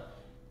counter.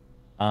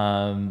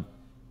 Because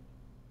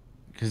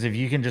if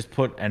you can just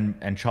put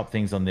and chop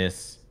things on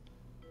this,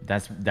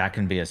 that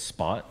can be a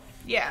spot.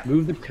 Yeah.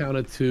 Move the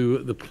counter to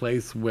the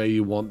place where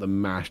you want the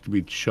mash to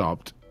be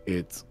chopped.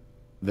 It's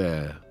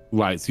there.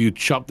 Right, so you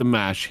chop the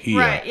mash here.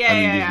 Right, yeah,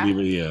 and then yeah, just leave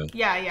it here.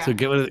 Yeah. So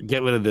get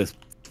rid of this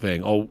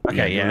thing. Oh, Okay,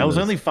 get rid yeah, of it was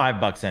this. only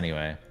 $5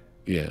 anyway.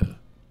 Yeah.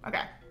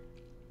 Okay.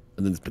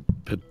 And then just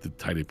put the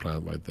tiny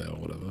plant right there or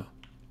whatever.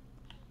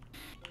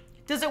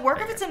 Does it work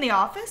if it's in the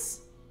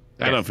office?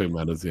 I don't think it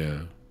matters,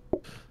 yeah.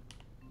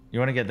 You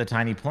want to get the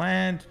tiny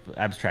plant,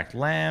 abstract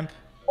lamp.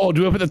 Oh,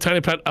 do we put the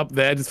tiny plant up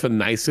there just for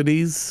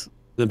niceties?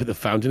 Then put the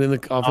fountain in the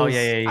office? Oh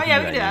yeah, we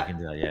can do that. You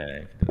can do that. Yeah,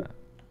 you can do that.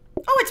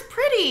 Oh, it's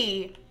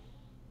pretty.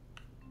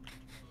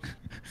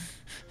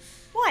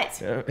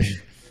 What? Look at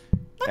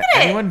it.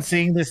 Anyone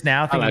seeing this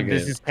now thinking like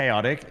this it. is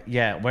chaotic?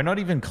 Yeah, we're not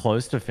even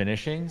close to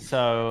finishing,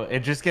 so it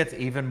just gets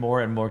even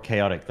more and more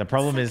chaotic. The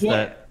problem is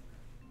that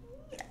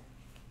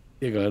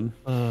You're good.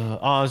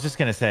 I was just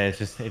gonna say it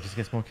just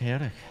gets more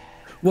chaotic.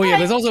 Well, yeah,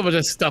 there's also a bunch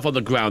of stuff on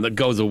the ground that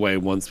goes away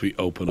once we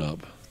open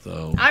up.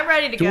 So I'm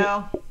ready to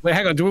go. wait,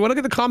 hang on. Do we want to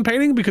get the calm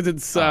painting because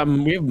it's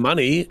we have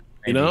money,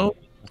 you know?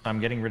 I'm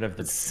getting rid of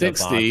the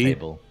 60 bar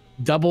table.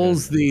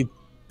 doubles the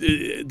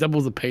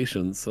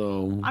patience.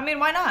 So I mean,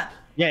 why not?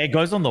 Yeah, it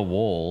goes on the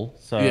wall.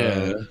 So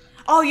yeah.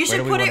 Oh, you should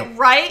do we put it wanna-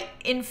 right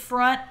in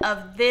front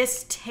of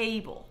this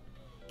table.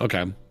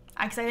 Okay.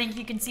 Because I think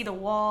you can see the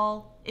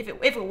wall. If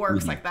it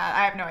works like that,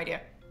 I have no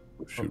idea.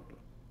 Shoot.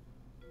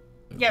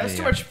 Yeah, there's you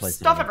too have much to place it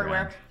stuff on the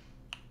everywhere.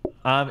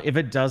 If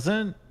it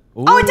doesn't,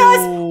 Oh, it does!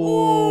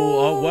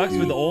 Oh, it works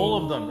with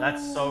all of them.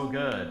 That's so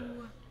good.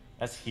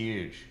 That's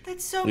huge.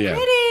 That's so Yeah.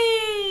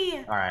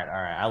 pretty. All right.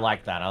 I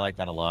like that. I like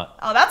that a lot.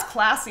 Oh, that's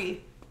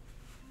classy.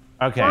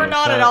 Okay. We're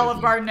not so- at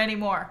Olive Garden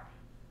anymore.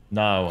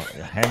 No,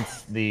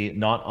 hence the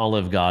not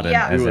Olive Garden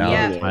Yeah, as we were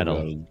our not title.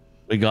 Olive Garden.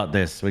 We got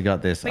this. We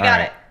got this. We All got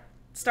right. it.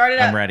 Start it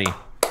up. I'm ready.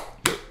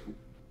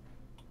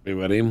 You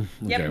ready?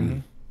 Yep.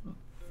 Okay.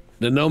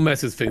 The no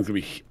messes thing's gonna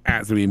be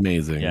absolutely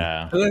amazing.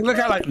 Yeah. And look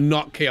how like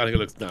not chaotic it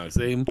looks now.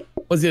 See,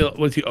 once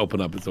you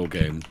open up, it's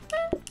okay.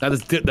 That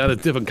is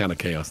different kind of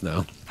chaos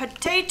now.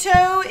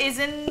 Potato is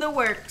in the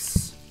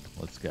works.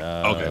 Let's go.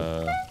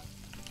 Okay.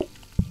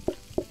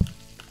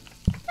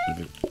 I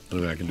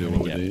don't know if I can do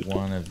what we Get need.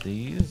 one of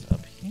these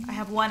up here. I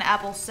have one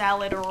apple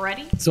salad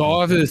ready. So all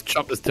I have to do is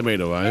chop this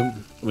tomato, right?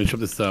 I mean, chop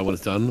this when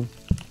it's done.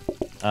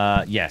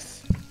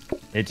 Yes.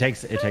 It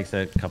takes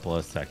a couple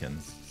of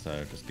seconds,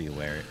 so just be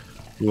aware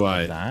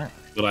Right. of that.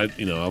 But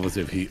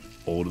obviously, if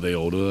they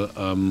order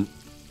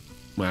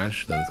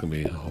mash, then it's gonna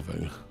be a whole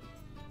thing.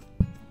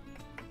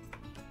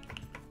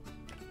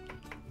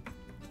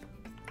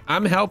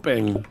 I'm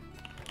helping.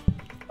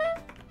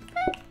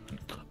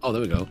 Oh,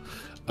 there we go.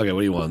 Okay,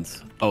 what do you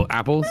want? Oh,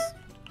 apples.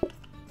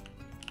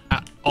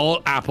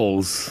 All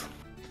apples.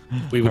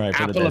 We have All right,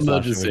 put it apple there, Sasha.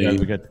 emergency.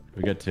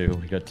 We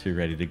got two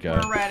ready to go.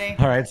 We're ready.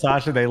 All right,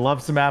 Sasha, they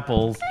love some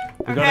apples.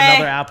 We got Okay.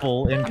 another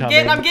apple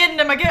incoming. I'm getting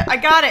them. I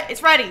got it.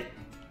 It's ready.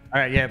 All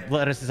right, yeah,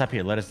 lettuce is up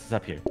here. Lettuce is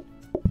up here.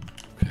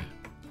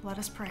 Let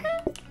us pray.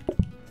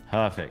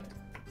 Perfect.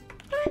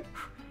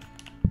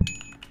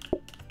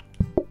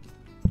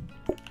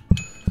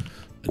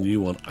 And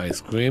you want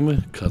ice cream?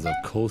 Because of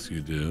course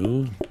you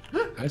do.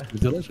 Ice cream's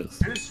delicious.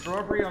 Do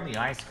strawberry on the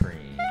ice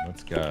cream.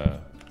 Let's go.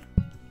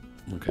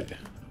 Okay.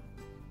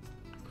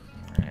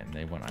 All right, and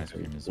they want ice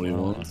cream as What do you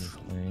well, want?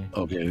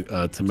 obviously.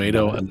 Okay,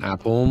 tomato and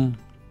apple.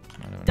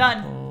 Tomato and Done.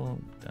 apple.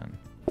 Done.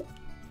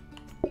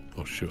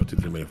 Oh shoot, I'll do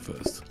the tomato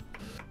first.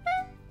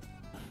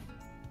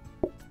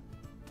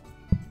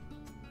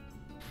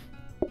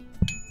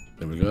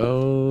 There we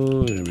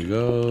go. Here we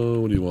go.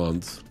 What do you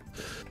want?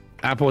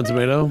 Apple and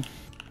tomato.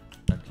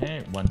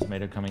 Okay, one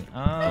tomato coming Oh,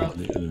 up,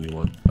 and then you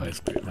want ice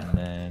cream. and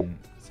then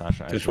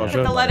Sasha. I should Dishwasher? have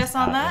Put the Sure. lettuce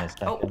on out in a that.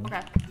 Oh, second.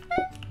 okay.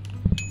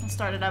 I'll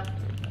start it up.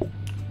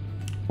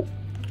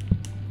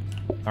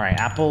 All right,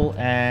 apple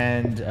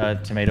and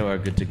tomato are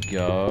good to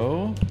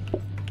go.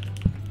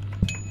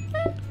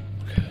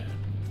 Okay.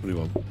 What do you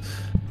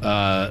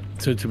want?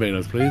 2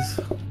 tomatoes, please.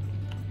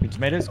 The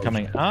tomatoes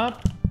coming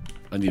up.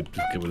 I need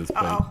to get with this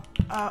plate.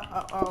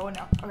 Oh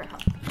no. Okay.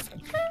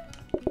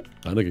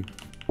 Okay.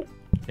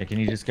 Yeah, can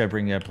you just go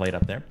bring your plate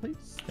up there, please?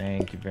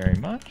 Thank you very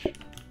much.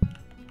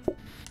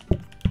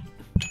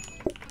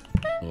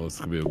 Oh, it's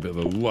gonna be a bit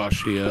of a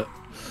rush here.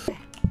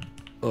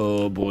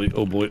 Oh boy,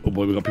 oh boy, oh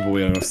boy, we got people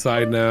waiting on our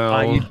side now.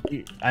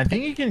 I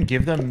think you can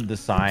give them the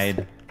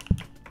side.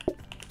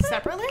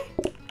 Separately?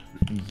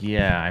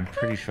 Yeah, I'm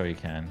pretty sure you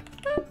can.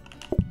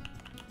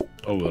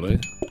 Oh really?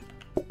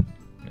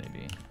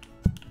 Maybe.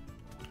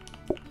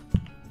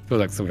 feel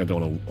like something I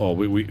don't know.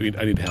 Oh, I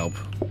need help.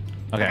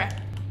 Okay.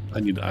 I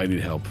need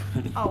help.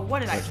 Oh,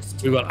 what did I just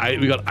do?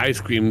 we got ice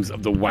creams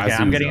of the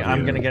wazoo. Okay,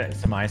 I'm gonna get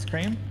some ice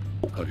cream.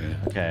 Okay.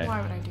 Okay. Why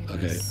would I do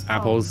Okay. this?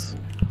 Apples.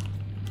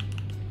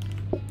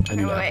 I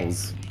need wait.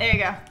 apples. There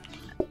you go.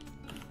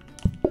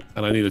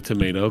 And I need a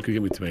tomato. Can you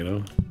give me a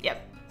tomato?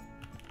 Yep.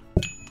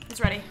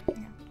 It's ready.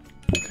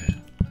 Okay.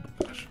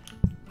 Oh gosh.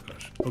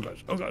 Oh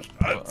gosh. Oh gosh.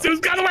 Oh gosh.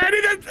 Sue's got away. I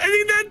need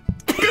that.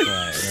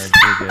 Right,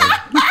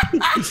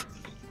 that's good.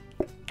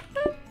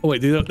 Oh wait,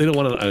 they don't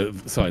want to.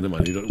 Sorry, never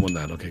mind. You don't want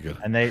that. Okay, good.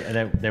 And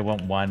they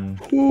want one.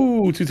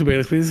 Ooh, 2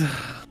 tomatoes, please.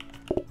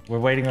 We're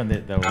waiting on the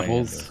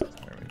apples. There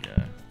we go.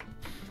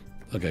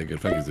 Okay, good.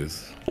 Thank you,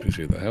 Zeus.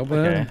 Appreciate the help.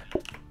 Okay.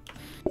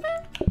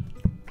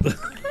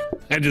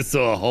 I just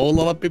saw a whole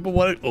lot of people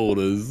wanting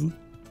orders.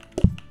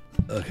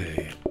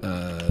 Okay.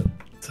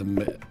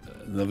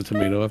 Another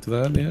tomato after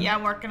that. Yeah. Yeah,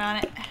 I'm working on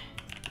it.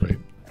 Great.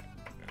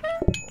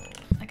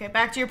 Okay,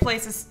 back to your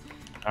places.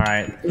 All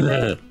right.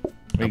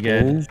 We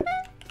good.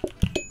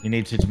 You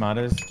need 2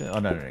 tomatoes? Oh,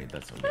 no,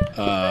 that's all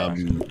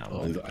good.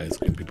 Oh, these ice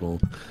cream people.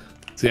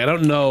 See, I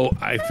don't know.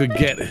 I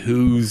forget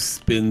who's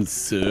been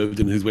served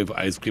and who's waiting for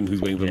ice cream,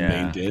 who's waiting for the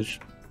main dish.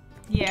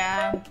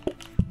 Yeah. All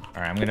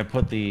right, I'm gonna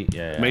put the.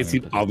 Yeah. It may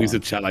seem obvious to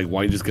chat, like,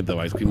 why you just get the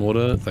ice cream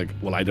order? It's like,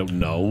 well, I don't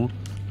know.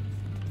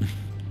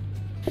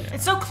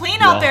 It's so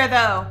clean out there,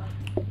 though.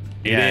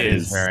 It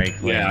is very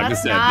clean. Yeah,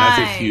 That's that's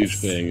a nice. huge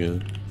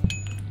thing.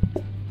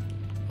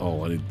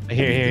 Oh, I need.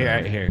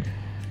 Here.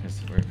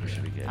 We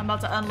should be good. I'm about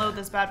to unload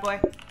this bad boy.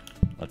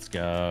 Let's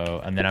go.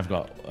 And then I've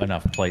got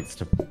enough plates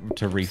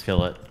to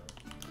refill it.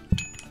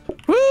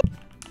 Woo!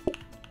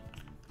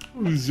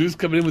 Zeus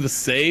coming in with a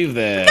save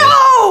there.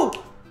 No!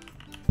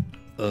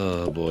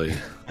 Oh boy.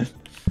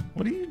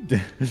 What are you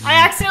doing? I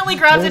accidentally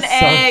grabbed an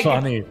egg. So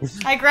funny.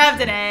 I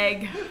grabbed an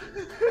egg.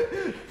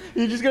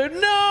 You just go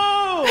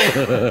no.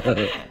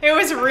 It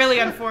was really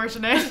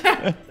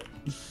unfortunate.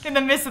 In the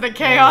midst of the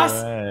chaos.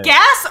 Right.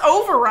 Gas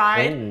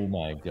override. Oh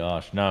my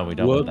gosh! No, we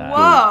don't What? want that.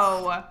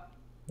 Whoa.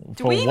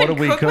 Do we what even are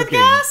we cook with cooking?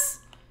 gas?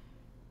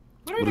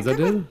 What does that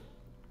do?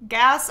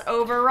 Gas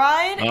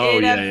override. Oh,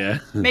 it, yeah.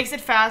 makes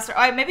it faster.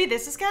 Oh, maybe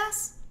this is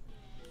gas?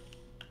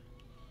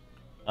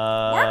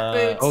 Work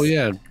boots. Oh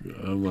yeah.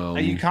 Well.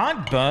 You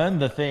can't burn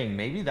the thing.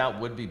 Maybe that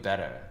would be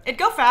better. It'd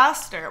go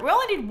faster. We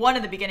only need one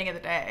at the beginning of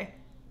the day.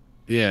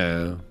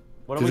 Yeah.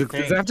 What do we Does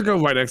think? it have to go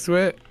right next to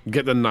it?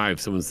 Get the knife,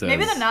 someone says.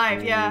 Maybe the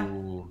knife, yeah.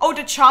 Ooh. Oh,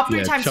 to chop 3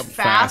 Yeah, times chop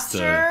faster?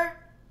 faster.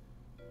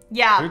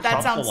 Yeah, Food that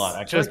chomps sounds... a lot,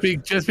 actually.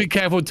 Just be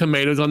careful with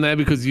tomatoes on there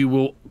because you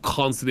will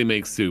constantly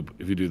make soup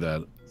if you do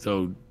that.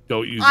 So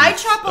don't use. I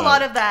chop a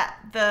lot of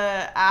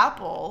the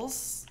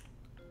apples.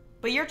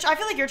 But I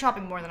feel like you're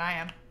chopping more than I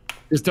am.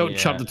 Just don't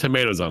chop the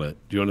tomatoes on it.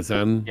 Do you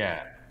understand?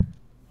 Yeah.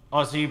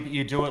 Oh, so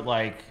you do it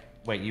like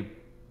you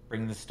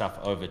bring the stuff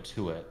over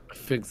to it. I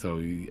think so.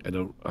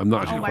 I'm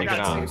not actually Oh my quite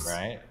God, sure. Zeus.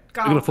 Right?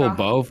 Go, We're gonna fold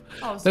go. both.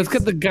 Oh, Let's Zeus.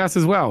 get the gas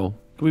as well.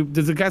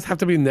 Does the gas have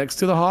to be next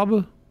to the hob?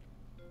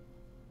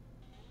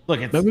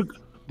 Look, it's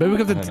Maybe we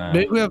have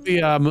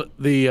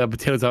the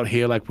potatoes out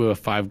here like we're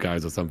 5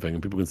 Guys or something,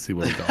 and people can see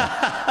where we go.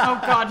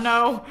 Oh God,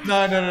 no.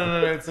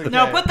 No, it's okay.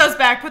 No, put those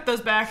back. Put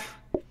those back.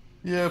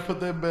 Yeah, put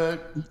them back.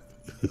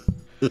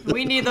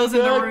 We need those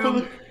in the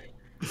room.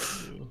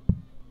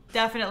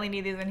 Definitely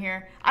need these in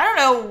here. I don't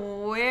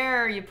know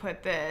where you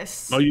put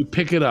this. Oh, you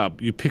pick it up.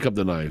 You pick up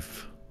the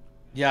knife.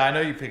 Yeah, I know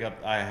you pick up.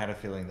 I had a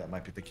feeling that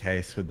might be the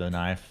case with the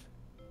knife.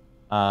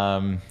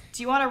 Do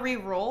you want to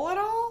re-roll at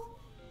all?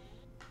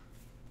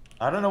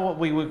 I don't know what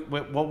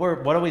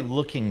are we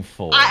looking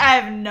for? I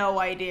have no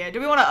idea. Do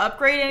we want to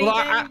upgrade anything?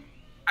 Well,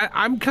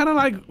 I'm kind of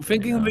like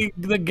thinking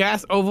the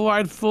gas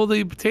override for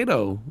the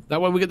potato. That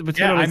way we get the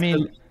potato. Yeah, I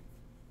mean,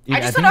 I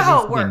just think don't know it how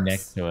needs it to be works.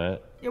 Next to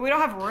it. Yeah, we don't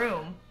have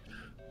room.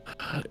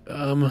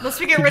 Unless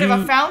we could get rid of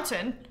you- a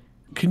fountain.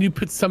 Can you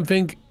put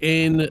something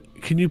in?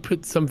 Can you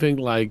put something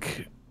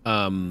like?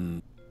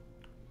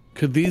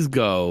 Could these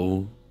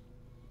go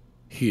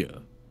here?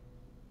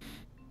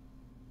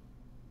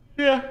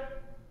 Yeah,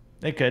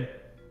 they could.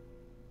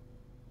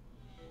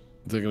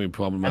 Is that gonna be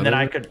problematic? And then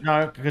I could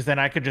because then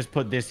I could just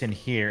put this in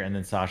here, and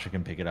then Sasha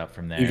can pick it up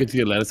from there. You get to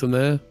get lettuce in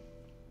there.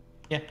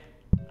 Yeah.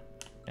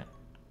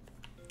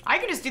 I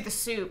can just do the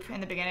soup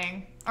in the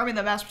beginning. I mean,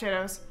 the mashed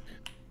potatoes.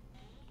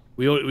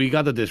 We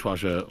got the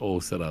dishwasher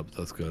all set up.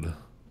 That's good.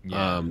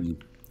 Yeah.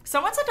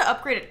 Someone said to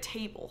upgrade a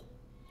table.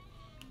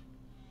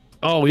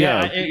 Oh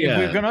yeah.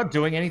 If we're not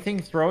doing anything,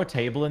 throw a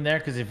table in there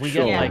because if we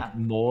get Sure. like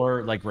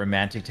more like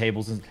romantic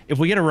tables, and if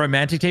we get a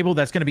romantic table,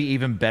 that's going to be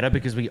even better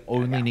because we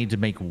only need to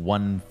make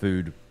one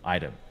food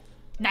item.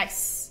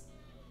 Nice.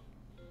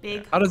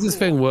 Big. How does this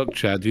thing work,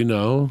 Chad? Do you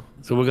know?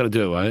 So we're gonna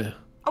do it, right?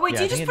 Oh wait, Yeah,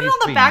 do I you just think put it it needs on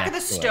to the be back of the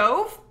next to it.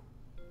 stove?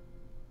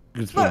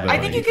 Just Look, put it I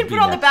that think way. you can be put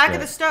it on the next back to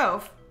of the it.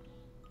 stove.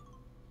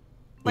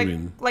 What Like, do you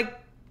mean?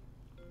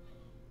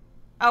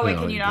 Oh wait, No,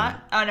 can you you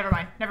not? Oh, never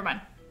mind. Never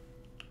mind.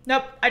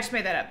 Nope, I just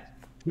made that up.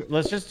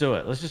 Let's just do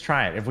it. Let's just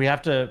try it. If we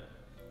have to,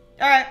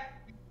 All right.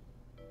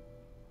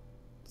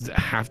 Does it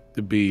have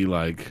to be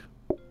like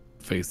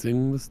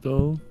facing the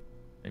stove?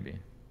 maybe.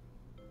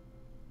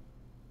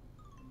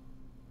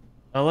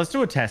 Oh, let's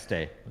do a test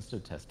day. Let's do a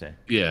test day.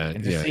 Yeah,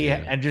 And just see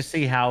yeah. and just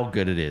see how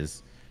good it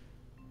is.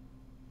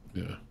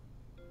 Yeah.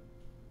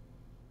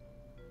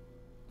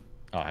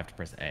 Oh, I have to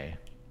press A.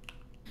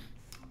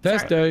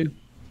 Test day.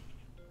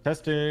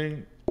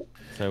 Testing.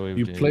 So we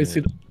You place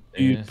it.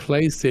 You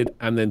place it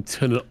and then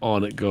turn it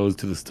on. It goes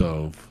to the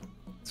stove.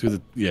 So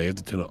you have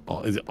to turn it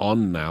on. Is it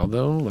on now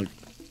though? Like,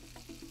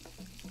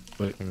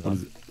 wait, what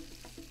is it?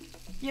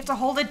 You have to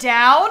hold it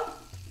down?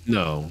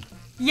 No.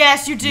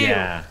 Yes, you do.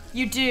 Yeah.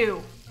 You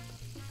do.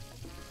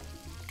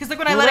 Because look,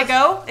 when I let it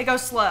go, it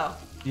goes slow.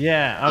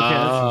 Yeah.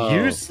 Okay.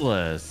 That's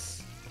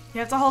useless. You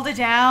have to hold it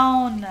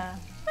down.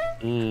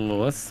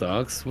 Well, that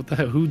sucks. What the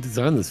hell? Who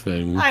designed this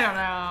thing? I don't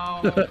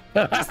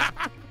know.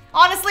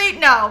 Honestly,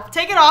 no.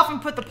 Take it off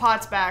and put the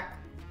pots back.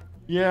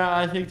 Yeah,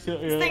 I think so.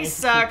 Yeah, This thing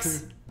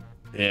sucks.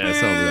 Yeah, I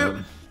saw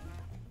that.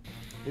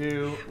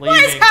 Ew,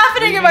 What is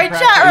happening in my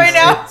chat right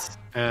now?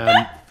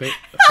 And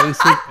face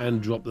it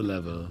and drop the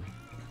lever.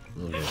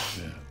 Okay,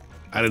 yeah.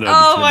 I don't know.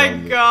 Oh my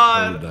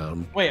god.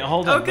 Down. Wait,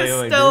 hold on.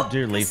 Wait,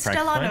 do leave practice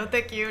Stellano, point?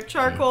 thank you.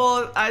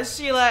 Charcoal,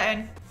 Sheila,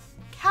 and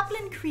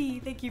Kaplan Cree,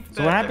 thank you for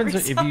So what happens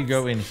if you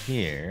go in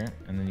here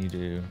and then you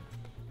do...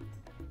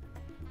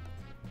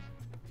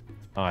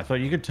 Oh, I thought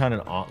you could turn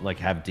it on, like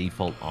have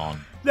default on.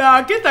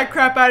 Nah, get that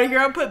crap out of here.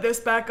 I'm putting this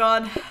back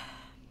on.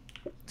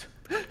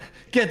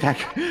 Get that.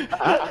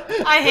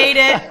 I hate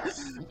it.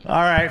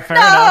 All right, fair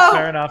enough,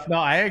 fair enough. No,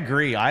 I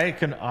agree. I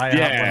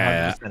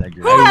 100%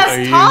 agree. Who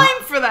has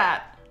time for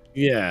that?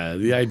 Yeah,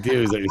 the idea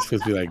is that you're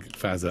supposed to be like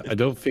faster. I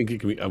don't think it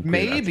can be upgraded.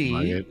 Maybe,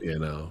 you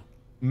know.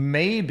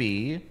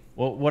 Maybe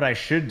what I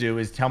should do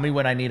is tell me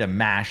when I need a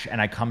mash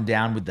and I come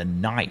down with the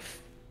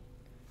knife.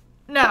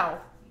 No.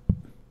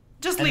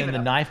 Just leave it. The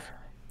knife.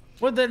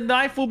 Well, the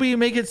knife will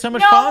make it so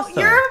much no, faster.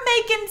 No, you're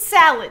making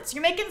salads.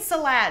 You're making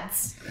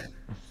salads.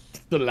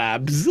 The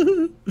labs.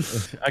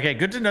 Okay,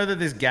 good to know that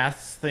this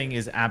gas thing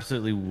is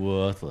absolutely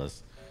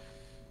worthless.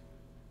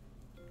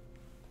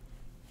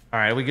 All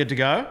right, are we good to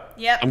go?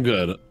 Yep. I'm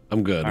good.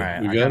 I'm good. All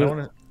right, we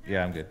good?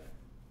 Yeah, I'm good.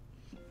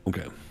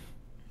 Okay.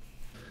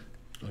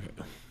 Okay.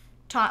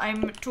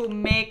 Time to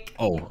make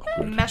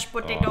mashed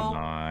potato. Oh,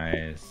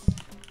 nice.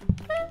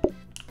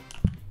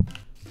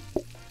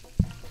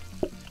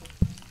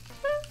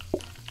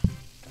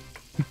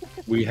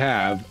 We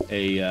have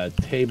a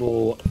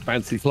table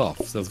fancy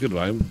cloth. Sounds good,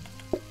 right?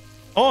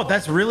 Oh,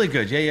 that's really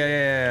good.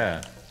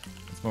 Yeah.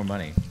 That's more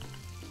money.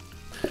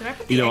 Did I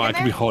put You know, egg I in could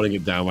there? be holding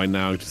it down right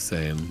now, just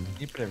saying.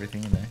 You put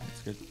everything in there.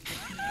 It's good.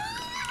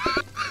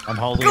 I'm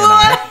holding Go a on!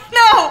 knife.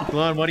 No!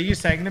 Glon, what are you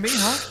saying to me,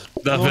 huh?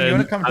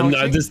 Nothing.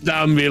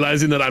 I'm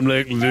realizing that I'm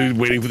like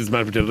waiting for this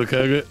mashed potato to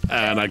cook,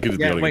 and I could just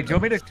Yeah, be wait. Do you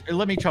want me to?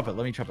 Let me chop it.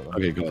 Let me chop it.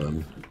 Okay, go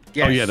on.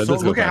 Yeah, oh yeah, that so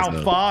does go look at fast how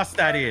now. fast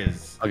that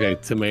is. Okay,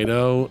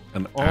 tomato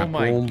and Oh apple.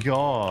 my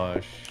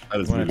gosh.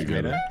 That is Want a really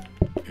good. tomato?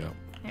 Yeah.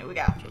 Here we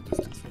go. Try this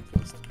one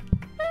first.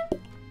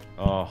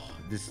 Oh,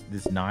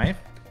 this knife.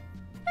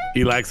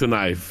 He likes a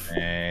knife.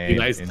 He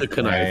likes the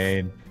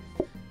knife.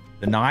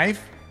 The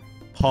knife.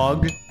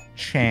 Pog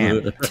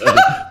champ.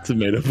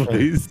 Tomato,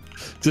 please.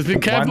 Just be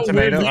careful with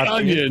tomato the up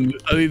to you. onion.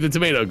 I mean, the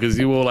tomato, because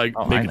you will like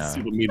Oh, make I it know.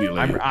 soup immediately.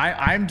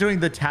 I'm doing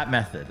the tap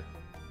method.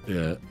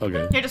 Yeah.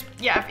 Okay. Here,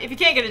 if you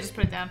can't get it, just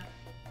put it down.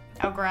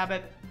 I'll grab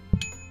it.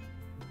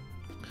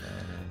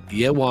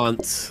 You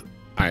want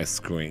ice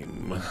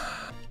cream?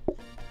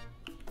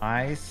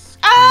 Ice.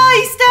 Ah,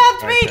 he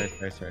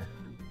stabbed me! Sorry.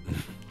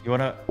 You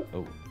wanna? Oh,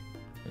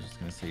 I was just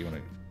gonna say you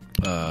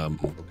wanna.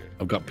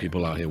 I've got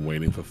people out here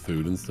waiting for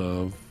food and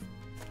stuff.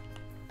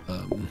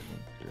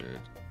 Good.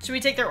 Should we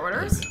take their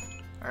orders?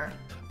 Or...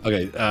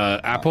 Okay,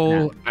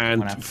 apple One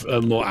and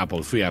apple. more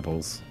apples. 3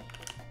 apples.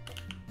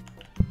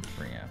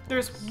 Bring apple.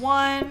 There's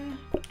one.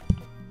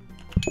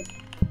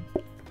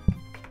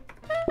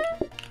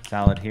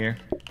 Salad here.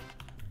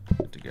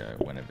 Good to go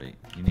whenever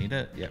you need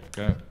it. Yep,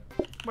 go.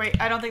 Wait,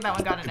 I don't think that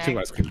one got an Get your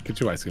egg. ice cream. Get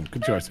your ice cream.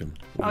 Get your ice cream.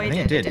 Oh, I he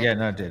think did. it did. Yeah,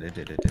 no, it did.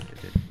 Okay,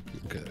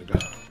 there we go.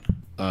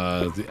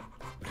 Okay,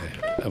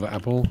 have an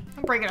apple.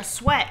 I'm breaking a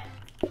sweat.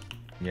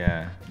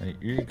 Yeah,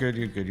 you're good.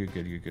 You're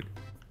good.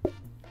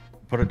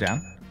 Put it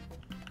down.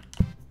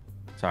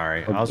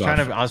 Sorry, Oh, I was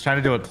gosh. trying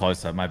to do it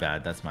closer. My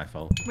bad. That's my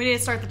fault. We need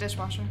to start the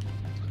dishwasher.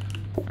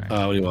 What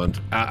do you want?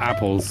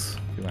 Apples.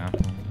 2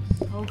 apples.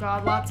 Oh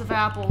god, lots of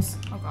apples.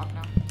 Oh god,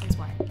 no. Please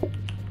wait.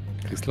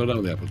 Okay, slow down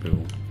with the apples,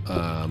 people.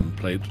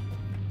 Plate.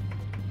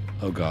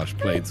 Oh gosh,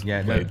 plates.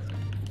 Yeah, plate.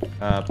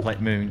 no. Plate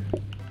moon.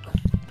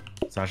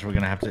 Sasha, we're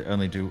gonna have to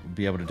only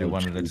be able to do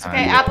one at a time.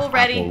 Okay, apple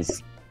ready.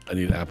 Apples. I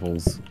need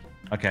apples.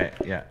 Okay,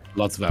 yeah.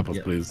 Lots of apples,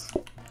 Yeah. please.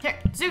 Here,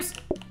 Zeus!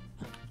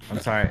 I'm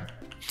sorry.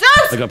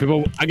 Zeus! I got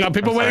people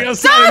waiting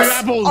Zeus! outside. I need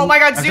apples. Oh my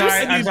god, I'm Zeus!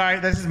 sorry. I'm sorry.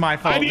 This is my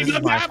fault. I need This is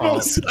lots of my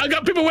apples. fault. I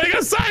got people waiting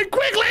outside.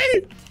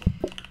 Quickly!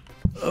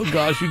 Oh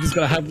gosh, you just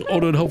gotta have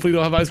order and hopefully you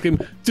don't have ice cream.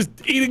 Just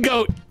eat and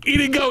go. Eat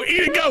and go.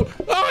 Eat and go.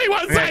 Oh, he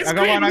wants Okay, ice I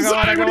cream. got one, I got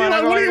Sorry, one, I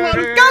got what do you one, want?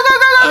 I got one. Go, go,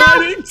 go, go, go! I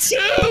need 2.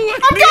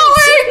 I'm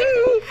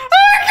going!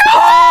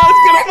 Oh,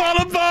 it's gonna fall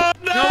apart.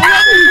 No!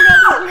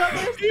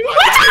 He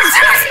wants ice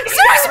cream.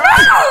 Zeus,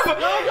 move! Go,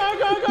 go,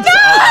 go, go. No!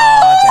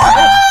 Oh,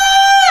 damn.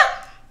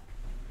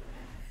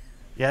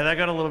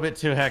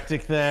 too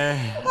hectic there.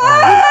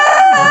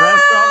 The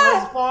restaurant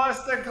was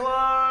forced to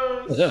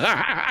close.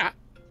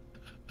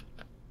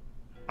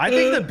 I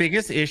think the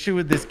biggest issue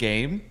with this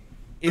game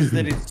is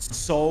that it's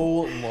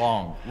so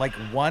long. Like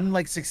one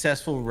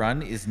successful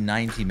run is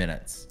 90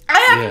 minutes. I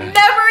have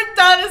never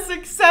done a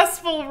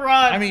successful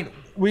run. I mean,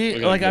 we've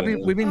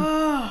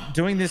been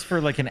doing this for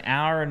like an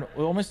hour and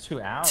almost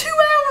 2 hours. 2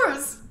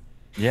 hours.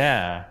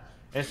 Yeah,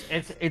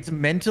 it's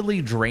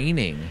mentally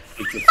draining.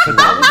 But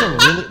that was a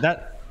really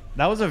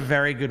that was a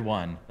very good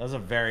one. That was a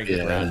very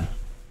good run.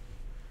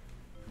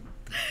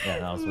 Yeah,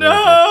 that was really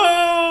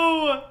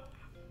good.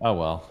 Oh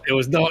well. It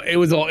was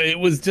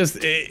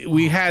just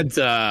we had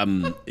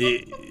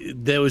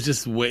there was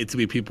just way too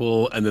many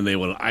people, and then they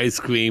wanted ice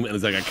cream, and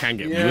it's like I can't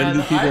get rid of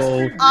these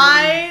people.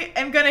 I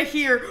am gonna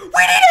hear "We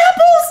need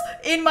apples"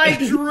 in my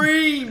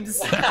dreams.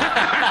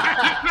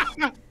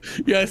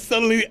 Yeah,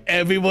 suddenly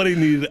everybody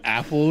needed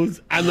apples,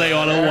 and they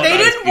all want. They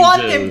didn't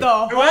want them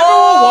though. Whoever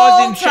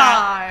was in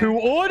chat who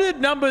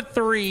ordered number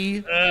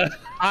 3.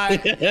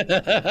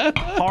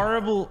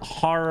 Horrible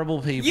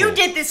people. You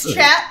did this,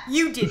 chat.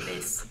 You did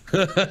this.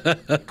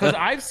 Because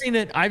I've seen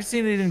it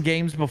in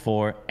games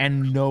before,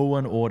 and no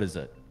one orders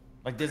it.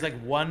 Like there's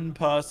like one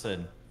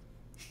person.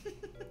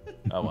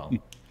 Oh well.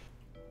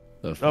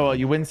 Oh well.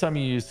 You win some,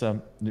 you use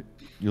some,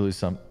 you lose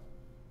some.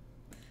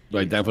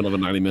 Right, down for another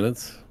 90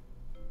 minutes.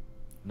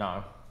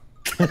 No.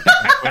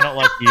 We're not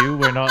like you.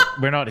 We're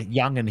not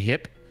young and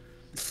hip.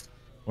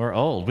 We're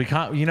old. We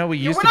can't. You know, we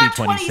used to be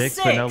 26,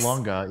 but no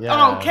longer.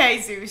 Yeah.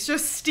 Okay, Zeus,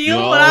 just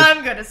steal what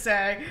I'm gonna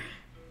say.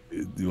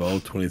 You're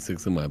all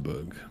 26 in my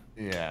book.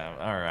 Yeah.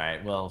 All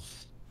right. Well,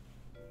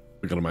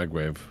 we got a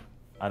microwave.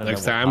 I don't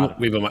next know. Time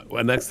we have a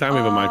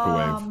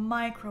microwave.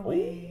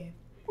 Microwave.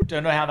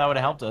 Don't know how that would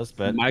have helped us,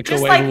 but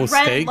just like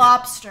Red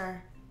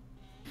Lobster.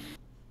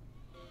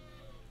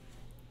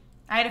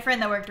 I had a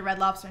friend that worked at Red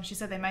Lobster, and she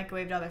said they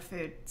microwaved all their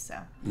food. So.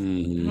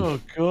 Oh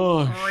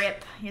gosh.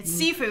 Rip. It's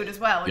seafood as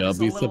well, which is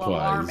a little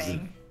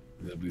alarming.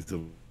 You'll be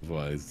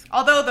surprised.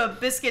 Although the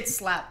biscuits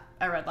slap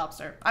at Red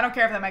Lobster. I don't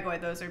care if they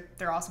microwave those;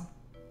 they're awesome.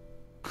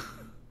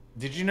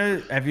 Did you know?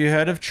 Have you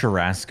heard of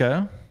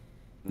churrasco?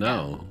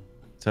 No.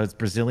 So it's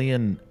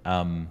Brazilian.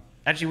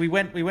 Actually,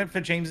 we went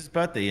for James's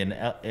birthday in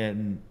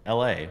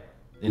LA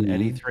in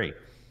E3.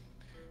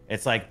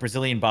 It's like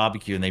Brazilian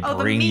barbecue, and they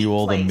bring you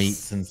all the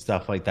meats and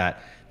stuff like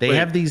that. They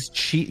have these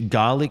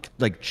garlic,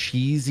 like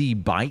cheesy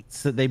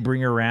bites that they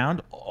bring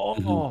around.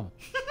 Oh,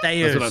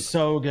 they are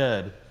so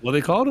good. What are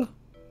they called?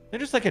 They're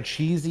just like a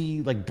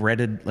cheesy, like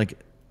breaded, like.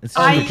 It's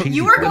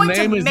you are going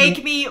to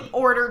make me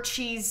order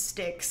cheese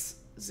sticks,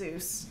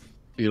 Zeus.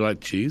 You like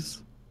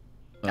cheese?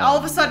 All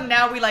of a sudden,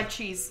 now we like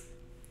cheese.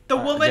 The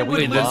woman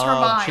would lose her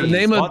mind. The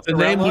name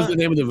was the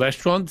name of the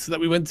restaurant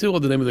that we went to, or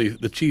the name of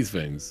the cheese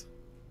things?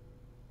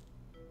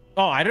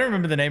 Oh, I don't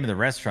remember the name of the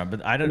restaurant,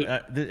 but I don't.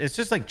 It's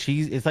just like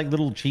cheese. It's like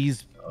little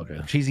cheesy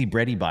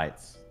bready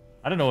bites.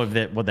 I don't know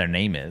what their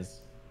name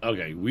is.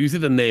 Okay, we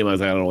said the name. I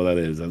was like, I don't know what that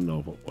is. I don't know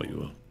what you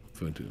were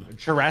referring to.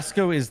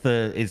 Churrasco is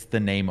the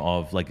name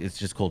of it's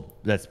just called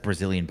that's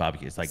Brazilian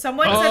barbecue. It's like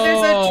someone said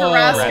there's a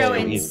churrasco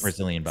in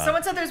Brazilian barbecue.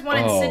 Someone said there's one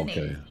in Sydney.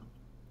 Okay.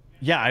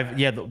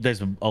 Yeah,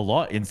 there's a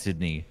lot in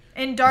Sydney.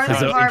 In Darling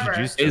Harbor.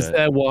 Is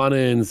there one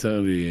in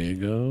San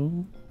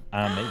Diego?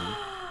 Maybe.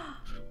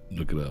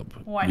 Look it up.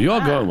 Why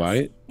You're not? going,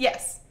 right?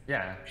 Yes.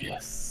 Yeah.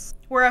 Yes.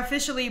 We're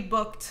officially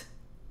booked.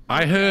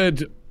 I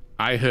heard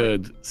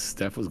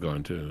Steph was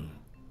going too.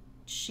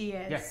 She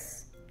is.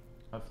 Yes.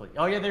 Hopefully.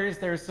 Oh yeah, there is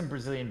some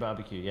Brazilian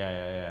barbecue.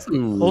 Yeah.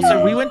 Ooh.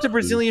 Also, we went to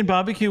Brazilian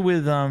barbecue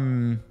with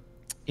in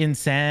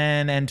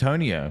San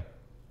Antonio.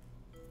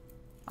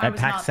 At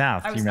PAX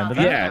South, do you remember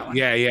that? Yeah.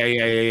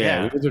 We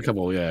went to a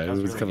couple. Yeah, it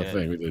was kind of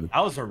thing we did.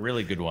 That was a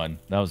really good one.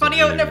 That was funny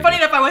enough.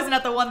 I wasn't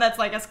at the one that's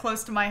like as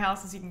close to my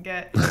house as you can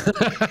get.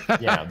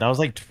 Yeah, that was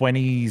like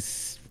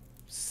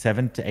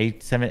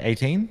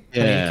 2018.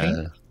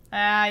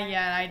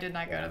 Yeah, I did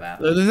not go to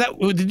that.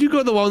 Did you go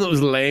to the one that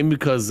was lame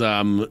because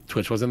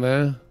Twitch wasn't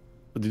there?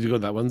 Or did you go to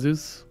that one,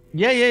 Zeus?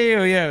 Yeah.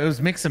 It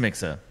was Mixer.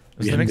 It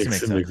was the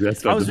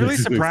Mixer. I was really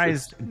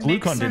surprised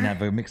Glucon didn't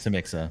have a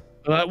Mixer.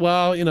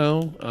 Well, you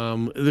know,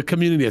 the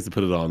community has to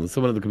put it on.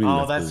 Someone in the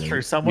community. Oh, that's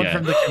true. Someone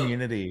from the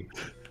community.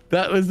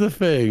 That was the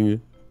thing.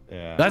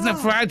 Yeah. That's a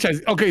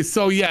franchise. Okay,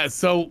 so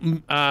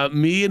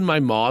me and my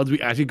mods,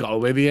 we actually got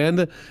away the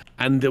end,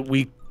 and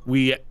we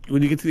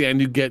when you get to the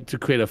end, you get to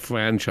create a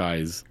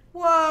franchise.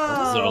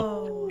 Whoa!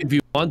 So if you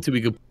want to,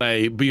 we could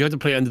play, but you have to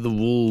play under the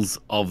rules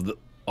of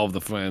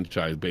the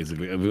franchise,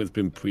 basically. It's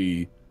been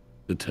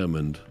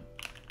predetermined.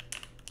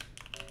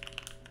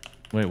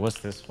 Wait, what's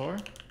this for?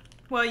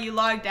 Well, you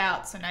logged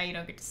out, so now you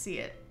don't get to see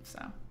it.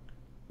 So.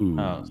 Ooh.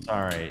 Oh,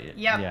 sorry.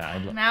 Yep.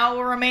 Yeah, now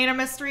will remain a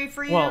mystery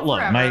for you Well, look,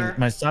 forever.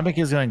 my stomach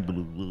is going.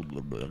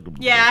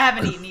 Yeah, I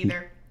haven't eaten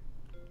either.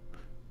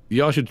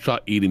 Y'all should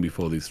start eating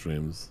before these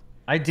streams.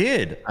 I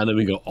did. And then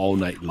we go all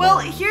night long. Well,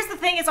 here's the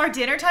thing: is our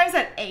dinner time's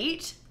at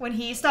 8 when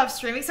he stops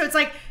streaming, so it's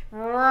like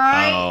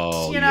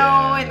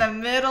in the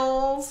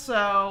middle.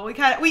 So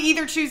we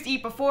either choose to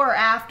eat before or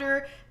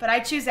after, but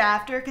I choose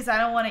after because I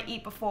don't want to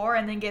eat before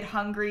and then get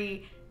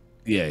hungry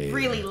Yeah.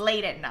 really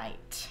late at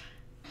night.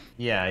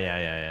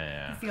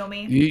 Yeah. You feel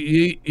me?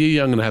 You're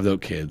young and have no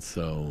kids,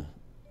 so.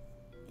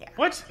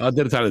 What? Our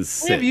dinner time is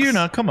 6. We have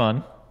Yuna. Come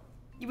on.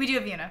 We do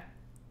have Yuna.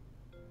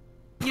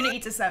 Yuna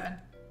eats at 7.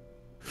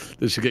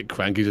 Does she get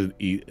cranky to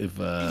eat if?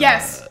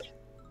 Yes.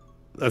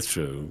 That's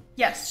true.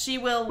 Yes, she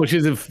will. But she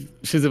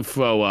doesn't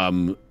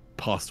throw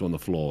pasta on the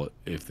floor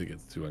if they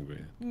get too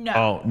hungry. No.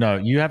 Oh no,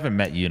 you haven't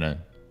met Yuna.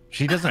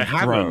 She doesn't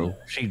throw.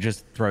 She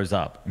just throws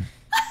up.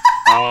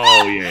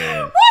 Oh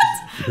yeah.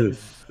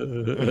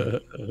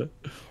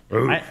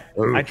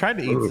 I tried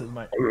to eat some,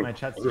 my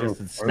chat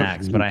suggested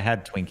snacks, but I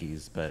had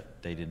Twinkies,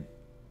 but they didn't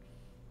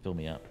fill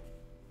me up.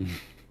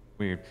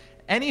 Weird.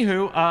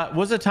 Anywho,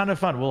 was a ton of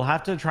fun. We'll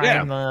have to try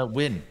and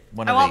win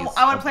one of these.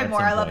 I want to play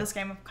more. I love this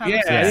game.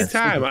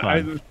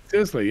 Anytime.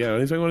 Seriously,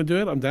 anytime you want to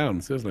do it, I'm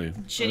down. Seriously.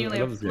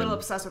 Genuinely a little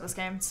obsessed with this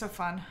game. It's so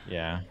fun.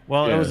 Yeah.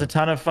 Well, it was a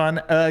ton of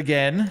fun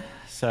again.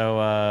 So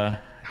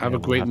have a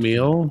great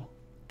meal.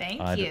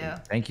 Thank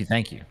you.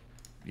 Thank you.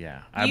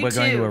 Yeah. We're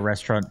going to a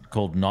restaurant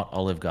called Not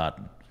Olive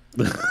Garden.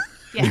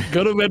 Yeah.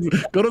 Go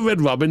to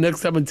Red Robin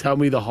next time and tell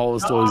me the horror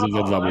stories of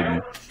Red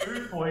Robin.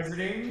 Food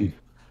poisoning.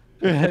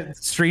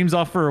 Streams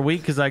off for a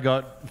week because I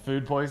got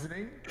food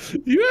poisoning.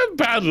 You have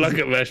bad luck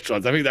at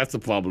restaurants. I think that's the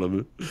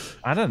problem.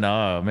 I don't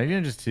know. Maybe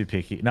I'm just too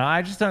picky. No,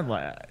 I just don't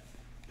like.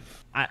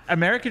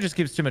 America just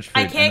gives too much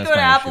food. I can't go to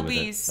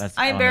Applebee's.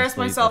 I embarrass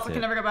myself. I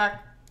can never go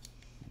back.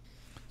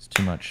 It's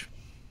too much.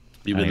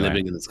 You've been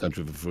living in this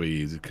country for 3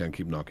 years. You can't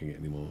keep knocking it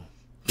anymore.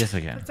 Yes, I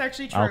can. It's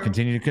actually true. I'll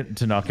continue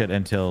to knock it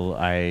until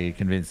I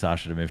convince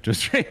Sasha to move to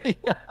Australia.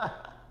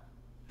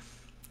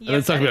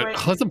 What's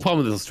the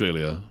problem with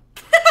Australia?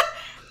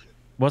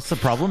 What's the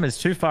problem?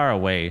 It's too far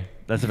away.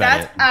 That's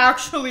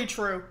actually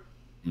true.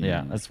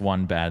 Yeah, that's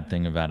one bad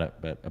thing about it.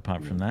 But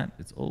apart from that,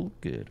 it's all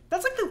good.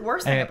 That's like the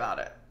worst thing about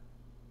it.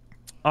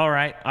 All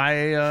right,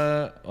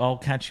 I'll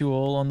catch you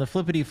all on the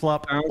flippity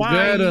flop. Bye.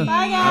 Bye,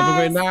 guys. Have a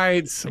great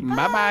night.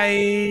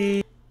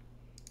 Bye.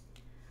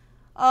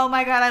 Oh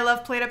my god, I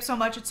love Plate Up so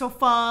much. It's so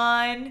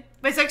fun.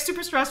 But it's like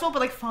super stressful,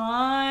 but like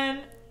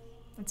fun.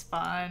 It's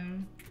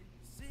fun.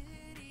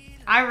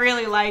 I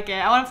really like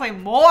it. I want to play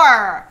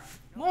more.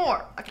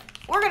 Okay,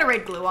 we're gonna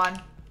raid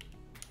Gluon.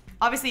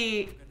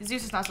 Obviously,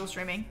 Zeus is not still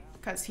streaming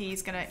because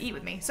he's gonna eat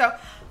with me. So,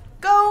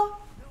 go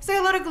say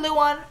hello to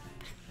Gluon.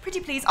 Pretty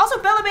please.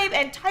 Also, Bella Babe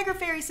and Tiger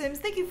Fairy Sims,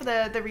 thank you for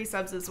the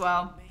resubs as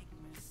well.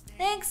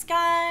 Thanks,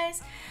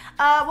 guys.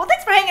 Well,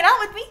 thanks for hanging out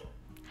with me.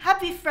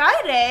 Happy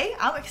Friday.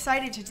 I'm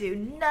excited to do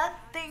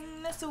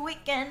nothing this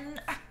weekend.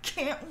 I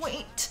can't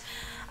wait.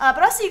 But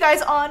I'll see you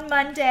guys on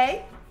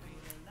Monday.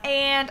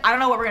 And I don't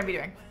know what we're going to be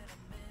doing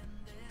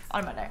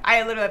on Monday.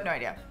 I literally have no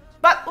idea.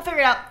 But we'll figure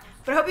it out.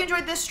 But I hope you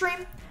enjoyed this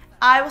stream.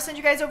 I will send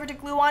you guys over to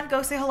Gluon.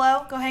 Go say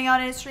hello. Go hang out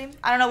in his stream.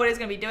 I don't know what he's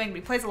going to be doing, but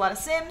he plays a lot of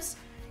Sims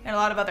and a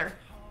lot of other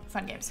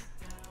fun games.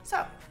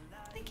 So,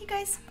 thank you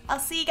guys. I'll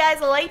see you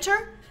guys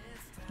later.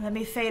 Let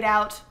me fade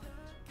out.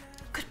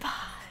 Goodbye.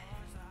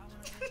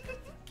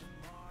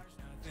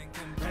 Nothing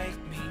can break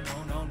me.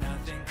 No,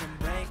 nothing can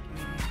break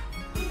me.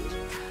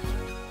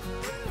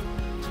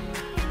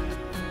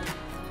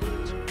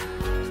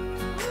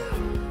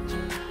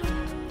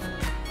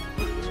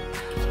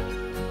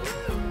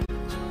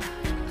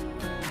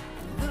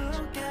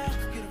 Look at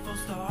the beautiful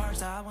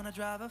stars. I wanna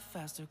drive a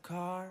faster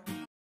car.